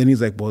 Then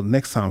he's like, well,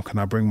 next time can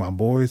I bring my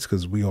boys,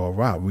 because we all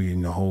rock, we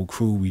in the whole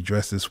crew, we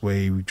dress this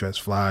way, we dress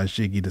fly,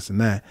 Jiggy, this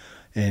and that.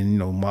 And,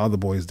 my other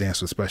boys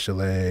dance with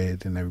Special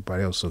Ed and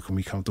everybody else. So can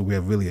we come through? We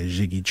have really a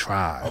Jiggy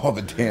tribe. All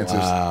the dancers.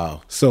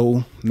 Wow.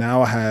 So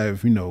now I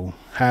have,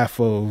 half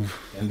of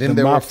and then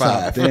there were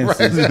 5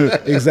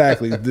 dancers.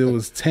 Exactly. There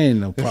was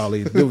 10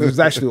 probably. There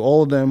was actually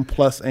all of them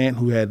plus Ant,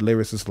 who had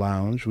Lyricist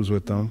Lounge, was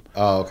with them.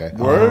 Oh, okay.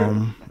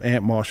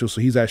 Ant Marshall. So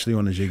he's actually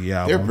on the Jiggy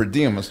album. Their per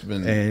diem must have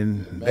been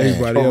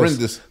everybody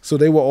horrendous. Else. So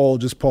they were all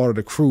just part of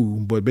the crew.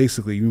 But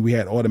basically we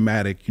had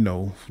automatic,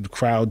 the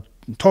crowd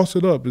toss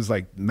it up. It's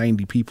like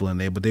 90 people in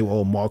there, but they were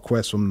all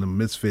Marquess from the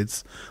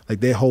Misfits. Like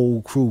their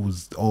whole crew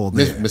was all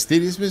there.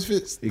 Mysterious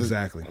Misfits?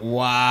 Exactly.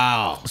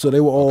 Wow. So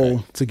they were all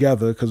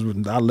together because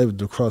I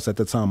lived across at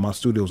the time. My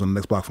studio was on the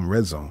next block from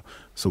Red Zone.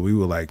 So we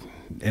were like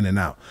in and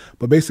out.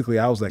 But basically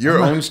I was like. Your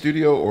own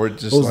studio or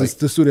just it was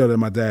the studio that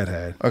my dad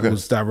had. Okay. It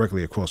was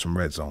directly across from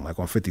Red Zone, like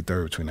on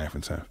 53rd between 9th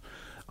and 10th.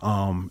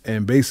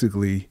 And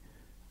basically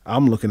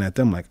I'm looking at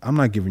them like, I'm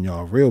not giving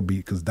y'all a real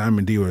beat because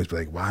Diamond D would be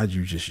like, why'd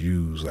you just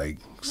use like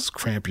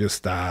Cramp Your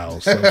Style,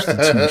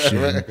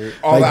 Substitution?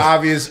 All like, the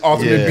obvious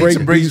alternate beats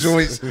and break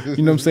joints. You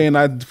know what I'm saying?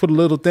 I put a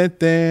little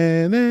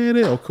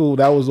oh cool,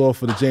 that was all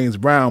for the James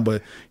Brown.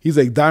 But he's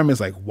like, Diamond's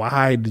like,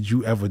 why did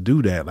you ever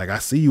do that? Like I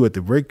see you at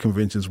the break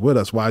conventions with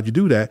us. Why'd you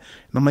do that?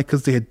 And I'm like,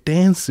 because they're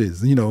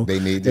dancers, you know. They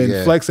need to,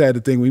 and Flex had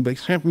the thing where he'd be like,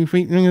 happy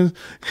feet,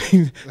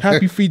 niggas,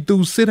 happy feet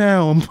dude, sit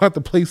down. I'm about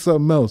to play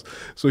something else.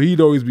 So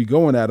he'd always be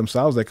going at him.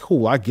 So I was like,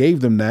 cool, I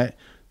gave them that,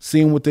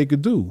 seeing what they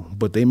could do.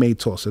 But they may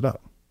toss it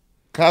up.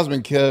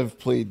 Cosmic Kev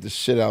played the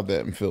shit out of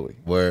that in Philly.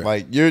 Where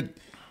like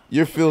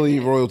your Philly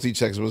royalty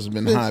checks was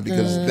been high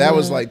because that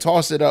was like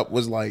Toss It Up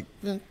was like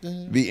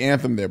the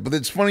anthem there. But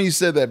it's funny you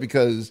said that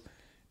because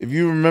if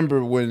you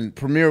remember when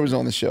Premier was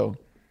on the show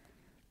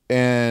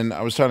and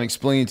I was trying to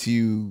explain to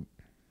you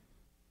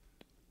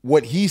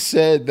what he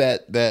said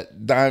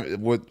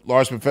what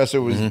Lars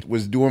Professor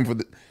was doing for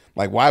the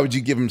like why would you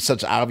give him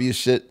such obvious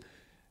shit?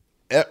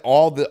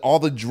 All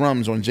the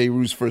drums on J.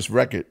 Rue's first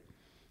record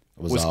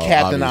was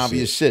Captain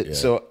Obvious shit. Yeah.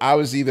 So I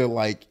was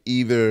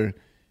either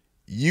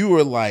you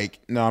were like,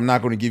 no, I'm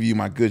not going to give you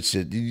my good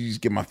shit. You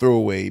just get my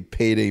throwaway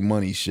payday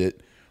money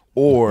shit,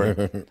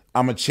 or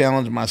I'm gonna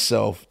challenge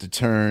myself to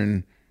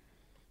turn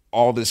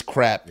all this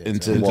crap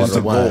into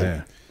gold.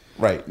 Yeah.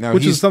 Right now,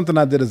 which is something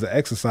I did as an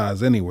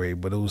exercise anyway,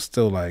 but it was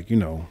still like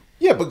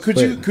Yeah, but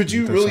could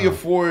you really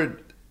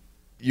afford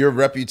your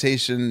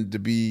reputation to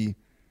be?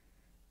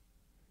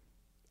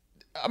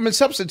 I mean,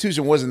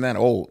 Substitution wasn't that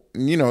old.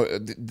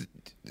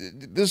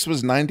 This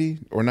was 90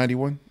 or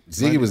 91?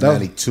 Ziggy was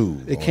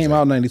 92. It came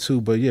out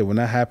 92, but yeah, when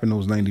that happened, it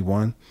was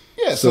 91.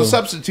 Yeah, so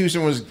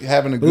Substitution was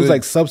having a good... It was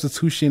like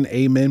Substitution,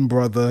 Amen,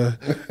 Brother,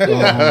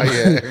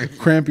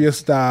 Cramp Your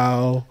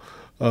Style,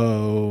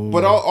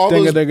 but all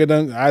those...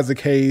 Isaac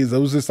Hayes. It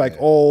was just like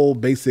all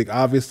basic,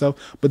 obvious stuff.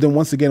 But then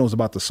once again, it was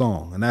about the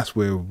song, and that's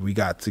where we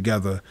got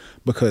together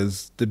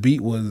because the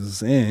beat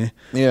was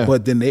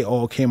but then they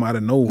all came out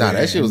of nowhere. Nah,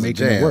 that shit was a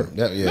jam. Work.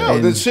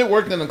 The shit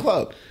worked in the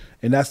club.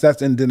 And that's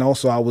and then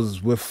also I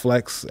was with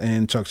Flex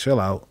and Chuck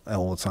Chillout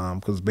all the time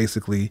because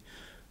basically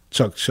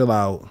Chuck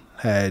Chillout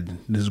had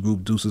this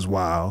group Deuces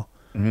Wild,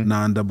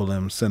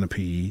 9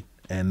 Centipede,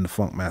 and the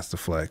Funk Master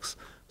Flex.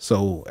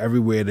 So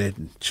everywhere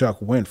that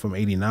Chuck went from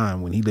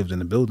 89 when he lived in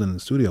the building in the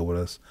studio with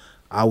us,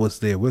 I was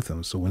there with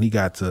him. So when he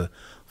got to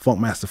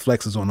Funk Master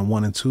Flexes on the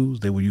 1 and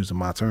 2s, they were using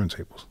my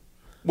turntables.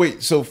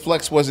 Wait, so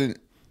Flex wasn't...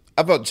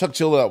 I thought Chuck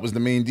Chillout was the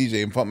main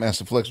DJ and Funk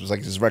Master Flex was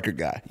like his record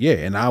guy. Yeah,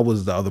 and I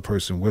was the other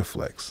person with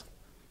Flex.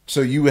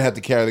 So you would have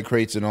to carry the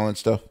crates and all that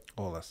stuff?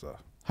 All that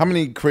stuff. How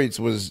many crates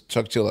was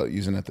Chuck Chillout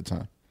using at the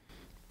time?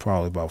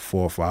 Probably about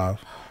 4 or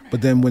 5.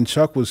 But then when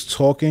Chuck was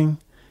talking,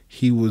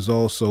 he was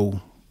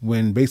also...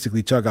 When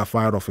basically Chuck got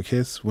fired off of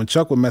Kiss, when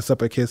Chuck would mess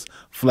up at Kiss,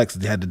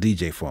 Flex had the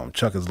DJ for him.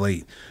 Chuck is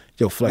late.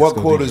 Yo, Flex. What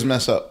quotas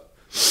mess up?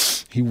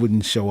 He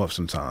wouldn't show up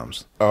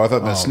sometimes. Oh, I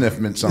thought that sniff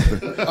meant something.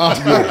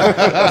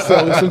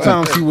 So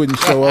sometimes he wouldn't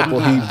show up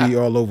or he'd be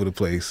all over the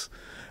place.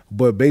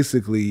 But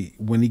basically,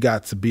 when he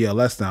got to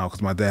BLS now,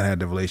 because my dad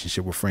had the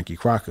relationship with Frankie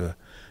Crocker,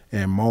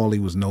 and Marley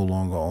was no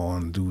longer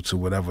on due to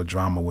whatever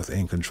drama with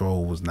In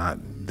Control was not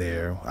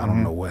there. I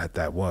don't know what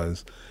that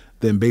was.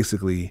 Then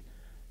basically...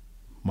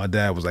 my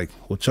dad was like,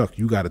 well, Chuck,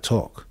 you got to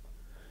talk.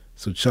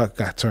 So Chuck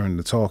got turned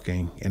to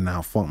talking, and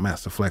now Funk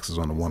Master Flex is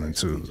on the 1 and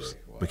 2s.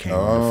 Became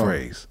the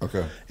phrase.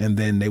 Okay. And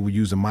then they were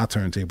using my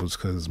turntables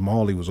because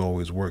Marley was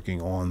always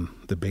working on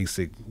the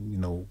basic,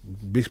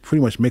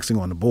 pretty much mixing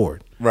on the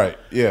board. Right,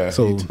 yeah.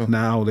 So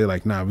now they're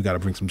like, we got to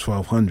bring some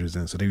 1200s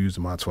in. So they were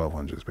using my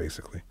 1200s,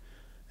 basically.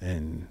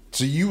 And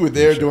so you were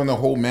there doing the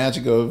whole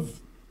magic of,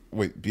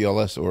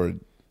 BLS or...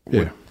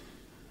 Yeah.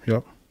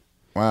 Yep.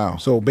 Wow.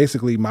 So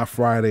basically my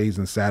Fridays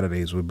and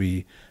Saturdays would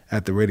be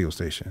at the radio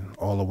station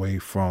all the way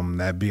from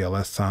that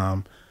BLS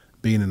time,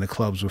 being in the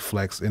clubs with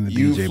Flex in the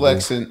DJ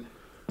flexing,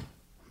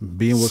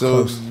 being with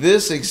clubs. So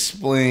this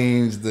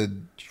explains the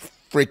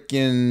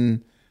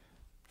freaking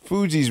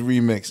Fugees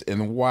remix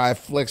and why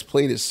Flex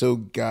played it so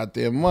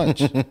goddamn much.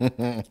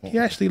 He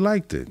actually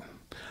liked it.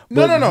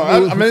 No.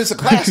 I mean, it's a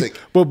classic.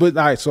 but all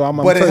right, so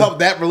But it helped.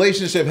 That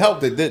relationship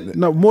helped it, didn't it?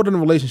 No, more than a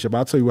relationship.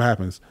 I'll tell you what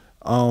happens.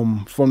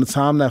 From the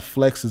time that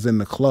Flex is in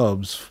the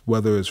clubs,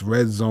 whether it's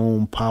Red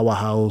Zone,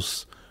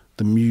 Powerhouse,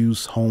 the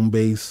Muse, Home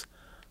Base,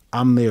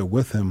 I'm there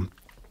with him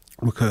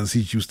because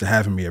he's used to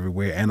having me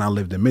everywhere, and I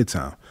lived in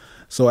Midtown.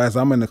 So as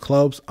I'm in the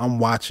clubs, I'm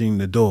watching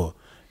the door.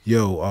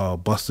 yo,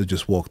 Buster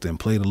just walked in,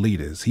 play the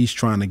leaders. He's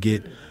trying to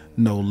get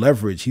no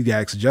leverage. He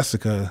asked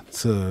Jessica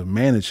to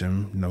manage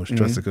him.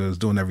 Jessica is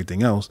doing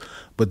everything else.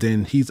 But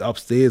then he's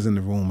upstairs in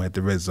the room at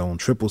the Red Zone.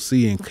 Triple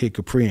C and Kid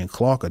Capri and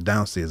Clark are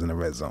downstairs in the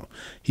Red Zone.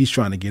 He's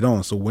trying to get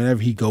on. So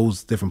whenever he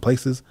goes different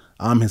places,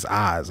 I'm his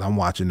eyes. I'm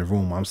watching the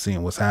room. I'm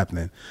seeing what's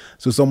happening.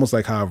 So it's almost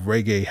like how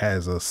reggae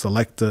has a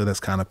selector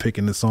that's kind of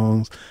picking the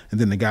songs, and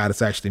then the guy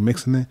that's actually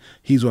mixing it,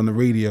 he's on the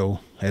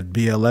radio at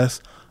BLS.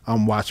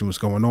 I'm watching what's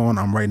going on.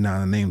 I'm writing down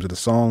the names of the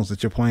songs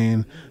that you're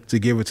playing to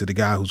give it to the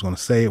guy who's going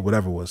to say it,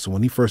 whatever it was. So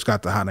when he first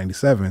got to Hot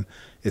 97,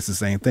 it's the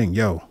same thing.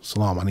 Yo,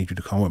 Salam, I need you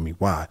to come with me.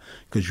 Why?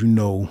 Because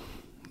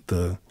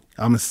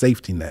I'm a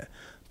safety net.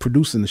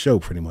 Producing the show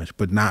pretty much,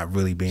 but not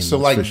really being so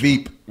like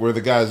Veep, where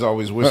the guy's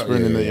always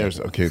whispering in the ear.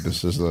 Okay,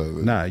 this is the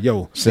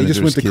they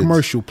just went to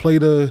commercial. Play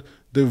the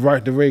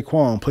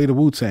Raekwon, play the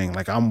Wu-Tang.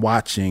 Like I'm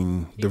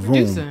watching the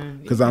room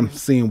because I'm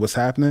seeing what's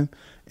happening,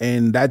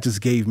 and that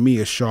just gave me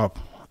a sharp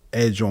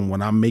edge on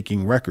when I'm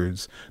making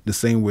records. The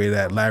same way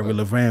that Larry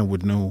Levan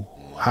would know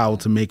how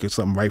to make it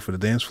something right for the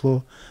dance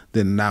floor.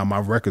 Then now my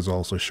records are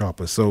also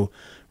sharper. So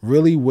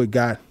really, what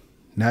got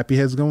Nappy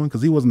Heads going,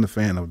 because he wasn't a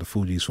fan of the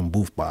Fugees from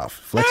Boof Boff.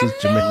 Flex was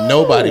Jamaican.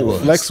 Nobody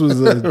was. Flex was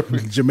a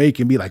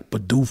Jamaican, be like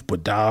Badoof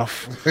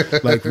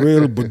Badaf, like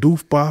real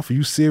Badoof Boff. Are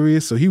you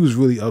serious? So he was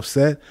really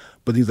upset.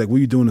 But he's like, "What are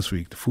you doing this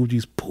week?" The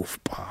Fugees, Boof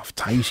Boff.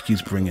 Taish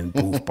keeps bringing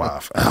Boof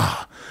Boff.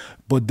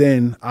 But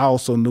then I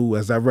also knew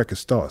as that record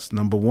starts,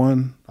 number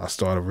one, I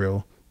started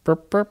real really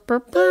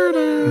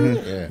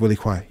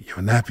quiet. Yo,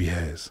 Nappy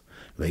Heads.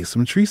 Lay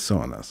some treats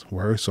on us.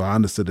 Word. So I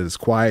understood that it's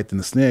quiet, then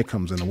the snare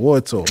comes in, the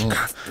war talk.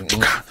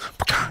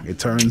 It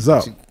turns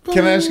up.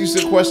 Can I ask you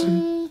a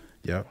question?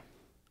 Yeah.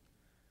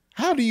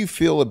 How do you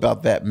feel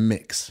about that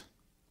mix?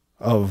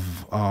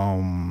 Of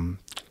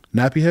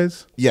Nappy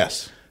Heads?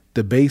 Yes.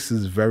 The bass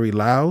is very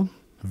loud.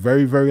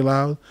 Very, very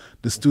loud.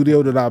 The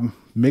studio that I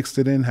mixed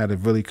it in had a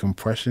really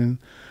compression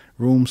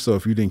room, so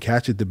if you didn't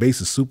catch it, the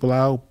bass is super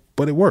loud,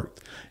 but it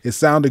worked. It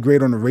sounded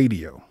great on the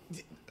radio.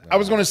 I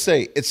was going to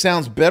say, it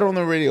sounds better on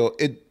the radio.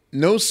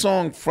 No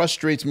song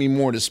frustrates me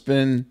more to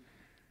spin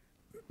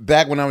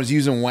back when I was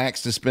using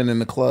Wax to spin in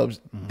the clubs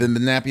than the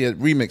Nappy Head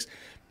remix,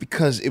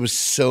 because it was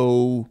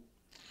so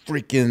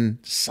freaking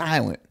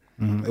silent.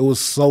 It was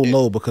so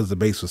low because the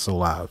bass was so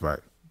loud, right?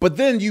 But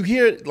then you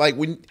hear, like,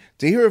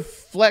 to hear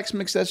Flex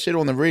mix that shit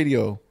on the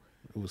radio,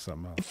 it was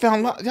something else. It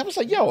found loud. I was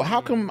like, yo,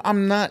 how come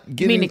I'm not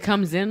getting... You mean it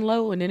comes in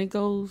low and then it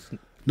goes...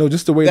 No,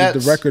 just the way that the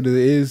record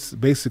is,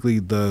 basically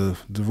the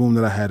room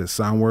that I had at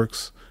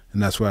Soundworks,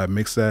 and that's where I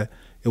mixed that,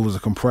 it was a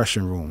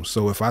compression room.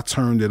 So if I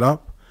turned it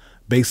up,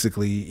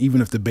 basically, even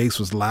if the bass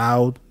was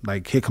loud,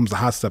 like Here Comes the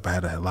Hot Step, I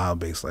had a loud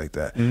bass like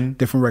that.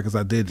 Different records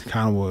I did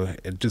kind of were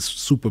just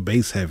super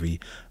bass heavy,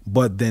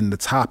 but then the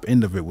top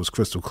end of it was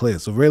crystal clear.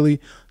 So really,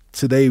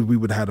 today we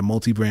would have had a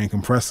multi-brand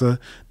compressor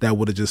that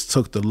would have just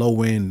took the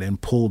low end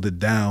and pulled it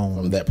down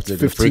from that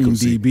particular 15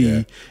 frequency,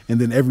 dB, and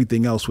then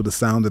everything else would have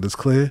sounded as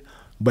clear.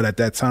 But at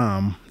that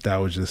time, that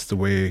was just the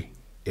way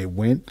it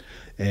went,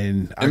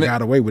 and I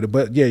got away with it.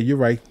 But yeah, you're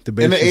right. The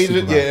bass in the age super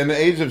of loud. in the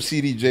age of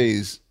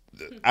CDJs,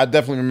 I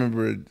definitely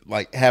remember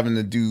like having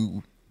to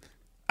do.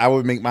 I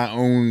would make my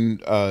own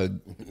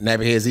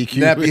Nappy Head EQ.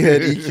 Nappy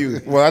Head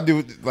EQ. Well, I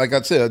do, like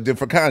I said, I did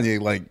for Kanye,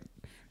 like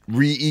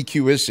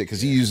re-EQ his shit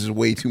because he uses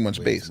way too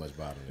much bass.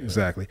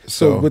 Exactly.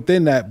 So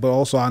within that, but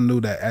also I knew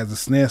that as the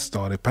snare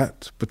started,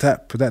 that's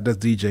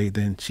DJ.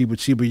 Then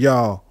Chiba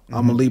y'all,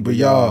 I'm a Libra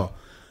y'all.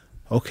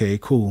 Okay,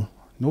 cool.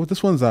 You know what?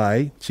 This one's all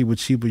right.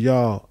 Chiba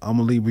y'all, I'm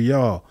a Libra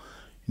y'all.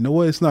 You know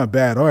what? It's not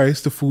bad. All right,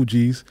 it's the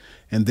Fugees.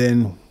 And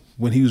then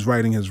when he was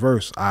writing his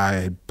verse,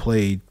 I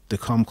played the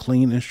Come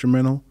Clean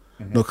instrumental.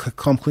 No,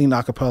 Come Clean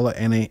acapella,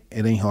 and it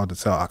ain't hard to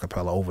tell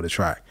acapella over the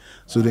track.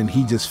 So then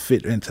he just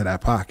fit into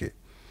that pocket.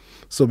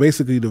 So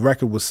basically, the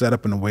record was set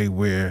up in a way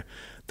where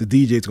the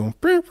DJ's going,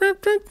 Chiba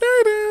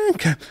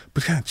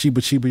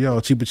y'all,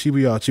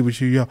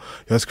 Chiba y'all.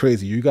 That's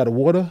crazy. You got a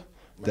water?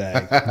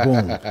 Dag,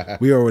 boom.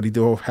 We already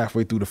do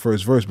halfway through the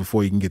first verse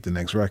before you can get the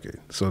next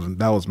record. So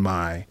that was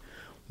my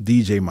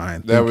DJ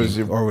mind. That was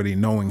already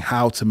knowing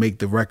how to make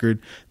the record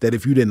that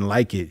if you didn't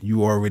like it,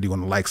 you already going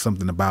to like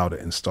something about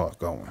it and start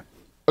going.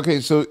 Okay,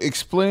 so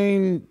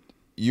explain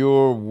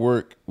your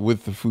work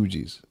with the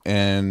Fugees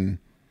and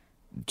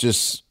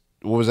just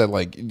what was that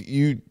like?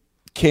 You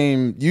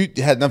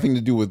had nothing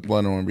to do with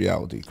London on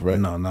Reality,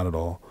 correct? No, not at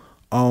all.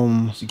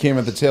 So you came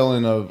at the tail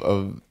end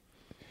of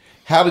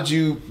how did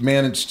you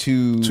manage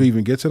to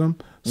even get to them?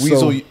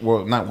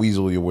 Not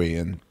weasel your way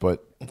in,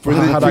 but for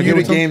you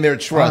to gain their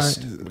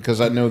trust,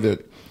 because I know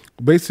that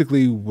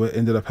basically what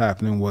ended up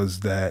happening was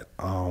that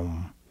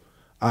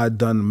I'd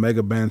done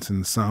Mega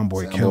Benson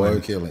Soundboy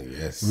Killing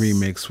yes.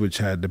 remix, which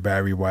had the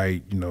Barry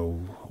White,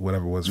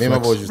 whatever it was. Me and my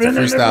boys used to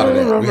freestyle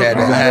that.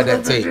 I had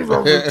that tape.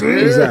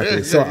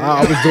 Exactly. So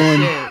I was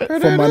doing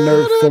from my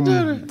nerve from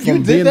you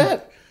did being,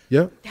 that.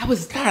 Yep. That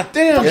was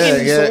goddamn.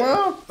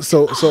 Yeah.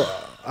 So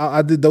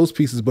I did those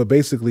pieces, but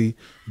basically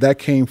that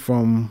came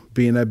from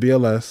being at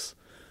BLS.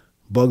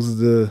 Bugs is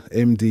the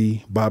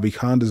MD. Bobby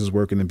Condas is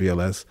working in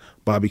BLS.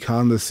 Bobby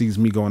Conda sees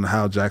me going to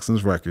Hal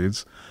Jackson's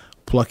Records,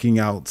 plucking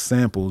out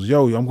samples.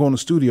 Yo, I'm going to the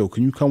studio.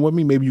 Can you come with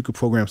me? Maybe you could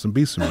program some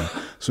beats for me.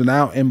 So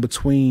now in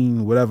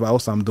between whatever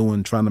else I'm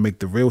doing, trying to make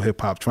the real hip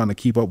hop, trying to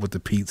keep up with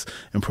the Pete's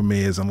and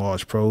Premiers and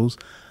Large Pros,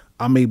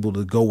 I'm able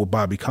to go with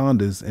Bobby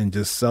Conda's and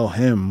just sell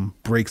him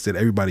breaks that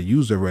everybody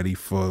used already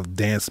for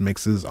dance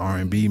mixes,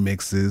 R&B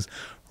mixes,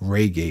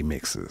 reggae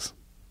mixes.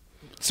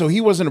 So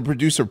he wasn't a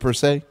producer per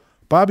se?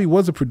 Bobby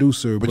was a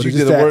producer, but you it's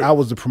did just the that work?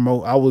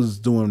 I was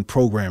doing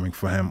programming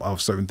for him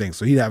of certain things.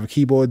 So he'd have a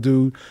keyboard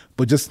dude,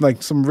 but just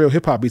like some real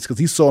hip hop beats, because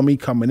he saw me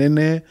coming in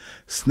there,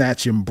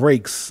 snatching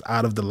breaks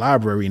out of the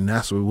library, and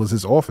that's what was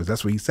his office.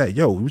 That's what he said.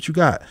 Yo, what you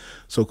got?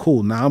 So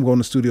cool. Now I'm going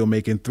to the studio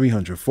making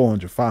 300,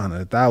 400, 500,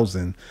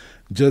 1,000,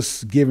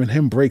 just giving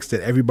him breaks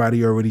that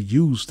everybody already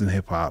used in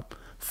hip hop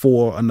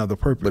for another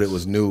purpose. But it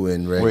was new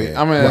in reggae. Wait,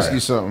 I'm going to ask you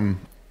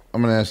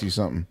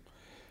something.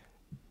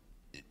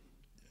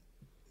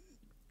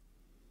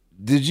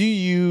 Did you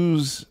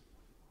use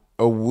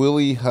a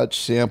Willie Hutch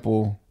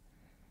sample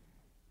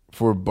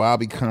for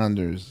Bobby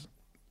Conda's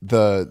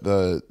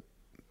the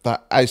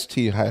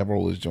Ice-T High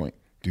Rollers joint?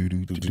 That's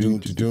easing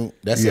in.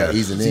 That's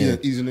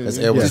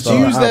Did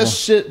you use that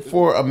shit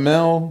for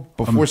Amel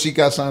before she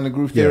got signed to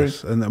Groove Theory?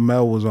 Yes, and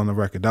Amel was on the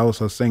record. That was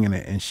her singing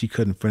it, and she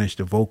couldn't finish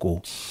the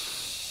vocal,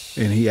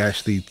 and he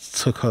actually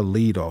took her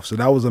lead off. So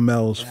that was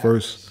Amel's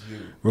first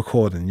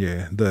recording.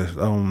 Yeah,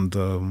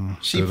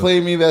 She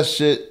played me that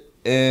shit,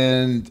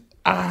 and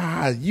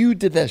you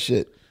did that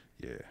shit.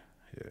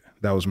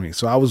 That was me.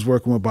 So I was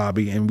working with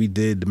Bobby, and we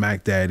did the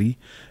Mac Daddy,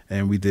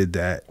 and we did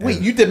that. Wait,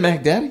 you did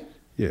Mac Daddy?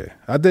 Yeah,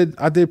 I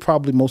did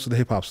probably most of the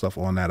hip hop stuff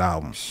on that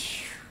album.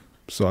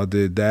 So I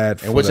did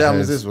that. And which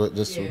album is this?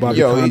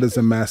 Bobby Conda's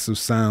and Massive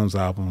Sounds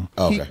album.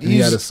 Okay. He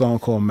had a song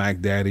called Mac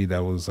Daddy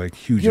that was like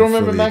huge. You don't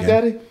remember Mac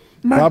Daddy?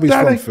 Bobby's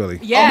from Philly.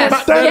 Yes.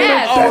 Mac Daddy.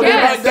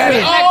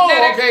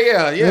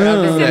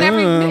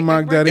 Yeah.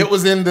 Mac Daddy. It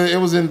was in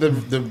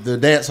the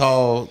dance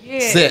hall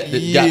set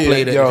that got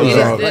played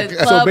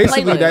at So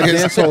basically that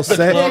dance hall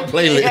set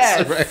playlist.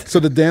 Yes. Right.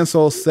 So the dance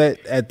hall set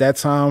at that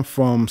time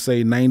from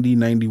say 90,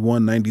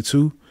 91,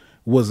 92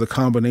 was a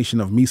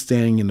combination of me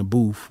standing in the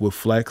booth with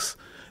Flex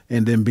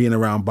and then being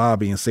around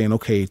Bobby and saying,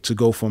 okay, to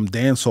go from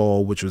dance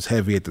hall, which was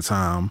heavy at the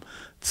time,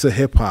 to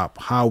hip hop,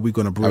 how are we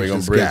going to bridge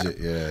this gap?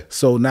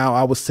 So now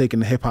I was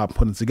taking the hip hop and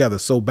putting it together.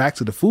 So back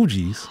to the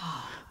Fugees,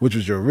 which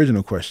was your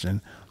original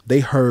question.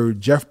 They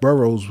heard Jeff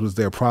Burrows was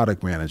their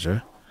product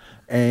manager,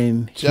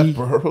 and Jeff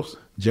Burrows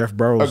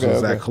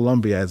was at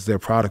Columbia as their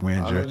product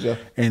manager,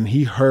 and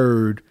he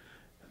heard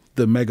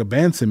the Mega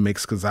Banton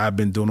mix because I've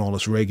been doing all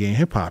this reggae and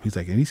hip hop. He's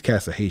like, and these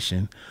cats are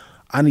Haitian.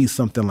 I need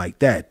something like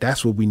that.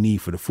 That's what we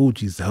need for the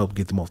Fugees to help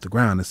get them off the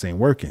ground. This ain't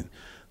working.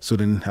 So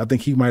then I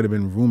think he might have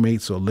been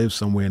roommates or lived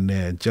somewhere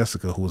near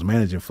Jessica, who was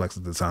managing Flex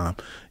at the time.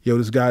 Yo,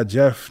 this guy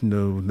Jeff that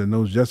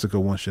knows Jessica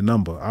wants your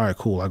number. All right,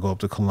 cool. I go up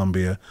to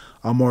Columbia.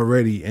 I'm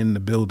already in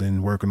the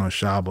building working on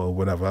Shaba or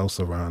whatever else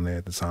around there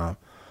at the time.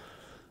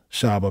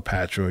 Shaba,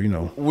 Patra,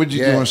 What'd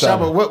you do on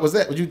Shaba? What was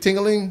that? Was you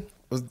Ting-a-ling?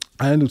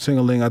 I didn't do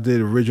Ting-a-ling. I did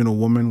Original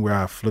Woman where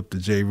I flipped the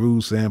J. Rue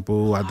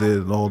sample. I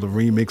did all the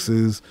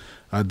remixes.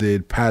 I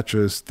did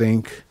Patra's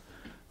Think.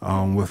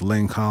 With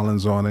Lynn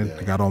Collins on it.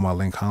 I got all my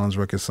Lynn Collins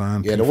records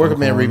signed. Yeah, the Worker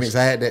Man remix.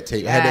 I had that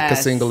tape. I had that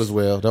single as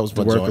well. That was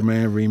my The Worker joint.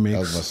 Man remix. That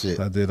was my shit.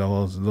 I did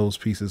all those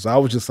pieces. I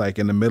was just like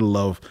in the middle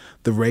of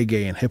the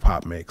reggae and hip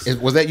hop mix.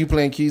 Was that you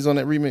playing keys on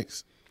that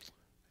remix?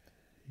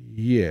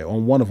 Yeah,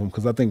 on one of them,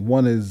 because I think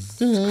one is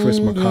Chris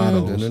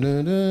Mercado's.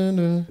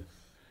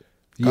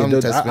 Yeah,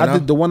 I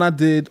did the one I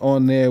did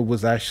on there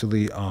was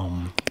actually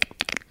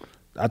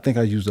I think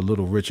I used the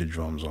Little Richard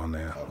drums on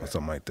there or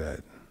something like that.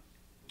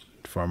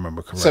 If I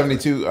remember correctly.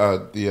 72,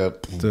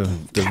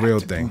 the real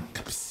thing.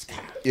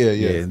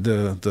 Yeah.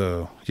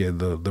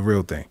 The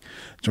real thing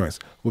joints.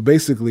 Well,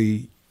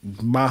 basically,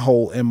 my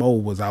whole MO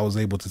was I was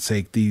able to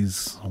take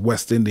these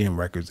West Indian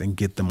records and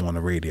get them on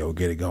the radio,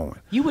 get it going.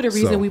 You were the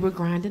reason we were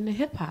grinding the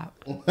hip hop.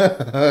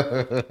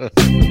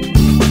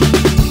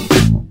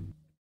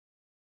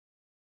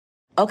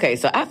 Okay,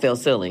 so I feel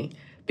silly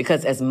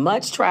because as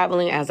much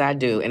traveling as I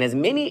do and as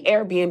many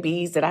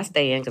Airbnbs that I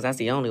stay in, because that's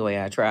the only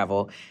way I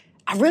travel,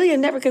 I really had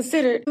never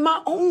considered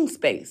my own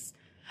space.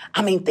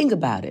 I mean, think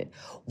about it.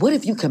 What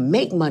if you can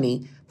make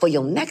money for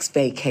your next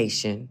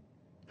vacation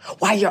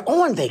while you're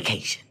on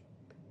vacation?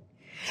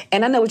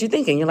 And I know what you're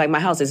thinking. You're like,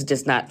 my house is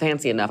just not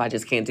fancy enough. I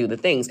just can't do the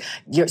things.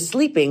 You're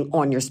sleeping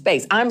on your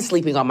space. I'm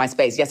sleeping on my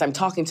space. Yes, I'm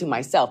talking to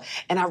myself.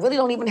 And I really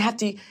don't even have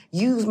to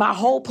use my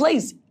whole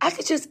place. I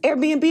could just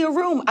Airbnb a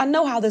room. I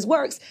know how this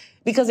works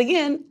because,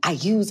 again, I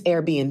use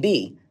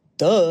Airbnb.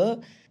 Duh.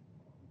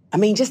 I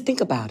mean, just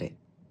think about it.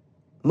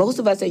 Most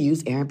of us that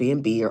use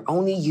Airbnb are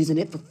only using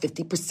it for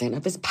 50%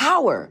 of its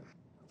power.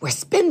 We're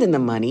spending the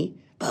money,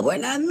 but we're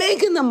not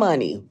making the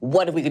money.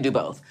 What if we could do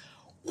both?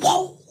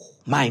 Whoa,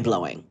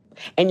 mind-blowing.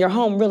 And your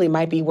home really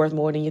might be worth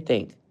more than you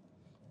think.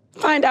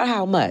 Find out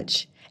how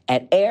much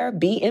at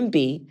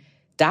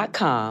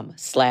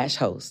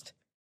airbnb.com/host.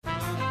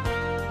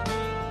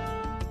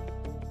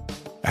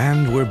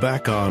 And we're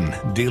back on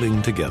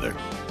Dealing Together.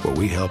 where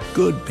we help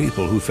good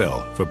people who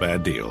fell for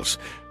bad deals.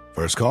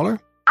 First caller?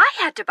 I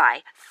had to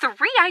buy 3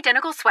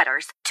 identical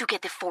sweaters to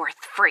get the 4th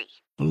free.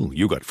 Ooh,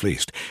 you got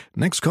fleeced.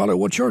 Next caller,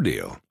 what's your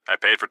deal? I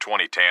paid for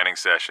 20 tanning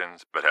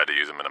sessions, but had to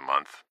use them in a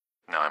month.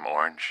 Now I'm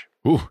orange.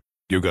 Ooh,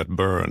 you got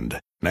burned.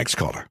 Next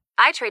caller.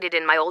 I traded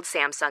in my old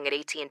Samsung at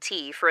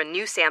AT&T for a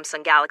new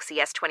Samsung Galaxy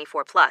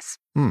S24 Plus.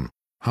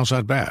 How's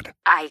that bad?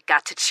 I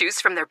got to choose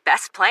from their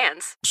best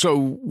plans. So,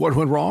 what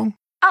went wrong?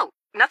 Oh,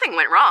 nothing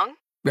went wrong.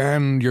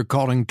 And you're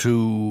calling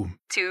to...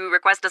 To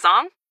request a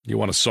song? You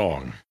want a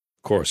song.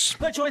 Of course.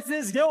 The choice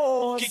is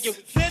yours.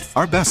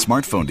 Our best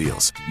smartphone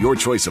deals. Your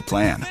choice of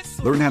plan.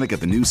 Learn how to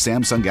get the new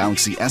Samsung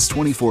Galaxy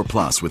S24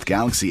 Plus with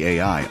Galaxy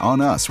AI on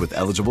us with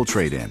eligible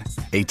trade-in.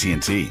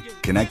 AT&T.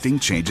 Connecting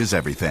changes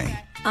everything.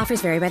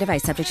 Offers vary by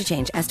device, subject to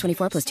change.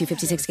 S24 plus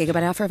 256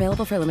 gigabyte offer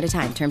available for a limited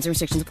time. Terms and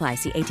restrictions apply.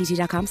 See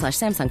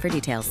att.com/Samsung for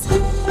details.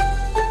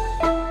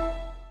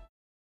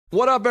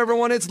 What up,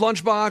 everyone? It's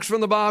Lunchbox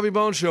from the Bobby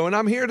Bones Show, and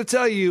I'm here to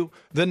tell you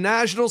the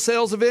national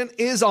sales event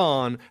is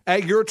on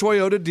at your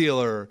Toyota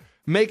dealer,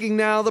 making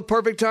now the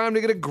perfect time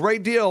to get a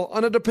great deal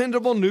on a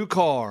dependable new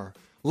car.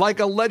 Like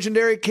a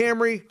legendary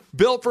Camry,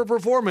 built for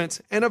performance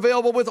and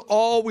available with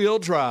all-wheel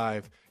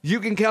drive. You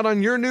can count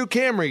on your new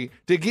Camry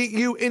to get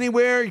you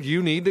anywhere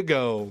you need to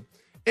go.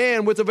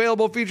 And with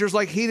available features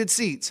like heated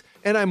seats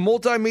and a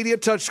multimedia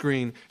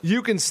touchscreen,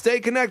 you can stay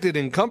connected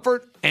in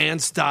comfort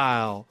and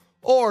style.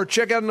 Or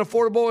check out an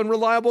affordable and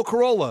reliable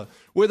Corolla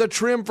with a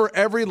trim for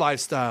every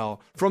lifestyle.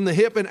 From the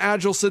hip and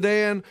agile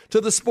sedan to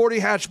the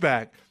sporty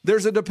hatchback,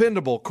 there's a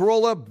dependable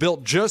Corolla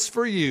built just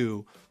for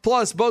you.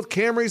 Plus, both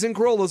Camrys and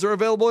Corollas are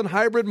available in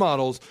hybrid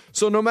models,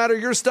 so no matter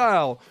your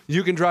style,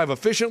 you can drive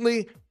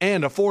efficiently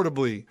and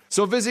affordably.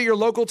 So visit your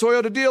local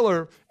Toyota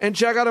dealer and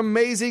check out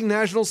amazing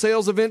national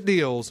sales event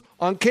deals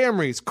on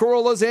Camrys,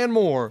 Corollas, and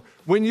more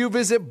when you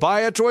visit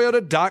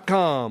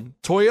buyatoyota.com.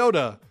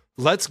 Toyota,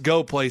 let's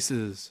go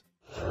places.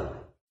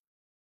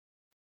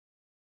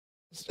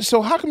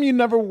 So how come you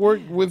never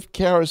worked with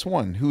KRS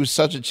One, who is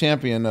such a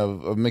champion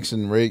of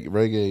mixing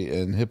reggae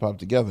and hip hop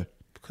together?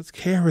 Because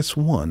KRS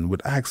One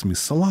would ask me,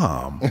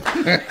 Salam.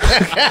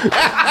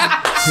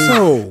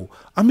 So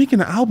I'm making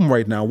an album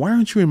right now. Why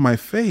aren't you in my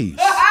face?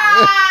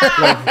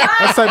 Like,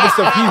 that type of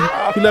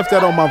stuff. He left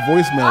that on my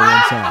voicemail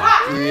one time.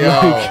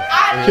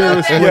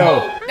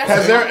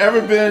 Has there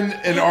ever been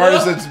an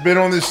artist that's been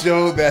on this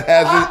show that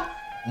hasn't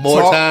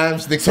more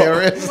times than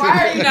KRS?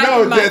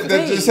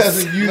 That just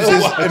hasn't used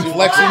his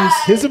inflections.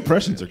 His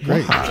impressions are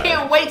great. I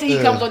can't wait till he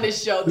comes on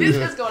this show. This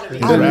is going to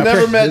be. I've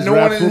never met no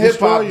one in hip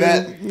hop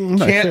that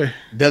can't.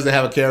 Doesn't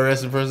have a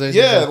KRS impersonation.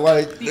 Yeah,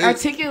 like the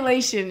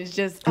articulation is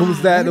just. It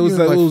was that. It was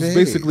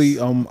basically.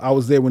 I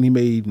was there when he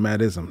made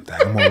Madism.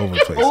 I'm all over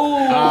the place.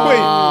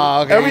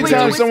 Wait, every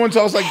time someone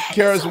talks like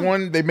KRS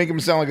One, they make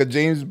him sound like a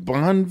James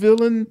Bond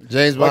villain.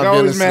 James Bond villain. I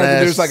always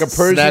imagine there's like a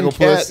Persian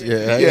cat.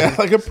 Yeah,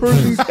 like a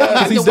Persian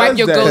cat. You can wipe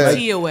your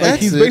goatee away. Like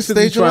he's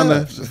basically trying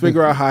to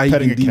figure out how he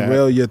can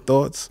derail your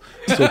thoughts.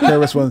 So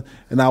KRS One,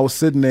 and I was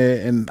sitting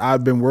there, and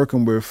I've been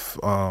working with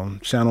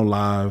Channel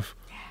Live.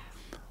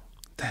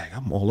 Dang,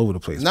 I'm all over the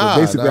place. But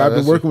basically, I've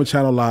been working with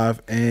Channel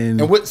Live, and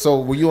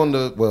so were you on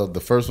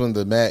the first one,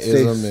 the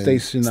Mad-ism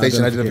and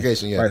Station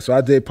Identification? Yeah, right. So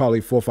I did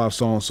probably 4 or 5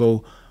 songs.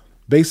 So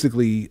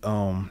basically,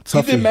 Tuffy.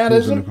 You did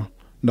Mad-ism?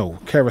 No,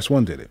 KRS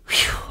One did it.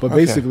 But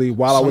basically,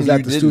 while I was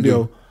at the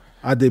studio,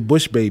 I did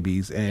Bush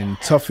Babies, and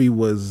Tuffy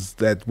was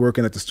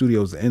working at the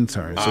studio as an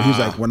intern. So he's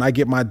like, when I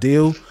get my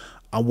deal,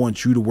 I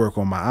want you to work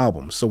on my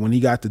album. So when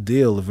he got the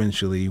deal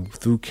eventually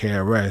through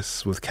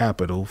KRS with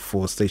Capitol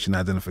for Station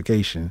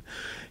Identification,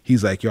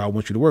 he's like, yo, I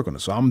want you to work on it.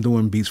 So I'm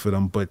doing beats for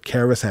them, but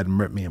KRS hadn't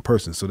met me in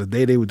person. So the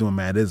day they were doing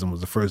Madism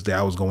was the first day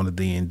I was going to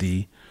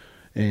D&D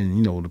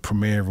and, the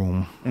premiere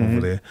room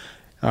over there.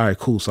 All right,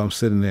 cool. So I'm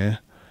sitting there,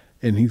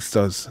 and he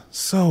starts,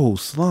 so,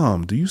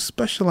 Slum, do you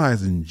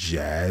specialize in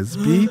jazz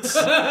beats?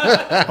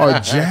 Are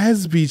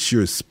jazz beats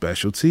your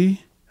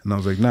specialty? And I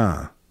was like,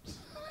 nah.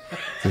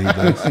 So he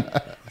does.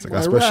 It's like,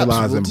 I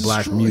specialize in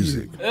black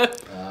music.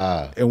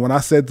 And when I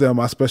said to him,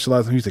 I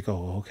specialize in music,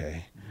 oh,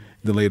 okay.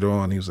 Then later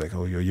on, he was like,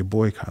 oh, yo, your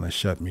boy kind of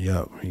shut me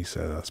up. He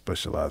said, I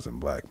specialize in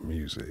black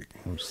music.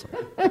 I'm just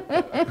like,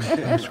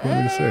 what you want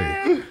me to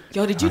say?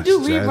 Yo, did you do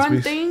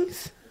rerun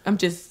things? I'm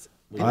just...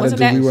 I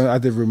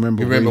did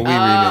Remember We. Remember We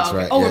remix,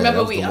 right? Oh, yeah,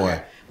 Remember We.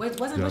 Okay. Wait,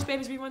 wasn't Bush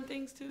Babies rerun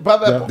things too?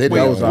 That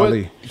was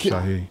Ali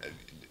Shahi.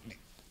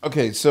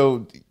 Okay,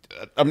 so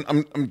I'm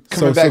coming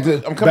back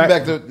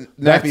to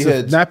Nappy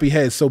Heads. Nappy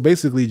Heads. So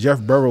basically,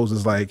 Jeff Burrows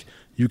is like,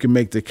 you can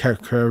make the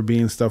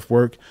Caribbean stuff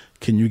work.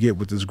 Can you get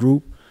with this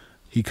group?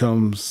 He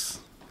comes.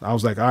 I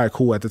was like, all right,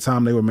 cool. At the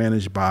time, they were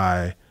managed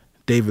by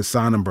David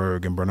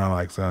Sonnenberg and Bernard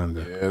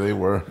Alexander. Yeah, they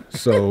were.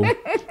 So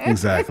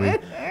exactly.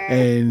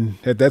 And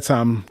at that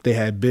time, they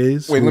had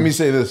Biz. Wait, let me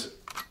say this.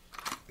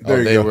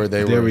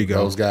 There we go.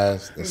 Those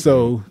guys.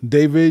 So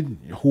David,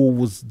 who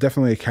was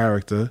definitely a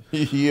character,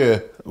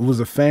 was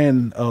a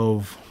fan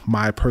of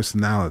my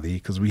personality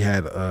because we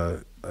had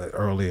a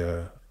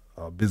earlier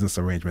business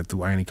arrangement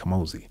through Iron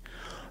Kamosi.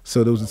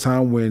 So there was a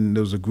time when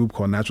there was a group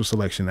called Natural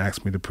Selection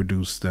asked me to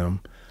produce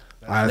them.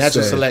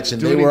 Natural Selection.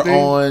 Do They were anything?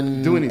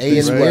 on Do anything,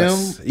 A&M,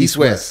 right? East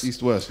West.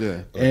 East West,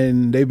 yeah.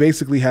 And they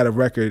basically had a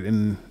record,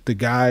 and the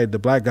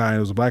black guy, it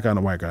was a black guy and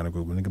a white guy in the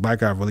group, and the black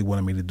guy really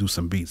wanted me to do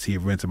some beats. He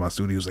had rented my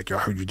studio. He was like, yo, I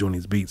heard you doing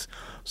these beats.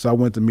 So I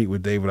went to meet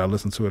with David. I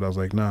listened to it. I was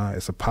like, nah,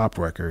 it's a pop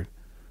record.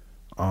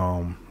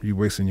 You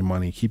wasting your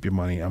money. Keep your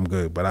money. I'm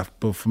good. But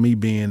for me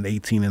being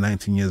 18 and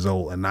 19 years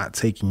old and not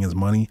taking his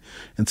money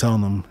and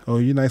telling him, oh,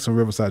 you're nice on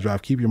Riverside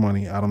Drive. Keep your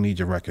money. I don't need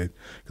your record.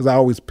 Because I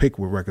always pick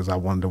with records I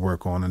wanted to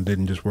work on and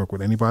didn't just work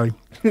with anybody.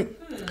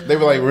 They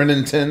were like Ren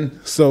and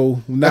 10.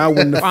 So now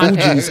when the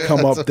Fugees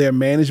come up, they're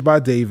managed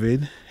by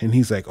David. And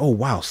he's like, oh,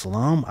 wow,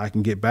 Salam, I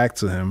can get back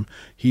to him.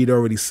 He'd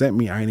already sent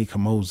me Aini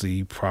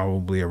Kamosi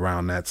probably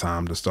around that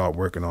time to start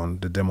working on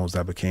the demos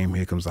that became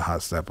Here Comes the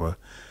Hot Stepper.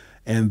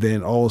 And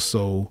then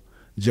also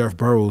Jeff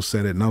Burrows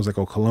said it, and I was like,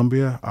 oh,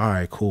 Columbia? All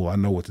right, cool. I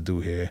know what to do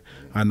here.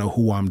 I know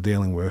who I'm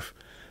dealing with.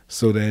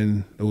 So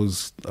then it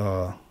was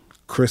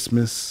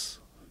Christmas.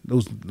 It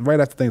was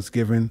right after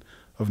Thanksgiving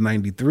of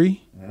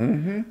 93.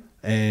 Mm-hmm.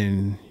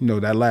 And,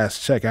 that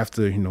last check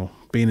after,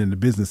 being in the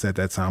business at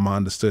that time, I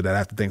understood that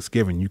after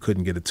Thanksgiving, you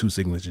couldn't get a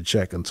 2-signature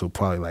check until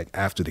probably like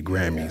after the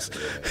Grammys.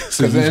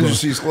 Because the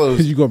industry's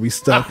closed. You're going to be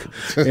stuck.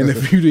 And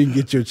if you didn't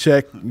get your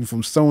check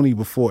from Sony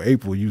before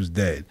April, you was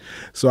dead.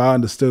 So I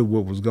understood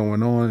what was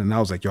going on. And I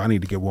was like, yo, I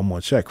need to get one more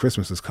check.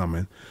 Christmas is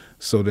coming.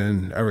 So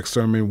then Eric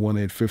Sermon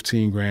wanted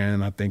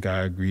 $15,000. I think I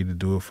agreed to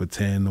do it for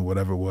 10 or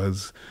whatever it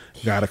was.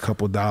 Got a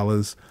couple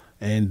dollars.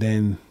 And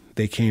then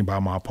they came by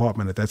my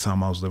apartment. At that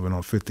time, I was living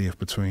on 50th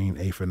between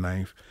 8th and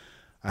 9th.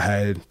 I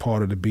had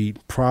part of the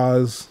beat.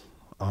 Praz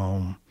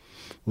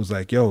was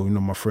like, yo,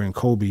 my friend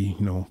Kobe,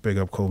 big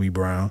up Kobe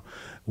Brown,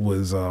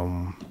 was,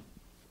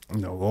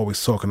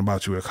 always talking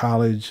about you at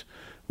college.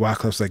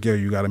 Wyclef's like, yo,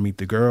 you got to meet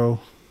the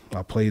girl.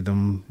 I played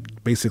them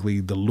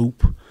basically the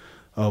loop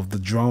of the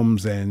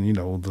drums and,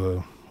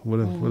 the,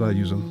 what I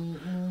use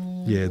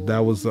them? Yeah, that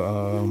was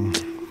the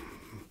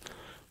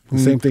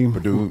same thing.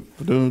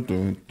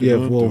 Yeah,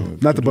 well,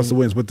 not the Busta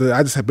Winds, but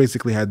I just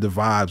basically had the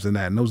vibes in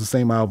that. And it was the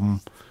same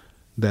album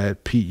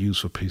that Pete used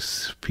for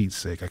Pete's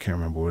sake. I can't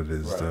remember what it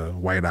is, right. The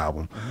White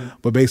Album. Mm-hmm.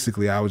 But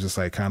basically, I was just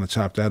like kind of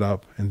chopped that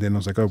up. And then I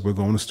was like, oh, we're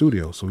going to the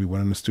studio. So we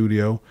went in the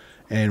studio,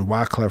 and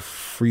Wyclef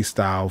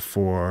freestyled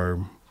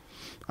for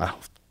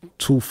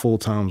 2 full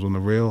times on the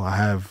reel. I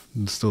have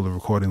still the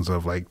recordings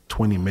of like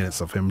 20 minutes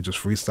of him just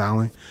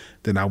freestyling.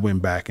 Then I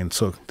went back and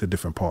took the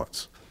different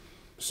parts.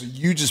 So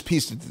you just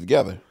pieced it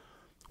together?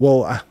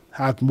 Well,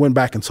 I went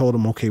back and told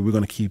him, okay, we're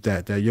going to keep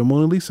that. Yo,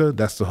 Mona Lisa,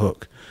 that's the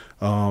hook.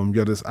 Yo,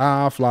 this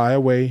fly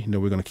away,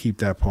 we're going to keep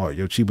that part.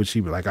 Yo, Chiba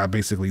Chiba, like I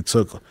basically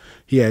took,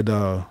 he had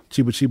Chiba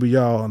Chiba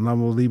Y'all, and I'm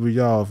going to leave it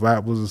y'all. If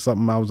rap was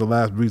something, I was the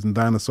last breathing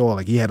dinosaur.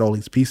 Like he had all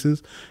these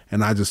pieces,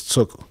 and I just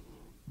took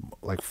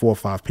like 4 or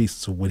 5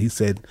 pieces of what he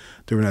said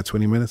during that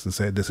 20 minutes and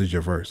said, this is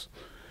your verse.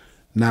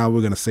 Now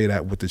we're going to say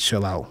that with the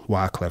chill out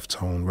Wyclef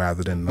tone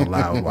rather than the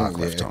loud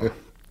Wyclef tone.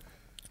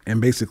 And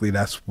basically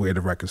that's where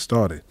the record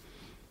started.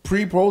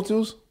 Pre-Pro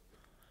Tools?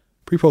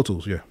 Pre-Pro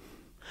Tools, yeah.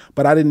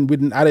 But I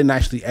didn't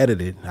actually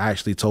edit it. I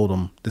actually told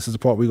them, this is the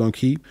part we're going to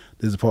keep,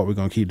 this is the part we're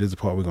going to keep, this is the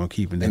part we're going to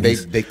keep. And then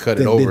they cut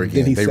it over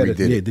again. They redid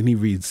it. Yeah, then he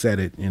reset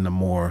it in a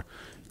more,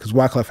 because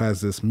Wyclef has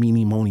this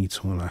Meanie Money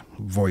tune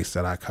voice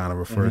that I kind of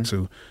refer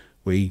to,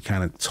 where he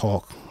kind of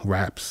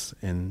raps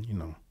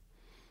and,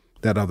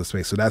 that other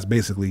space. So that's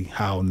basically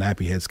how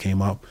Nappy Heads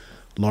came up.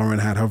 Lauren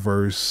had her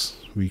verse.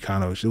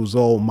 It was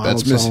all monotone.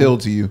 That's Miss Hill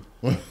to you.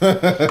 At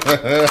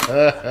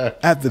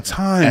the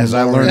time, as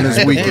I learned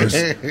this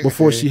weekend,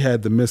 before she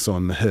had the Miss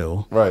on the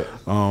Hill, right?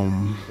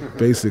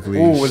 Basically,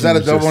 was that a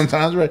double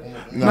entendre?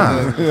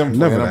 Nah, I'm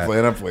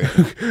playing.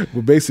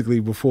 But basically,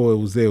 before it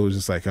was there, it was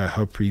just like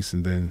her piece,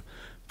 and then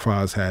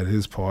Praz had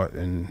his part,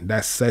 and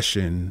that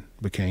session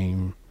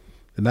became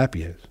the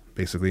Nappy Heads,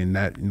 basically, and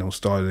that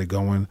started it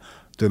going.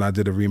 Then I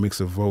did a remix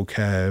of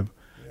Vocab.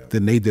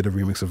 Then they did a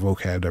remix of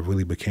Vocab that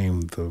really became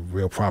the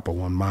real proper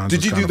one. Mine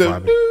did you do the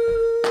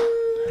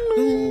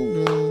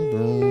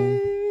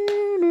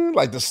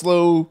like the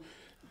slow,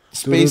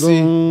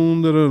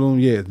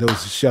 spacey? Yeah, there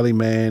was Shelly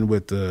Man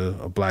with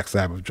the Black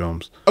Sabbath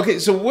drums. Okay,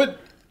 so what?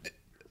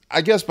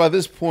 I guess by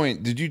this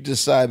point, did you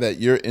decide that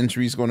your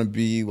entry is going to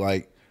be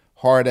like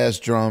hard ass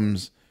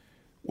drums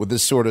with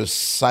this sort of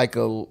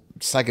psychedelic?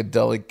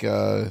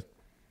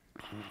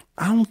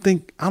 I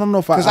don't know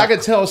if because I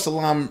could tell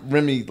Salam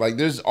Remy, like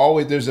there's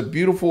a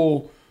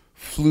beautiful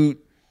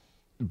flute,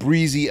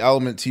 breezy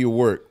element to your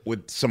work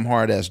with some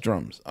hard ass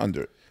drums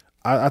under it.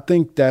 I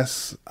think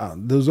that's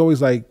there's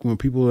always like when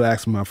people would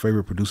ask me my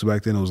favorite producer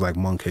back then, it was like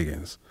Monk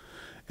Higgins,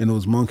 and it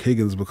was Monk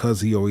Higgins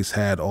because he always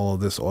had all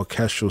of this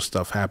orchestral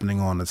stuff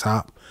happening on the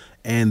top,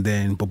 and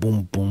then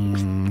boom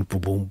boom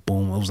boom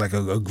boom. It was like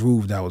a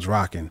groove that was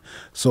rocking.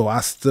 So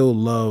I still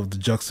love the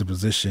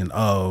juxtaposition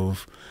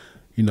of,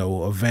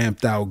 a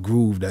vamped out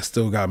groove that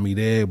still got me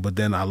there, but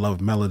then I love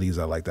melodies.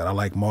 I like that. I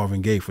like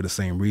Marvin Gaye for the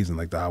same reason.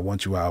 Like the I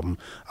Want You album,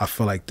 I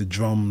feel like the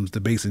drums,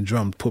 the bass and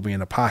drums put me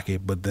in a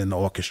pocket, but then the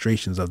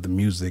orchestrations of the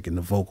music and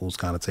the vocals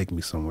kind of take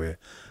me somewhere.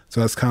 So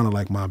that's kind of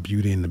like my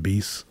Beauty and the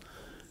Beast.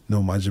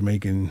 know, my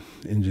Jamaican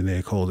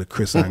engineer called it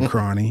Chris and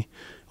Cronny.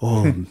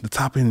 Oh, the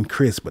top end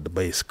Chris, but the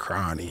bass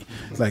Cronny.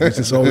 Like, it's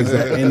just always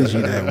that energy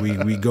that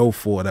we go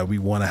for, that we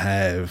want to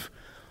have.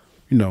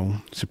 You know,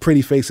 it's a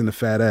pretty face and a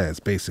fat ass,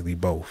 basically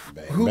both.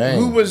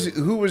 Who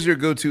was your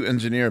go-to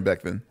engineer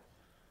back then?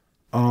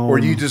 Or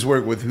you just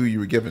work with who you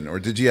were given, or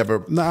did you have a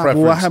preference?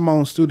 Well, I had my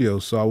own studio,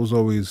 so I was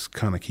always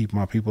kind of keep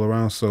my people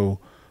around. So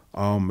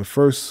at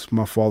first,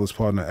 my father's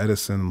partner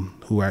Edison,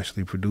 who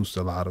actually produced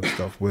a lot of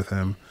stuff with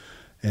him,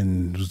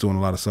 and was doing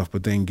a lot of stuff.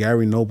 But then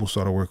Gary Noble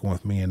started working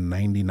with me in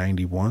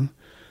 91.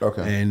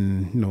 Okay.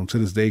 And, you know, to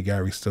this day,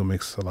 Gary still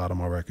makes a lot of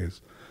my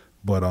records.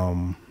 But,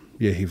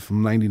 yeah,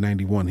 from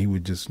 91,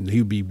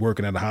 he'd be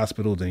working at the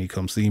hospital, then he'd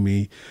come see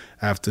me.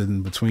 After,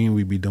 in between,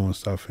 we'd be doing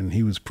stuff. And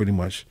he was pretty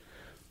much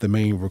the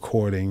main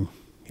recording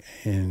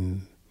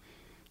and,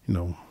 you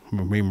know,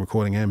 main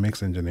recording and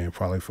mix engineer,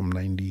 probably from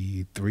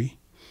 93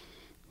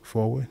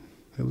 forward,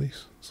 at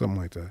least. Something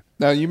like that.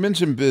 Now, you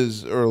mentioned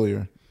Biz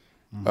earlier.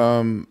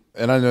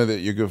 And I know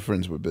that you're good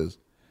friends with Biz.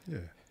 Yeah.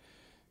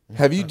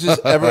 Have you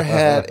just ever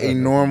had a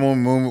normal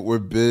moment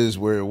with Biz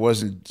where it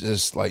wasn't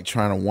just like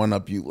trying to one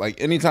up you? Like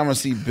anytime I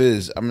see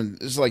Biz, I mean,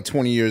 it's like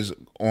 20 years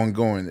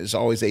ongoing. It's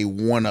always a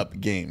one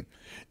up game.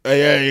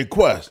 Hey,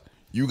 Quest,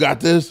 you got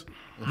this?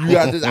 You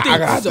got this? I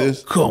got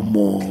this. Come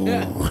on.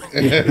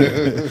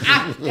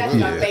 That's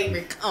my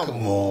favorite. Come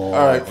on. All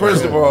right.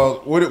 First of all,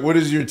 what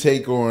is your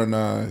take on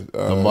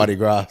the Mardi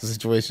Gras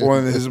situation?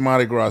 On his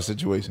Mardi Gras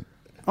situation.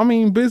 I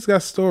mean, Biz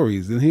got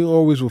stories, and he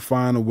always will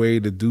find a way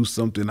to do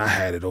something. I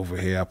had it over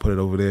here. I put it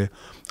over there.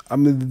 I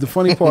mean, the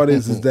funny part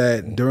is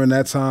that during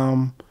that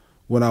time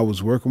when I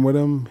was working with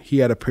him, he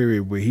had a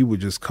period where he would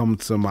just come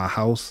to my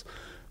house,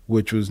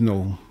 which was,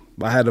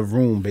 I had a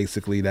room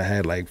basically that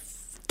had like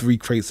 3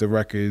 crates of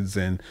records,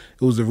 and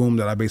it was the room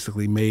that I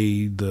basically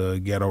made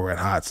the Ghetto Red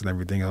Hots and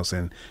everything else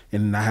in.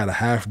 And I had a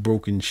half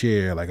broken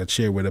chair, like a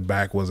chair where the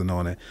back wasn't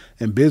on it.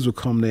 And Biz would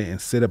come there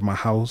and sit at my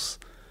house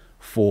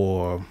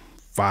for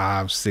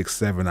 5, 6,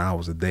 7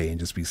 hours a day and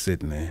just be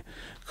sitting there.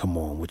 Come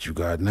on, what you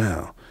got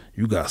now?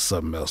 You got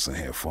something else in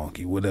here,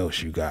 Funky. What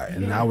else you got?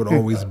 And I would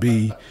always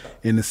be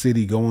in the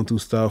city going through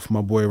stuff.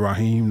 My boy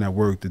Raheem that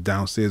worked at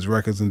Downstairs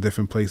Records in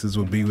different places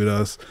would be with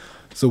us.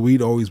 So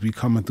we'd always be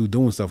coming through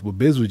doing stuff. But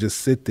Biz would just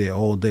sit there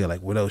all day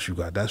like, what else you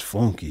got? That's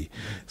funky.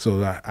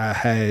 So I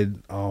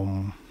had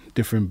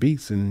different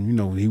beats. And, you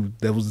know,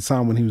 there was a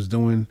time when he was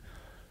doing,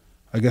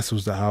 I guess it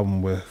was the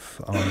album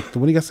with the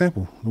one he got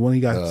sampled, the one he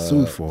got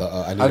sued for.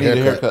 I Need a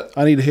Haircut.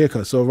 I Need a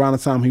Haircut. So around the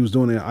time he was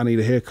doing it, I Need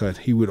a Haircut,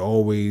 he would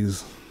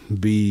always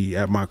be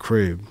at my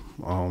crib,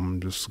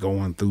 just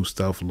going through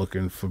stuff,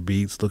 looking for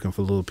beats, looking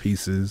for little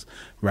pieces.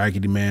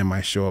 Raggedy Man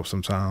might show up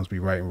sometimes, be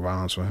writing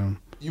rhymes for him.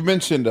 You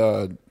mentioned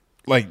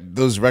like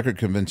those record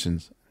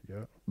conventions.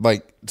 Yeah.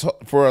 Like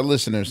for our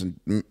listeners,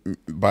 and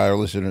by our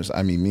listeners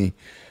I mean me.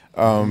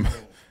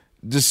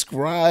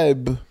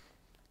 Describe.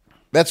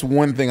 That's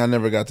one thing I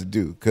never got to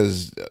do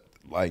because,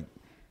 like,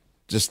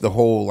 just the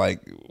whole like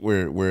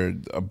where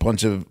a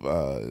bunch of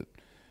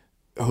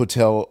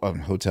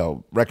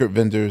hotel record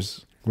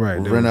vendors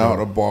rent out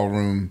a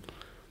ballroom,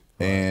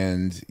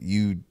 and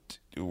you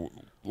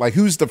like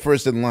who's the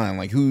first in line?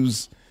 Like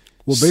who's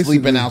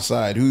sleeping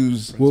outside?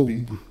 Who's what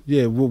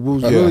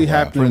was really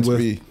happening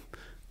with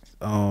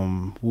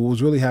what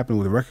was really happening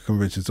with the record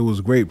conventions, it was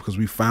great because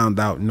we found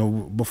out,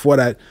 before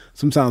that,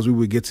 sometimes we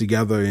would get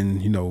together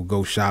and,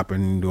 go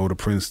shopping, go to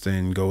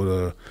Princeton, go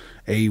to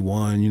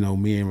A1,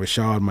 me and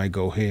Rashad might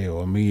go here,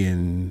 or me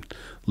and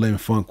Lynn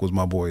Funk was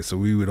my boy, so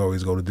we would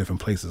always go to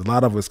different places. A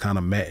lot of us kind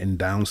of met in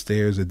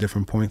Downstairs at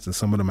different points, and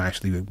some of them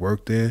actually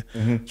worked there.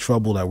 Mm-hmm.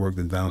 Trouble that worked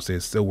in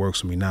Downstairs still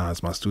works for me now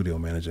as my studio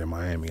manager in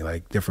Miami.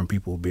 Like, different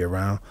people will be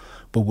around.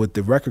 But with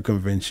the record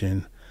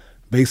convention,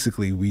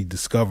 basically, we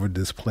discovered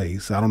this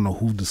place. I don't know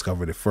who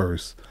discovered it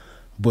first,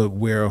 but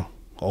where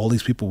all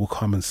these people would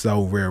come and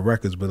sell rare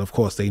records, but of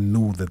course they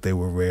knew that they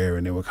were rare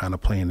and they were kind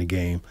of playing the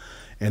game.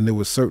 And there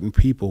were certain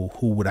people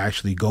who would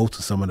actually go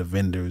to some of the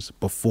vendors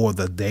before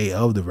the day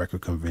of the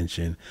record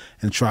convention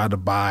and try to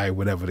buy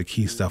whatever the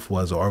key stuff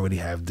was or already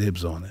have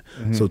dibs on it.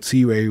 Mm-hmm. So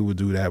T-Ray would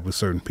do that with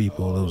certain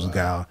people. There was a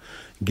guy,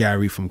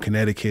 Gary from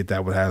Connecticut,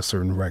 that would have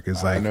certain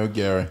records. I know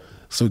Gary.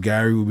 So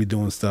Gary would be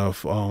doing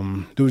stuff.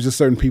 There was just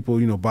certain people,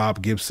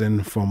 Bob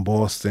Gibson from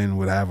Boston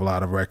would have a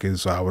lot of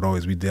records, so I would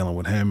always be dealing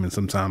with him. And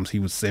sometimes he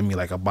would send me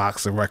like a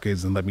box of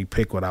records and let me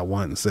pick what I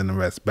want and send the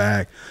rest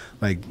back.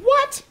 Like,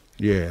 what?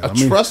 Yeah. A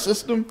trust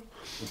system?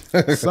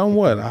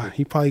 Somewhat.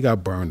 He probably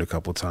got burned a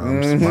couple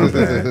times. My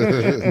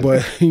bad.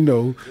 But,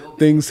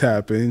 things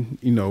happen,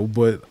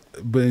 but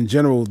in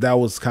general, that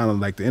was kind of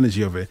like the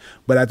energy of it.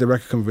 But at the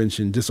record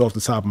convention, just off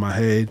the top of my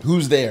head.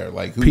 Who's there?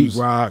 Like who's... Pete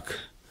Rock,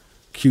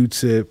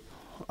 Q-Tip,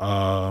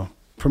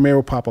 Premier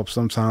will pop up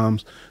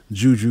sometimes,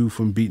 Juju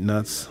from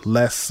Beatnuts,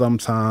 Les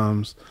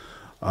sometimes,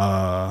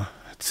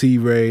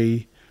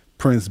 T-Ray,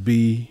 Prince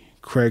B,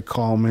 Craig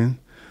Coleman.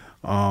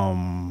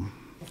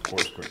 Of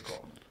course, Craig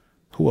Coleman.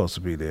 Who else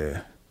would be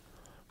there?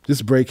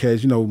 this break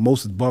has,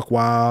 most is Buck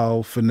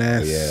Wild,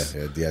 Finesse,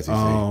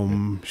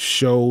 DITC.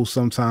 Show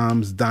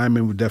sometimes.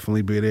 Diamond would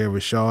definitely be there.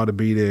 Rashad to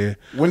be there.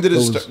 When did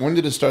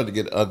it start to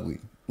get ugly?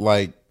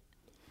 Like,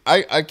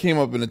 I came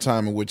up in a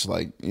time in which,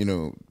 like,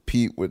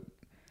 Pete would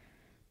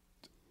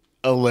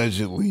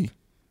allegedly,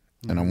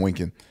 and I'm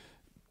winking,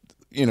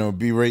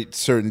 berate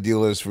certain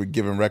dealers for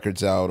giving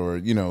records out, or I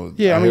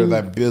hear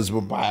that Biz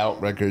would buy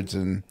out records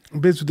and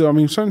Biz would do. I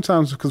mean,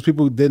 sometimes because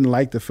people didn't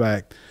like the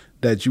fact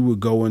that you would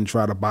go and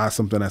try to buy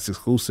something that's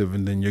exclusive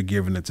and then you're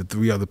giving it to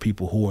 3 other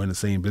people who are in the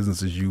same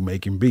business as you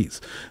making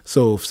beats.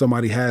 So if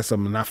somebody has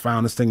something and I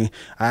found this thing,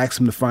 I asked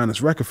him to find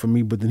this record for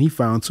me, but then he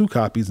found 2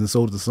 copies and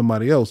sold it to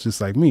somebody else just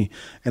like me.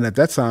 And at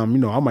that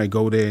time, I might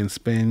go there and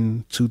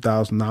spend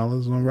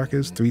 $2,000 on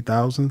records,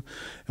 $3,000. And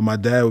my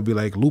dad would be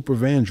like, Luther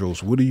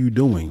Vandross, what are you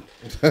doing?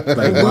 Like,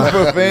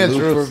 Luther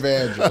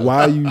Vandross.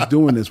 Why are you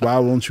doing this? Why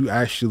don't you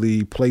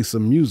actually play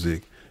some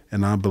music?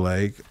 And I'd be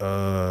like,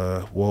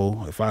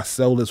 well, if I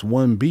sell this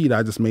 1 beat,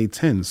 I just made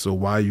 10. So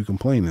why are you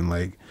complaining?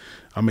 Like,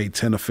 I made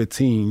 10 or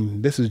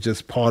 15. This is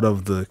just part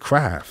of the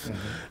craft,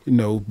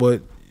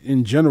 But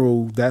in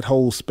general, that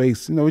whole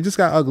space, it just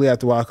got ugly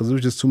after a while because there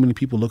was just too many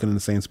people looking in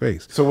the same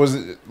space. So was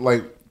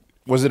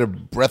it a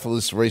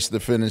breathless race to the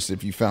finish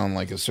if you found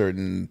like a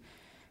certain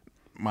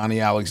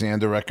Monty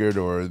Alexander record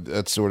or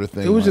that sort of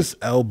thing? It was just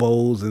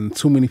elbows and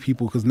too many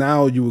people because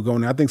now you were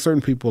going. I think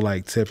certain people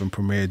like Tip and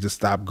Premier just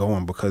stopped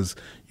going because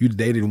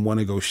they didn't want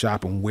to go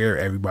shopping where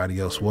everybody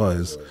else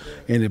was,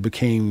 and it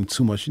became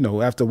too much.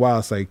 After a while,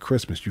 it's like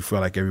Christmas. You feel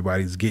like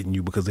everybody's getting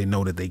you because they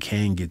know that they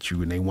can get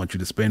you and they want you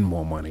to spend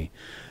more money.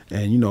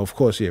 And, of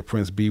course,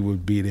 Prince B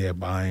would be there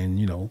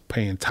buying,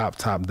 paying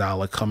top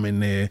dollar, come in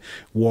there,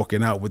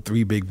 walking out with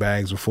 3 big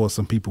bags before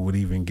some people would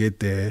even get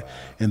there.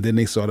 And then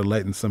they started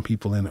letting some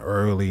people in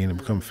early and it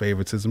become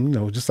favoritism,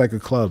 just like a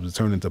club. It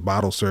turned into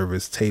bottle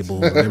service,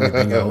 tables, and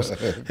everything else.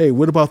 Hey,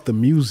 what about the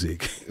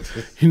music?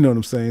 You know what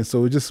I'm saying?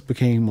 So it just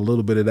became a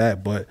little bit of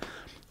that. But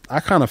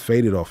I kind of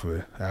faded off of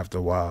it after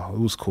a while. It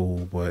was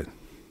cool, but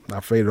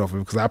I faded off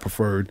of it because I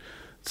preferred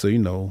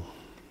to,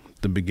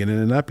 the beginning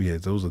and up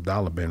years. Those are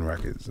dollar bin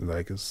records.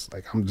 It's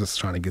like I'm just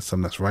trying to get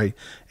something that's right.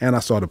 And I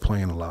started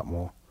playing a lot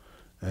more.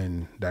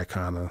 And that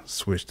kind of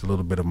switched a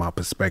little bit of my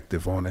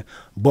perspective on it.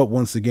 But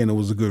once again, it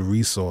was a good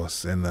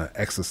resource and an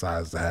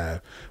exercise to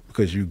have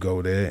because you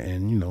go there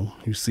and,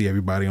 you see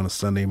everybody on a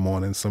Sunday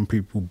morning. Some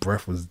people's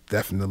breath was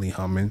definitely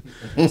humming.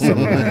 Some of them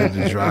had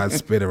the dried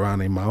spit around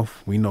their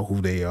mouth. We know who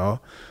they are.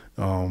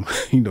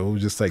 It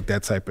was just like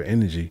that type of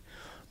energy.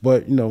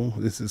 But, it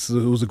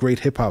was a great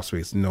hip-hop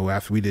space,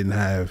 after we didn't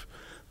have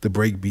the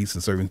break beats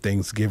and certain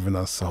things giving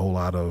us a whole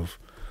lot of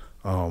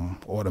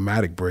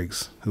automatic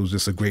breaks. It was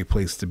just a great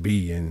place to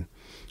be. And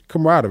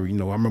camaraderie,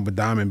 I remember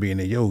Diamond being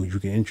there, yo, you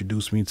can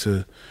introduce me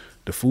to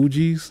the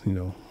Fugees,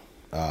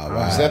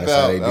 Wow.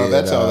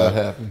 That's how that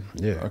happened.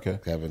 Yeah. Okay.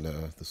 Having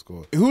the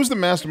score. Who's the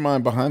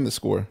mastermind behind the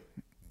score?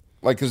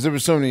 Like, because there were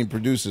so many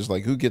producers,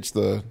 like, who gets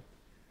the...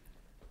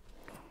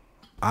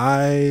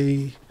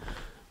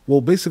 Well,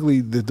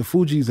 basically, the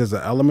Fugees as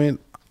an element,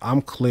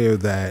 I'm clear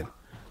that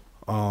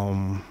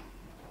Lauren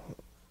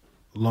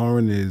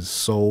is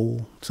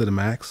soul to the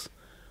max.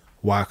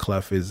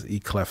 Wyclef is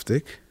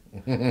eclectic.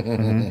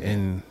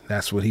 And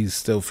that's what he's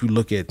still, if you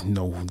look at,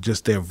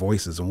 just their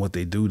voices and what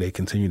they do, they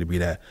continue to be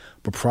that.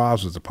 But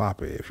Pras was a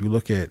pop it. If you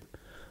look at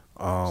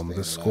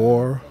the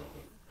score,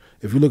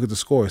 it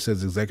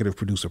says executive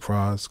producer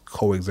Pras,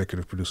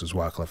 co-executive producers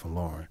Wyclef and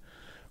Lauren.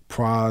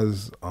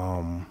 Pras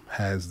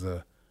has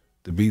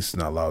the beat's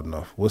not loud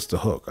enough. What's the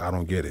hook? I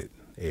don't get it.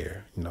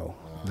 Air,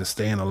 The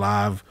Staying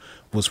Alive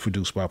was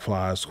produced by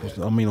Pras.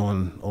 On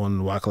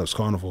Wyclef's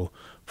Carnival,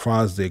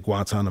 Pras did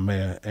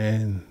Guantanamo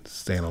and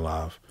Staying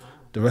Alive.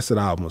 The rest of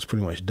the album was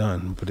pretty much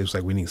done, but it was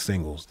like, we need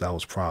singles. That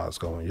was Pras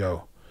going,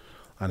 yo,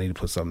 I need to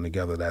put something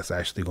together that's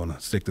actually going to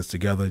stick this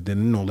together.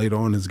 Then, later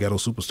on, his Ghetto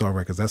Superstar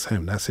records, that's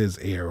him. That's his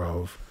air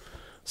of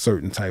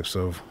certain types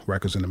of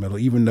records in the middle,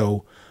 even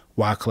though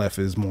Wyclef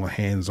is more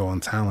hands-on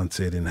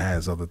talented and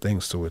has other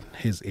things to it.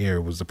 His ear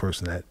was the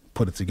person that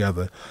put it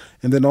together.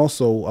 And then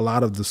also a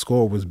lot of the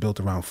score was built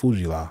around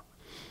Fu-Gee-La,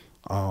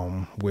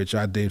 which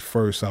I did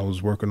first. I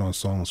was working on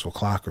songs for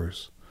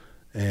Clockers,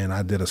 and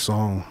I did a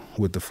song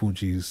with the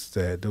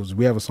Fugees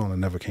we have a song that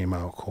never came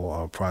out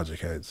called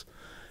Project Heads.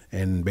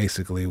 And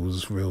basically it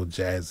was real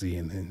jazzy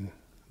and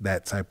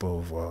that type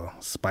of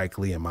Spike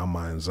Lee in my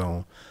mind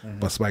zone. Mm-hmm.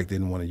 But Spike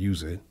didn't want to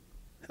use it.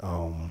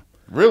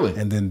 Really?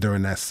 And then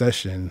during that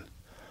session,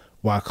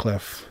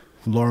 Wyclef,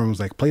 Lauren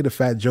was like, play the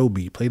Fat Joe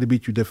beat. Play the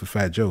beat you did for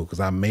Fat Joe, because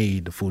I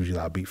made the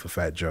Fu-Gee-La beat for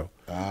Fat Joe.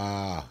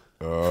 Fat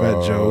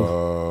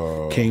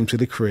Joe came to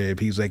the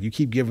crib. He's like, you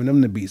keep giving them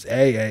the beats.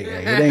 Hey,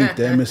 it ain't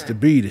them, it's the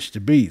beat, it's the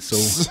beat. So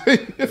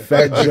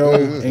Fat Joe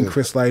and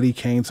Chris Lighty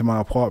came to my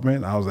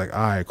apartment. I was like,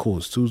 all right, cool.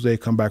 It's Tuesday,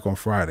 come back on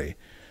Friday.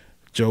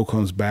 Joe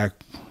comes back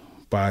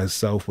by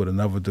himself with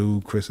another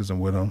dude. Chris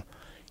isn't with him.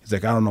 He's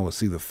like, I don't know,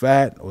 it's either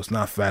fat or it's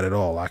not fat at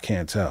all. I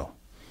can't tell.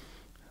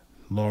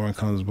 Lauren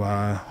comes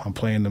by. I'm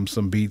playing them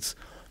some beats.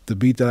 the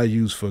beat that I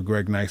use for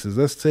Greg Nice is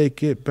 "Let's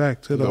take it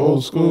back to the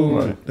old school."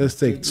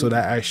 Right. So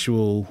that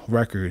actual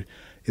record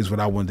is what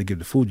I wanted to give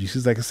to Fuji.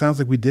 She's like, it sounds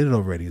like we did it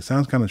already. It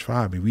sounds kind of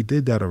tribey. We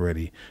did that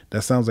already.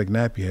 That sounds like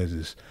Nappy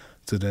Heads.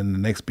 So then the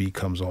next beat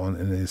comes on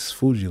and it's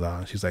Fuji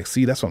La. She's like,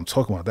 see, that's what I'm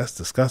talking about. That's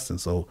disgusting.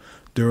 So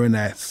during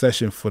that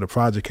session for the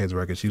Project Heads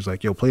record, she was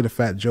like, yo, play the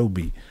Fat Joe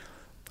beat.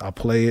 I'll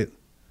play it.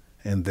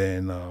 And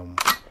then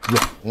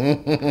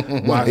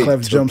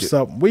Wyclef jumps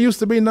up. We used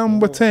to be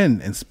number 10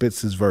 and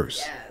spits his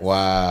verse.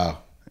 Wow.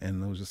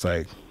 And it was just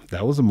like,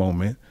 that was a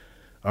moment.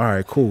 All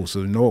right, cool.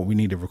 So you know what? We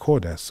need to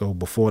record that. So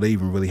before they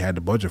even really had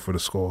the budget for the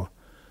score,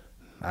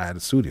 I had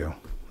a studio.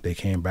 They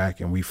came back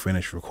and we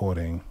finished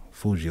recording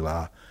Fuji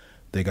La.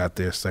 They got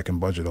their second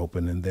budget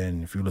open, and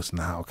then if you listen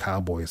to how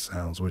Cowboys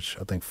sounds, which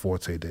I think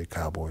Forte did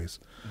Cowboys,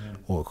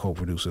 or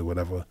co-producer,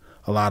 whatever,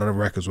 a lot of the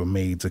records were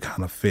made to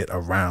kind of fit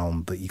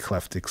around the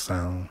eclectic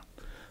sound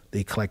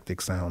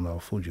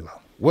of Fuji La.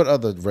 What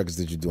other records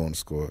did you do on the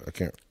score? I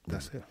can't.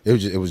 That's it.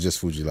 It was just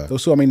Fuji La.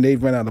 So I mean, they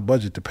ran out of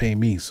budget to pay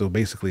me, so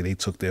basically they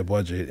took their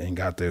budget and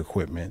got their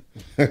equipment.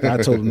 I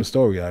told them the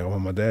story, like what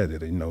my dad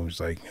did. You know, it's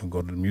like,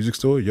 go to the music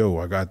store. Yo,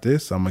 I got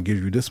this. I'm gonna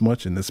give you this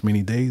much in this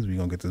many days. We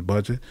gonna get this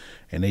budget,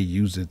 and they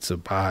used it to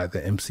buy the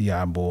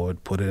MCI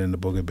board, put it in the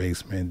Booger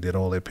basement, did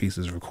all their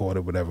pieces,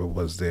 recorded whatever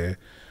was there,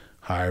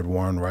 hired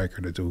Warren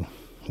Riker to do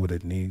what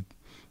it needed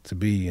to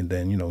be, and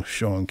then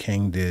Sean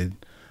King did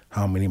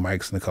How Many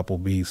Mics and a couple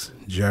beats.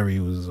 Jerry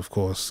was, of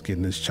course,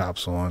 getting his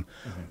chops on,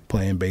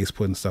 playing bass,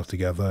 putting stuff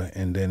together,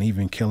 and then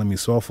even Killing Me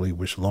Softly,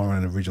 which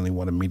Lauren originally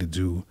wanted me to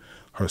do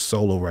her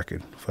solo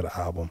record for the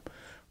album.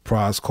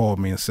 Praz called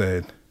me and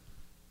said,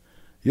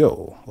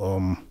 yo,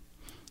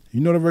 you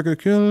know the record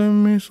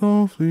Killing Me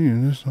Softly?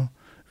 And this song?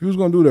 If you was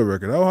going to do that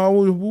record, how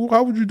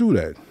would you do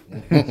that?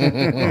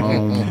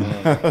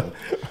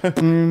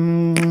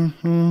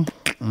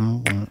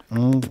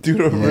 Do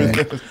the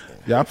rhythm.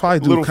 Yeah, I probably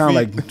do kind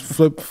of like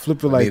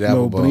flip it like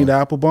Bonita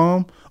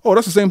Applebaum. Oh,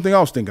 that's the same thing I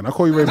was thinking. I'll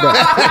call you right back.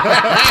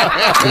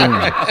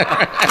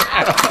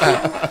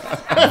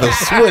 The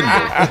swindle.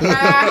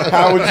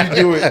 How would you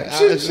do it?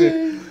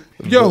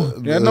 Yo,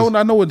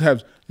 I know what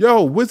happens.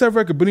 Yo, where's that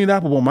record, Bonita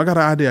Applebaum? I got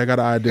an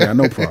idea. I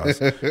know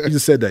Praz. He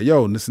just said that.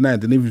 Yo, and this and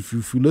that. Then even if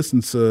you listen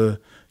to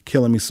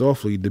Killing Me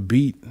Softly, the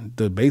beat,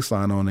 the bass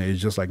line on it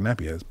is just like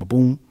Nappy Heads.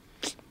 Ba-boom,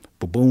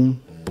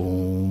 ba-boom,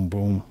 boom,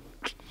 boom,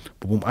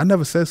 ba-boom. I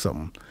never said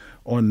something.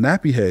 On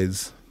Nappy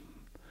Heads,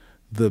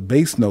 the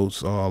bass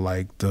notes are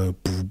like the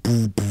boo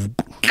boo boo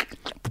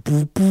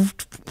boo boo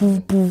boo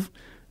boo,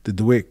 the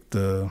Dwick,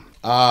 the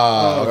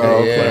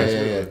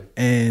okay, yeah.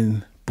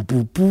 And boo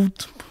boo boo,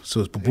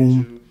 so it's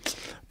boom,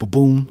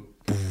 boom,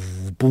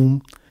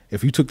 boom.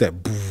 If you took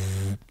that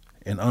boo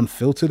and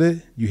unfiltered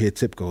it, you hear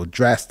Tip go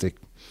drastic.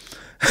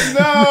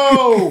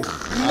 No.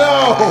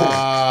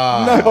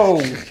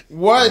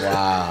 What?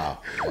 Wow.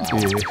 Yeah.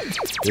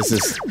 This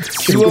is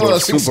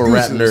super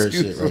rap nerd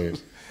shit,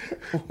 right?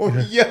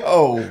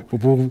 Yo.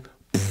 Boom,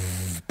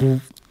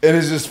 boom. And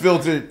it's just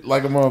filtered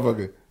like a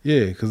motherfucker.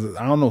 Yeah, because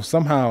I don't know,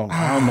 somehow,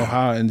 I don't know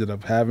how I ended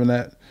up having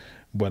that,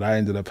 but I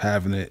ended up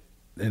having it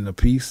in a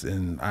piece,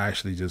 and I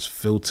actually just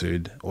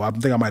filtered, or I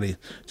think I might have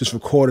just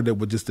recorded it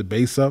with just the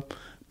bass up,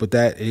 but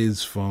that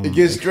is from... It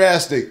gets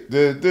drastic. So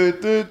you just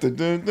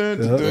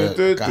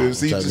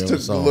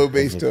took the low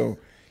bass tone.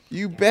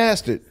 You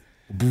bastard.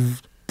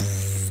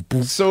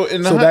 So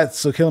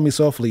Killing Me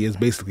Softly is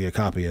basically a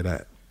copy of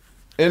that.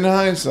 In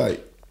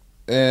hindsight,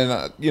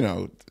 and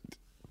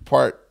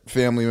part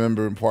family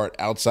member and part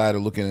outsider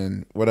looking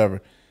in,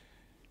 whatever.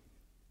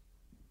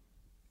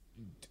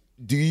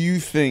 Do you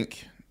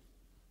think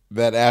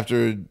that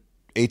after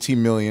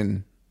 18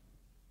 million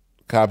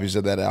copies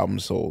of that album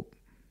sold,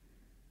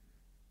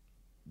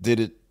 did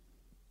it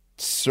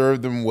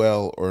serve them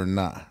well or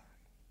not?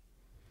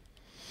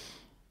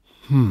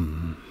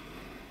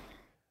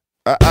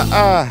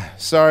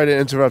 Sorry to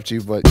interrupt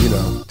you, but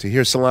to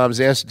hear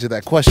Salam's answer to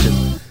that question,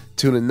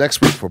 tune in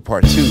next week for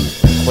part 2 of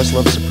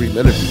Questlove Supreme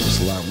interview with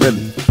Salam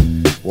Remy.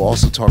 We'll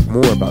also talk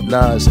more about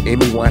Nas,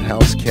 Amy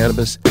Winehouse,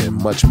 cannabis,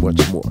 and much, much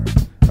more.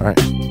 All right,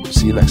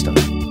 see you next time.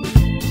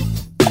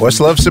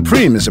 Questlove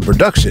Supreme is a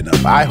production of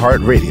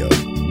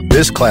iHeartRadio.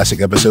 This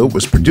classic episode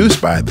was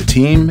produced by the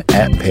team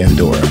at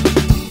Pandora.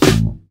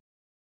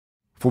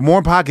 For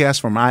more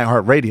podcasts from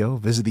iHeartRadio,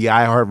 visit the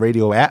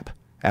iHeartRadio app,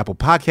 Apple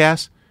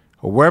Podcasts,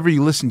 or wherever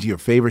you listen to your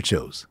favorite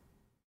shows.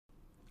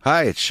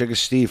 Hi, it's Sugar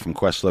Steve from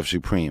Questlove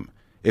Supreme.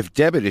 If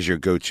debit is your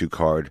go-to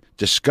card,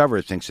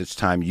 Discover thinks it's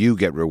time you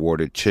get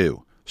rewarded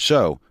too.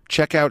 So,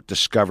 check out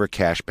Discover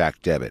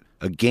Cashback Debit,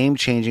 a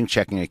game-changing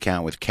checking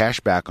account with cash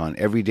back on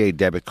everyday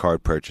debit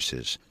card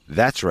purchases.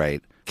 That's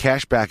right,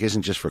 cashback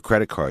isn't just for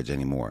credit cards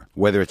anymore.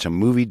 Whether it's a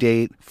movie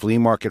date, flea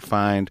market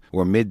find,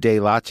 or midday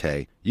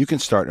latte, you can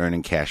start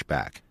earning cash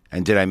back.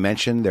 And did I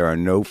mention there are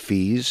no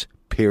fees,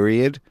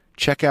 period?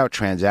 Check out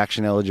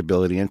transaction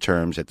eligibility and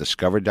terms at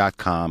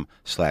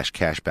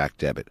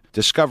discover.com/cashbackdebit.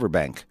 Discover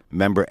Bank,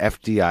 member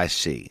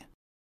FDIC.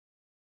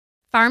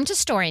 Farm to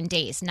store in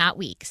days, not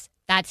weeks.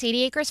 That's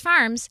 80 Acres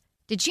Farms.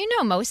 Did you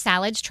know most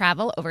salads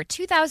travel over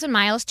 2,000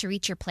 miles to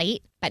reach your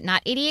plate? But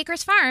not 80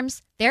 Acres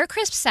Farms. Their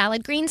crisp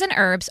salad greens and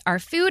herbs are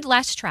food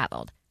less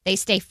traveled. They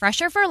stay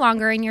fresher for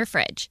longer in your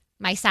fridge.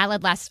 My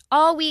salad lasts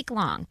all week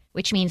long,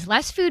 which means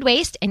less food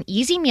waste and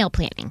easy meal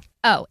planning.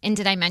 Oh, and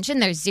did I mention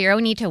there's zero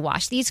need to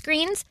wash these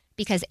greens?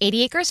 Because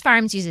 80 Acres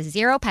Farms uses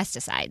zero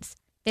pesticides.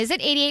 Visit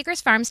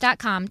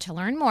 80acresfarms.com to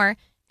learn more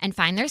and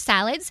find their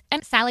salads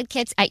and salad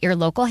kits at your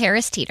local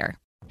Harris Teeter.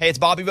 Hey, it's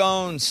Bobby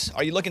Bones.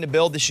 Are you looking to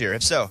build this year?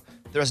 If so,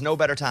 there is no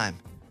better time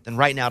than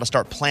right now to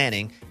start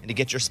planning and to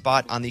get your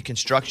spot on the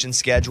construction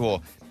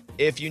schedule.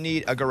 If you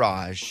need a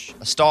garage,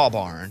 a stall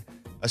barn,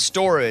 a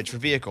storage for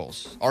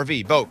vehicles,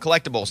 RV, boat,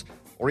 collectibles,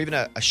 or even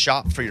a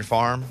shop for your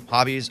farm,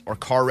 hobbies, or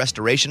car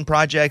restoration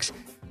projects,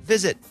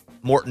 visit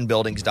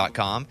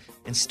MortonBuildings.com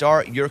and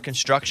start your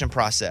construction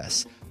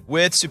process.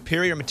 With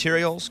superior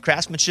materials,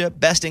 craftsmanship,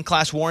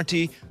 best-in-class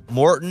warranty,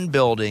 Morton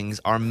Buildings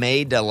are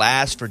made to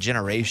last for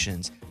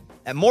generations.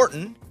 At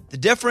Morton, the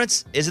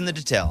difference is in the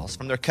details.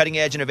 From their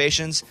cutting-edge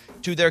innovations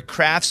to their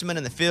craftsmen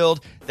in the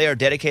field, they are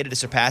dedicated to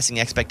surpassing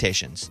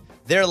expectations.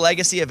 Their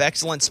legacy of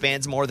excellence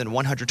spans more than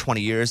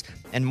 120 years,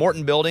 and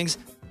Morton Buildings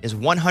is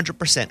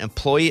 100%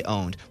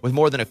 employee-owned with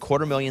more than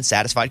 250,000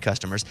 satisfied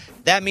customers.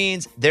 That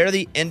means they're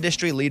the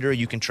industry leader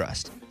you can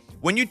trust.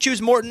 When you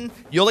choose Morton,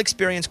 you'll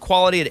experience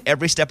quality at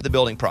every step of the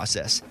building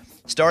process,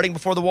 starting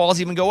before the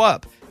walls even go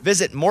up.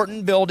 Visit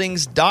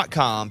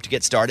MortonBuildings.com to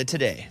get started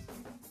today.